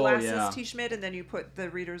you wear glasses, T. Schmidt, and then you put the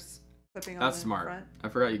readers clipping on. That's smart. Front? I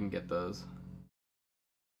forgot you can get those.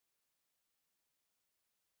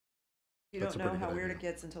 You don't know how weird it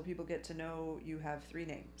gets until people get to know you have 3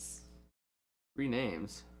 names. 3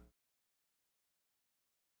 names?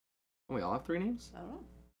 Oh, we all have 3 names? I don't know.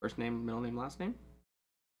 First name, middle name, last name?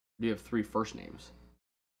 Or do you have 3 first names?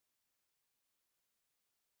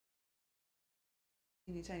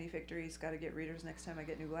 Teeny tiny victories. Got to get readers next time I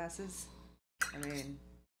get new glasses. I mean,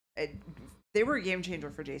 they were a game changer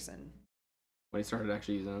for Jason. When he started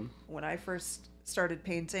actually using them? When I first started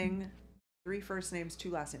painting, 3 first names, 2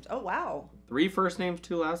 last names. Oh, wow. 3 first names,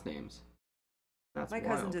 2 last names. That's My wild.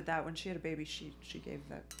 cousin did that when she had a baby. She gave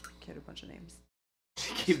that kid a bunch of names.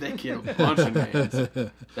 She gave that kid a bunch of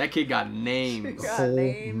names. That kid got names. A whole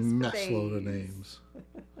mess load of names.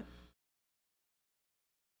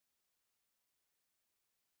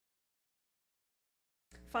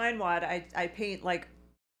 Fine, Wad. I paint like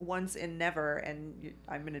once in never, and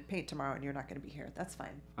I'm going to paint tomorrow, and you're not going to be here. That's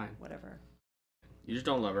fine. Fine. Whatever. You just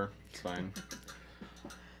don't love her. It's fine.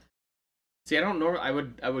 See, I don't know. I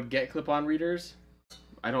would get clip-on readers.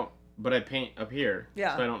 I don't, but I paint up here.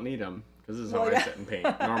 Yeah. So I don't need them. Because this is how I sit and paint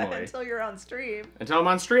normally. Until you're on stream. Until I'm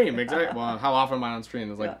on stream, exactly. Well, how often am I on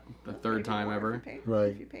stream? It's like the 3rd time ever.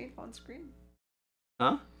 Right. If you paint on screen.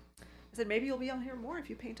 Huh? I said maybe you'll be on here more if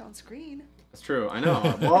you paint on screen. That's true. I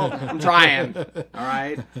know. Well, I'm trying. All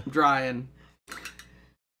right? I'm trying.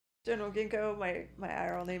 General Ginkgo, my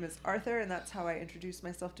IRL name is Arthur, and that's how I introduce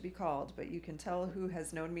myself to be called. But you can tell who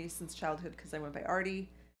has known me since childhood because I went by Artie.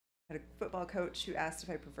 I had a football coach who asked if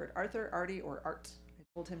I preferred Arthur, Artie, or Art. I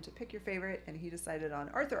told him to pick your favorite, and he decided on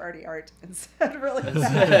Arthur Artie Art instead. Really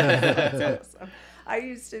fast. That's awesome. I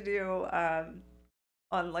used to do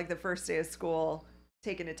on like the first day of school,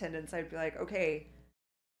 taking attendance. I'd be like, okay,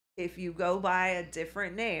 if you go by a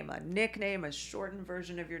different name, a nickname, a shortened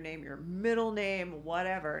version of your name, your middle name,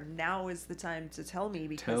 whatever, now is the time to tell me,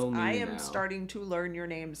 because I am starting to learn your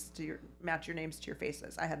names to match your names to your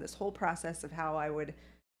faces. I had this whole process of how I would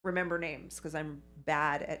remember names because I'm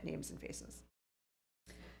bad at names and faces.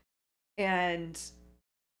 And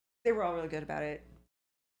they were all really good about it.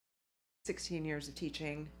 16 years of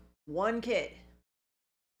teaching. One kid,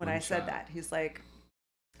 when I said that, he's like,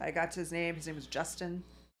 I got to his name was Justin.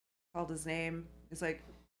 Called his name. He's like,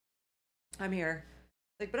 I'm here.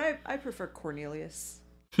 Like, but I prefer Cornelius.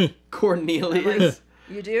 Cornelius?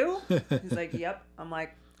 Like, you do? He's like, yep. I'm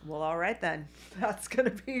like, well, all right then. That's going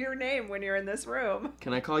to be your name when you're in this room.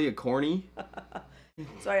 Can I call you Corny?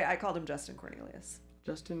 So I called him Justin Cornelius.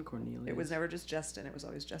 Justin Cornelius. It was never just Justin. It was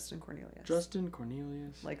always Justin Cornelius. Justin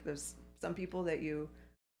Cornelius. Like, there's some people that you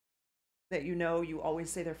know, you always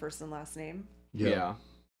say their first and last name. Yeah.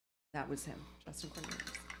 That was him, Justin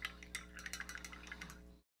Cornelius.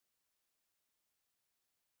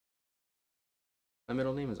 My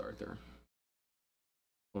middle name is Arthur.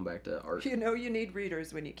 Going back to art. You know you need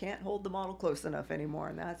readers when you can't hold the model close enough anymore,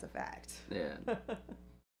 and that's a fact. Yeah.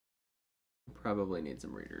 Probably need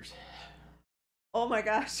some readers. Oh my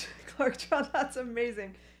gosh, Clark John, that's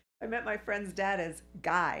amazing. I met my friend's dad as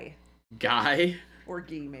Guy. Guy? Or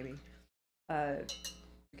Guy, maybe.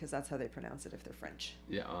 Because that's how they pronounce it if they're French.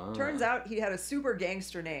 Yeah. Turns out he had a super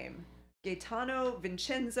gangster name. Gaetano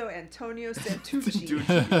Vincenzo Antonio Santucci.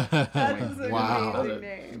 That is an amazing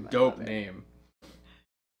name. Dope name.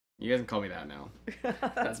 You guys can call me that now.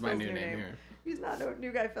 That's my new name here. He's not a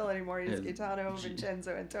new guy Phil anymore. He's Gaetano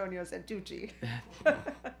Vincenzo Antonio Santucci.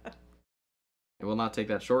 I will not take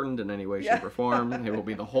that shortened in any way, shape, or form. It will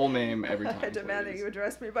be the whole name every time. I demand that you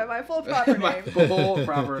address me by my full proper name. My full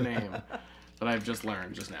proper name that I've just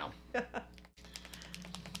learned just now.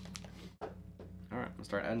 Alright, I'm gonna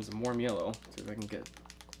start adding some warm yellow. See if I can get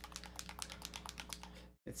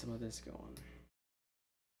some of this going.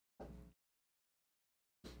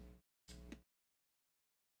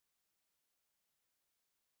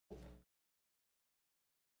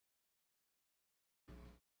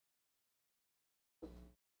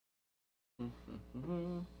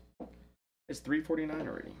 It's 3:49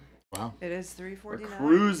 already. Wow. It is 3:49. We're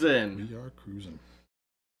cruising. We are cruising.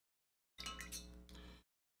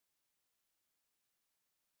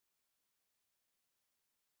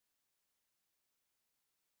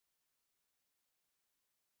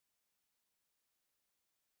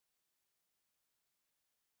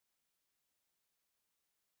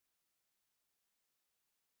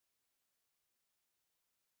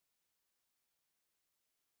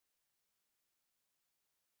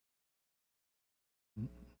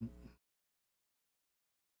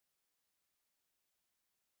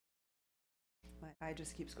 My eye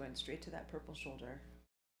just keeps going straight to that purple shoulder.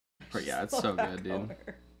 Yeah, it's so good, dude.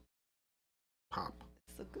 Pop.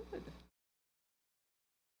 It's so good.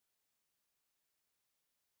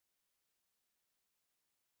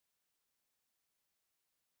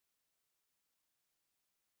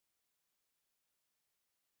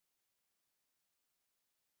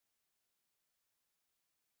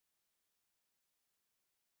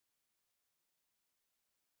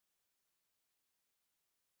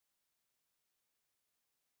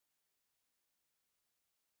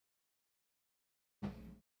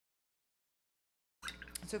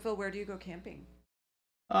 So Phil, where do you go camping?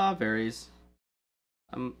 Varies.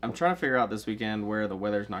 I'm trying to figure out this weekend where the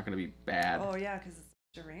weather's not going to be bad. Oh yeah, because it's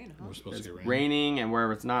supposed to rain, huh? We're supposed It's to get raining, and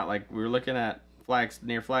wherever it's not, like we were looking at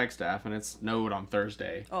near Flagstaff, and it snowed on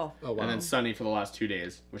Thursday. Oh wow. And then sunny for the last 2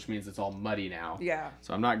 days, which means it's all muddy now. Yeah.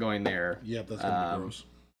 So I'm not going there. Yep, that's gonna be gross.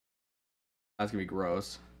 That's gonna be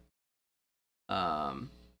gross.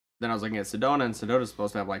 Then I was looking at Sedona, and Sedona's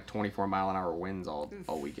supposed to have like 24-mile-an-hour winds all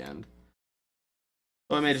weekend.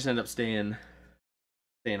 So I may just end up staying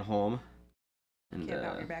home. And, Camp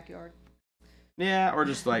out in your backyard. Yeah, or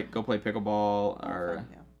just like go play pickleball or. Fun,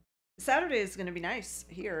 yeah. Saturday is going to be nice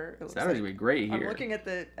here. Saturday's gonna be great here. I'm looking at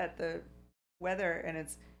the weather, and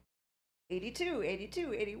it's 82,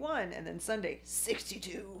 82, 81, and then Sunday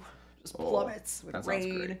 62. Just plummets with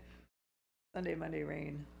rain. Sunday, Monday,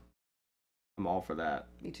 rain. I'm all for that.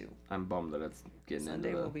 Me too. I'm bummed that it's getting Sunday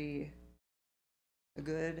into will be a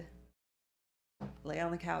good lay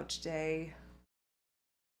on the couch day.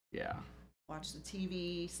 Yeah. Watch the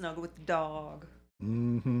TV, snuggle with the dog.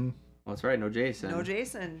 Mm-hmm. Well, that's right. No Jason. No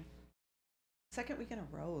Jason. Second week in a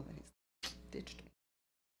row that he's ditched me.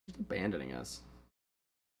 He's abandoning us.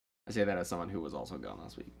 I say that as someone who was also gone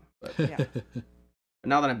last week. But, Yeah. but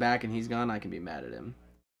now that I'm back and he's gone, I can be mad at him.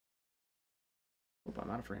 Hope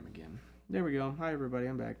I'm out of frame again. There we go. Hi, everybody.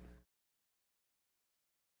 I'm back.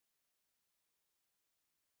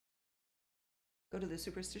 Go to the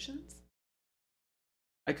superstitions?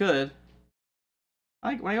 I could.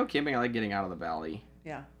 When I go camping, I like getting out of the valley.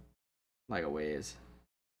 Yeah. Like a ways.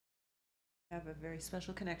 I have a very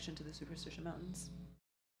special connection to the Superstition Mountains.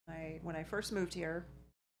 When I first moved here,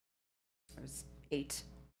 I was 8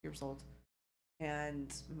 years old,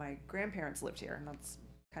 and my grandparents lived here, and that's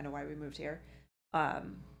kind of why we moved here.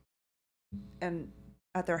 And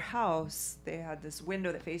at their house, they had this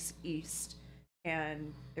window that faced east,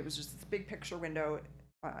 and it was just this big picture window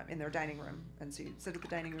in their dining room. And so you'd sit at the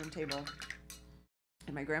dining room table,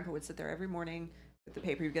 and my grandpa would sit there every morning with the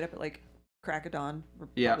paper. You'd get up at like crack of dawn, or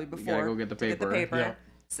probably before. You gotta go get the paper. Yeah.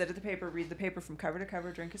 Sit at the paper, read the paper from cover to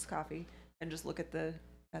cover, drink his coffee, and just look at the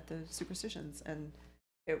superstitions. And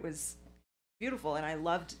it was beautiful, and I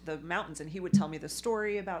loved the mountains. And he would tell me the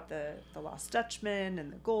story about the Lost Dutchman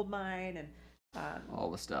and the gold mine and all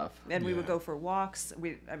the stuff. And we would go for walks.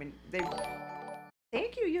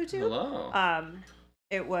 Thank you, you two. Hello.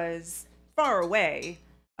 It was far away.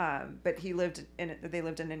 But they lived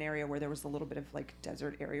in an area where there was a little bit of like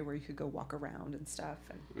desert area where you could go walk around and stuff.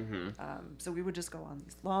 And so we would just go on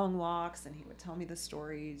these long walks, and he would tell me the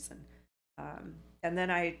stories. And then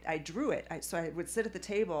I drew it. So I would sit at the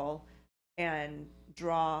table and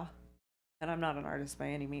draw. And I'm not an artist by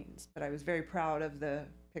any means, but I was very proud of the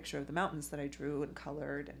picture of the mountains that I drew and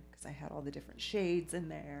colored, and because I had all the different shades in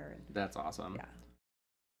there. And that's awesome. yeah.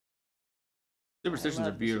 Superstitions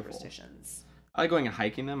are beautiful. Superstitions. I like going and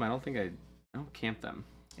hiking them. I don't camp them.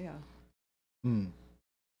 Yeah. Hmm.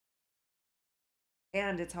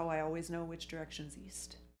 And it's how I always know which direction's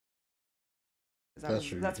east. That's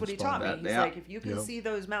true. That's what he Spot taught me. He's like, if you can see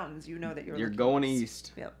those mountains, you know that you're going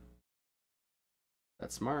east. Yep.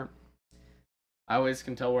 That's smart. I always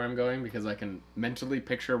can tell where I'm going because I can mentally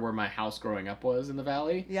picture where my house growing up was in the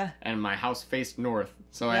valley. Yeah. And my house faced north.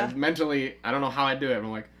 So Yeah. I don't know how I do it.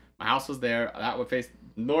 I'm like, my house was there. That would face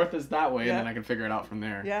north is that way, and then I can figure it out from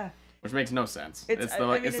there. Yeah. Which makes no sense. It's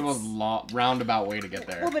the most roundabout way to get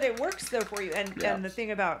there. Well, but it works though for you. And the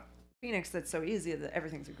thing about Phoenix that's so easy that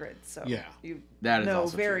everything's a grid. So you know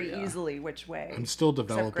very easily which way. I'm still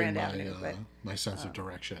developing Grand Avenue, my sense of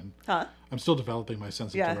direction. Huh? I'm still developing my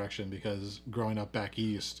sense of direction because growing up back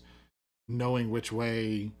east, knowing which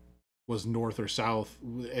way was north or south,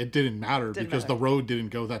 it didn't matter because the road didn't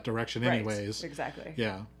go that direction anyways. Exactly.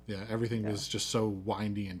 Yeah. Everything was just so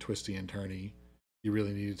windy and twisty and turny. You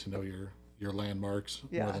really needed to know your landmarks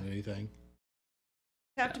more than anything.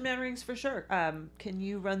 Captain Man rings for sure. Can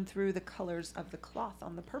you run through the colors of the cloth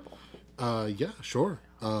on the purple? Yeah, sure.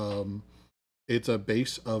 It's a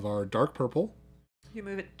base of our dark purple. You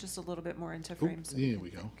move it just a little bit more into frame. So here we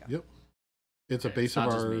go. Yep. It's a base of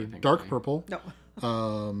our dark purple. No.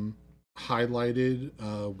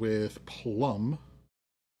 Highlighted with plum.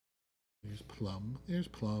 There's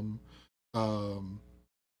plum.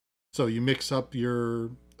 So you mix up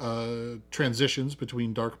your transitions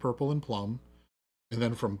between dark purple and plum. And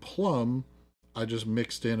then from plum, I just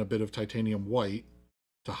mixed in a bit of titanium white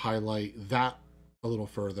to highlight that a little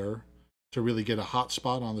further to really get a hot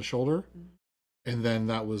spot on the shoulder. And then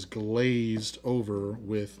that was glazed over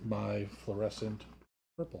with my fluorescent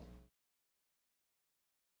purple.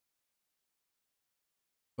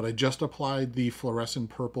 But I just applied the fluorescent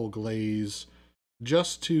purple glaze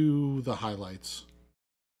just to the highlights.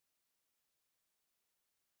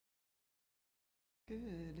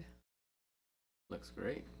 Good. Looks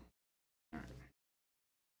great. All right.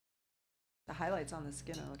 The highlights on the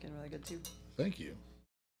skin are looking really good too. Thank you.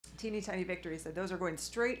 Teeny Tiny Victory said those are going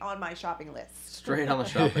straight on my shopping list. Straight on the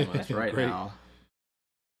shopping list right Great. now.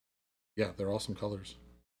 Yeah, they're awesome colors.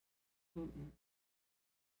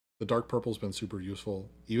 The dark purple's been super useful,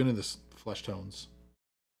 even in this flesh tones.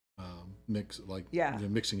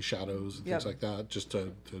 Mixing shadows and things like that, just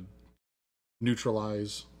to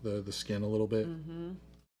neutralize the skin a little bit.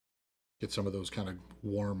 Get some of those kind of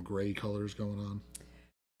warm gray colors going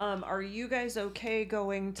on. Are you guys okay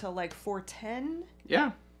going to like 410?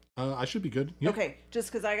 Yeah. I should be good. Yep. Okay,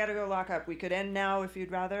 just because I gotta go lock up. We could end now if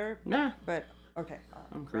you'd rather. Nah. But okay.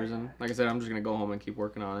 I'm cruising. Like I said, I'm just gonna go home and keep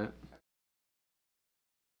working on it.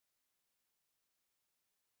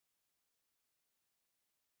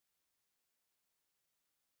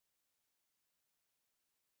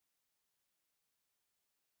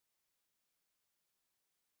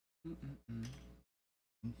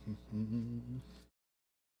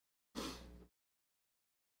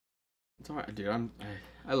 It's hard, dude.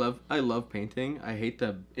 I love painting. I hate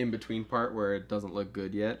the in between part where it doesn't look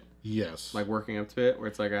good yet. Yes. Like working up to it, where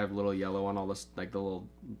it's like I have little yellow on all this, like the little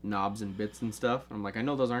knobs and bits and stuff. And I'm like, I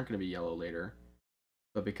know those aren't going to be yellow later,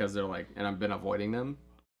 but because they're like, and I've been avoiding them.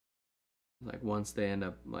 Like once they end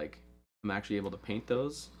up like, I'm actually able to paint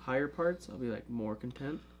those higher parts, I'll be like more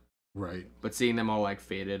content. Right. But seeing them all like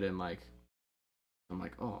faded and like, I'm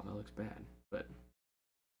like, oh, that looks bad. But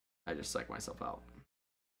I just psych myself out.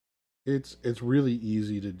 It's really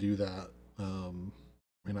easy to do that.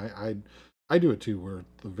 I do it too, where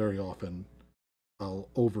very often I'll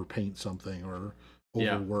overpaint something or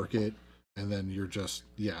overwork it, and then you're just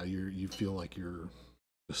you feel like you're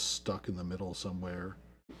just stuck in the middle somewhere.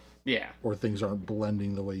 Yeah. Or things aren't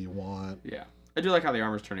blending the way you want. Yeah. I do like how the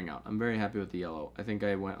armor's turning out. I'm very happy with the yellow. I think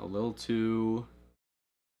I went a little too...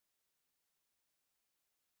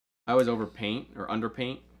 I always overpaint or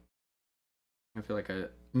underpaint. I feel like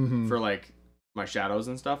for like my shadows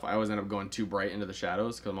and stuff, I always end up going too bright into the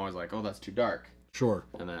shadows because I'm always like, oh, that's too dark. Sure.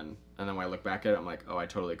 And then when I look back at it, I'm like, oh, I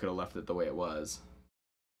totally could have left it the way it was.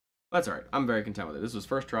 That's all right. I'm very content with it. This was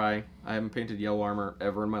first try. I haven't painted yellow armor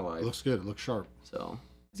ever in my life. It looks good. It looks sharp. So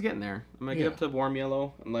it's getting there. I'm going to get up to warm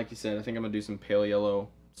yellow. And like you said, I think I'm going to do some pale yellow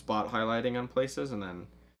spot highlighting on places and then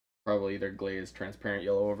probably either glaze transparent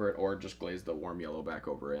yellow over it or just glaze the warm yellow back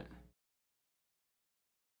over it.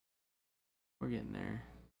 We're getting there.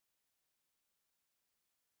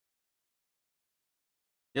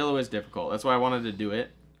 Yellow is difficult. That's why I wanted to do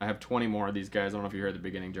it. I have 20 more of these guys. I don't know if you heard the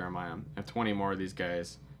beginning, Jeremiah. I have 20 more of these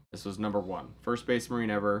guys. This was number 1. First Space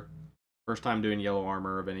Marine ever. First time doing yellow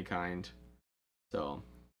armor of any kind. So,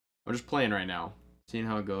 I'm just playing right now. Seeing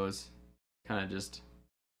how it goes. Kind of just...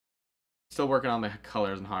 Still working on the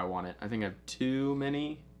colors and how I want it. I think I have too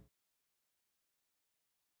many...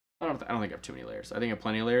 I don't think I have too many layers. I think I have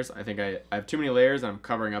plenty of layers. I think I have too many layers and I'm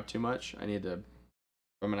covering up too much. I need to...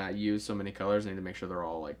 If I'm going to use so many colors, I need to make sure they're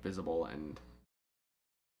all like visible and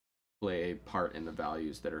play a part in the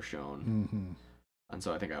values that are shown. Mm-hmm. And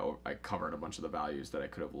so I think I covered a bunch of the values that I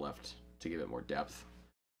could have left to give it more depth.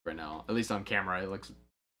 Right now, at least on camera, it looks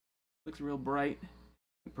real bright.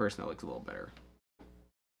 In person, it looks a little better.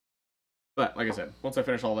 But like I said, once I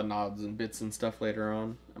finish all the knobs and bits and stuff later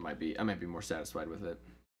on, I might be more satisfied with it.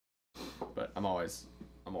 But I'm always.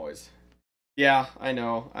 Yeah, I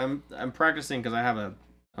know. I'm practicing because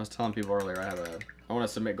I was telling people earlier I want to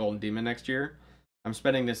submit Golden Demon next year. I'm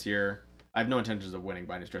spending this year. I have no intentions of winning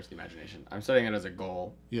by any stretch of the imagination. I'm setting it as a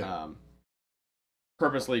goal. Yeah.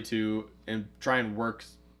 Purposely to try and work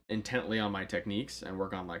intently on my techniques and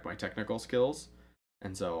work on like my technical skills.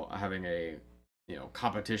 And so having a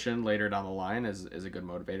competition later down the line is a good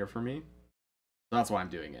motivator for me. So that's why I'm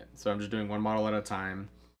doing it. So I'm just doing one model at a time,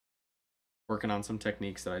 working on some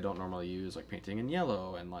techniques that I don't normally use, like painting in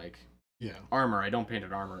yellow and like armor. I don't paint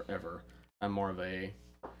in armor ever. I'm more of I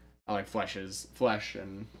like flesh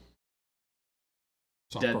and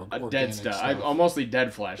dead stuff. I'm mostly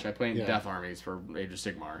dead flesh. I paint death armies for Age of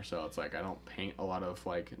Sigmar, so it's like I don't paint a lot of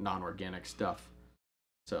like non-organic stuff.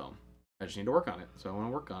 So I just need to work on it. So I want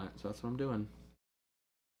to work on it. So that's what I'm doing.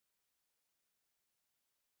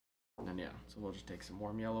 And so we'll just take some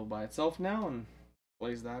warm yellow by itself now and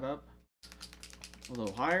blaze that up a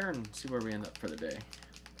little higher and see where we end up for the day.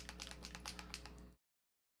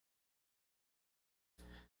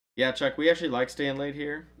 Yeah, Chuck, we actually like staying late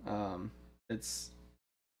here. It's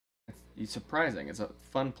surprising. It's a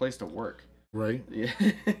fun place to work. Right. Yeah.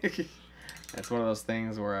 It's one of those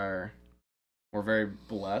things where we're very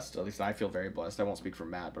blessed. At least I feel very blessed. I won't speak for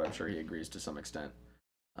Matt, but I'm sure he agrees to some extent.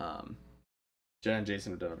 Jen and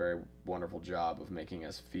Jason have done a very wonderful job of making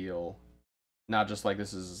us feel not just like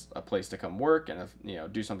this is a place to come work and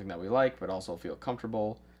do something that we like, but also feel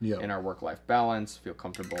comfortable in our work-life balance. Feel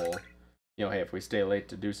comfortable. Hey, if we stay late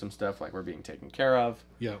to do some stuff, like we're being taken care of.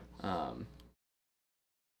 Yeah.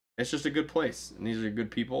 It's just a good place, and these are good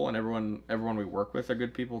people, and everyone we work with are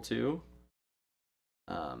good people too.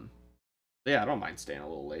 Yeah, I don't mind staying a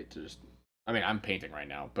little late to just. I mean, I'm painting right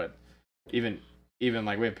now, but even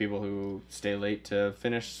like we have people who stay late to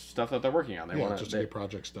finish stuff that they're working on. They want to get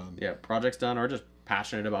projects done. Yeah, projects done, or just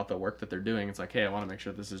passionate about the work that they're doing. It's like, hey, I want to make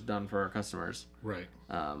sure this is done for our customers. Right.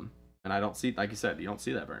 And I don't see, like you said, you don't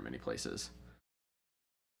see that very many places.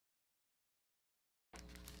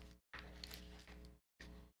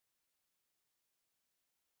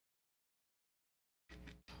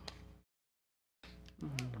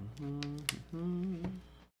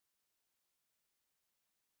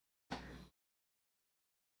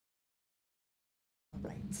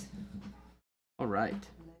 All right.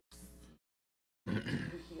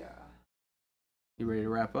 You ready to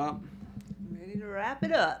wrap up? I'm ready to wrap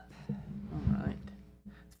it up. All right.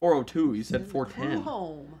 It's 4:02. You said 4:10.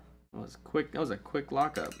 Home. That was quick. That was a quick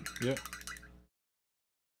lockup. Yeah.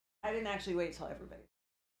 I didn't actually wait till everybody.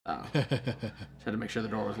 Oh. Just had to make sure the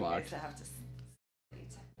door was locked. I have to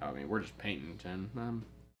wait. I mean, we're just painting, Jen.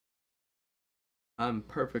 I'm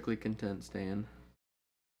perfectly content staying.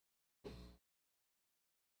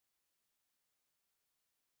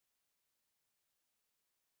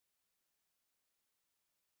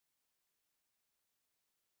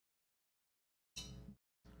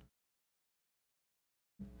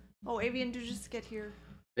 Oh, Avian, did you just get here?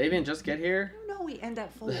 Avian, just get here? No, we end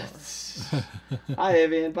at 4. Hi,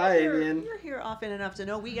 Avian. Bye, Avian. You're here often enough to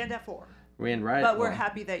know we end at 4. We're in right. But we're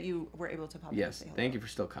happy that you were able to pop. Yes, thank you for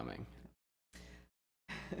still coming.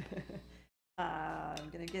 I'm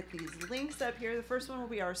gonna get these links up here. The first one will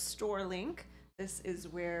be our store link. This is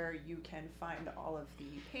where you can find all of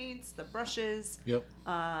the paints, the brushes, Yep.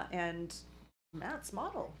 And Matt's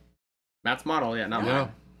model. Matt's model, yeah, not Yeah.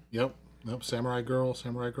 mine. Yep. Nope. Samurai Girl's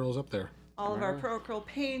up there. All of our Pro Acryl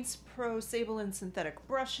paints, Pro Sable and synthetic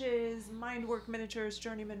brushes, Mindwork miniatures,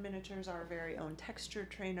 Journeyman miniatures, our very own texture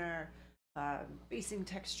trainer, basing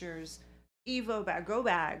textures, Evo bag, go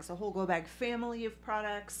bags, a whole go bag family of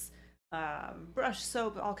products, brush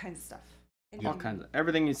soap, all kinds of stuff. All kinds of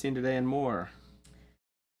everything you've seen today and more.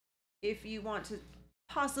 If you want to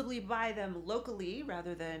possibly buy them locally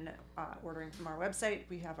rather than ordering from our website,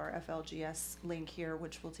 we have our FLGS link here,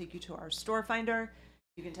 which will take you to our store finder.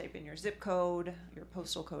 You can type in your zip code, your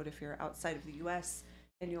postal code if you're outside of the US,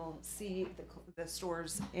 and you'll see the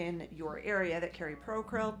stores in your area that carry Pro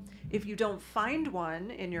Acryl. If you don't find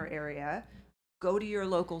one in your area, go to your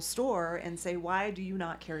local store and say, why do you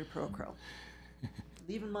not carry Pro Acryl?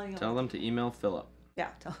 Leave money on. Tell them to email Philip. Yeah,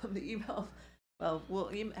 tell them to email. Well,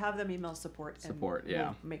 we'll have them email support. Support, and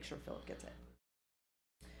yeah. We'll make sure Philip gets it.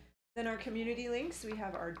 Then our community links, we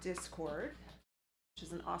have our Discord, which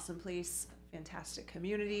is an awesome place, fantastic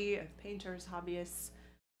community of painters, hobbyists,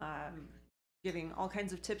 giving all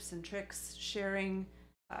kinds of tips and tricks, sharing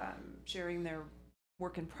their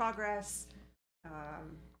work in progress,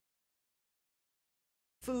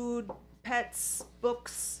 food, pets,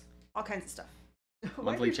 books, all kinds of stuff.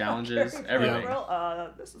 Monthly challenges, everything.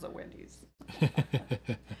 This is a Wendy's.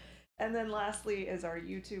 And then lastly is our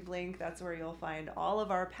YouTube link. That's where you'll find all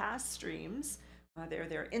of our past streams. They're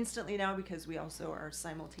there instantly now because we also are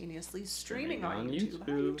simultaneously streaming on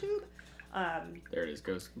YouTube. There it is.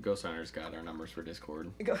 Ghost Hunter's got our numbers for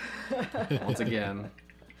Discord. Once again.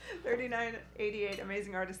 3988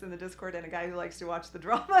 amazing artists in the Discord and a guy who likes to watch the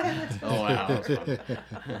drama in the Discord. Oh wow, that was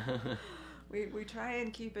fun. We try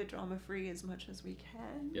and keep it drama free as much as we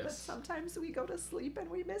can. Yes. But sometimes we go to sleep and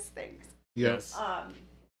we miss things. Yes.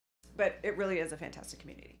 But it really is a fantastic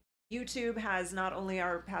community. YouTube has not only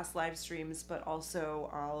our past live streams, but also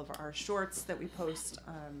all of our shorts that we post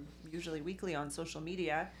usually weekly on social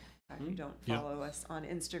media. If you don't follow us on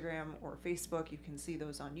Instagram or Facebook, you can see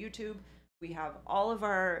those on YouTube. We have all of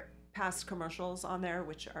our past commercials on there,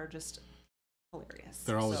 which are just hilarious.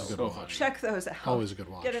 They're always a good watch. Check those out. Always a good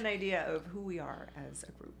watch. Get an idea of who we are as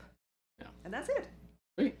a group. Yeah. And that's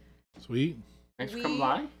it. Sweet. Thanks for coming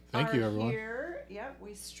by. Thank you, everyone. Here,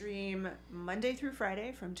 we stream Monday through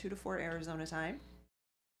Friday from 2 to 4 Arizona time.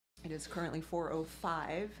 It is currently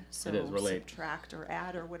 4:05, so it is, we're late. Subtract or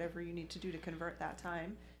add or whatever you need to do to convert that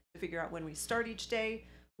time to figure out when we start each day.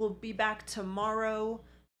 We'll be back tomorrow.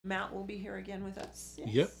 Matt will be here again with us.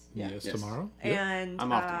 Yes. Yes, tomorrow. Yep. And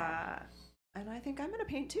I'm off tomorrow. And I think I'm going to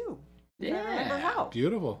paint too. Yeah. I remember how.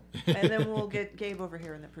 Beautiful. And then we'll get Gabe over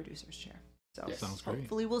here in the producer's chair. So Sounds great.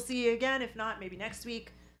 hopefully we'll see you again. If not, maybe next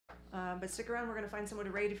week. But stick around. We're going to find someone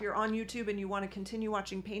to raid. If you're on YouTube and you want to continue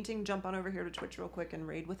watching painting, jump on over here to Twitch real quick and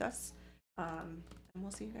raid with us. And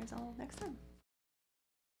we'll see you guys all next time.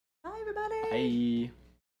 Bye, everybody. Bye.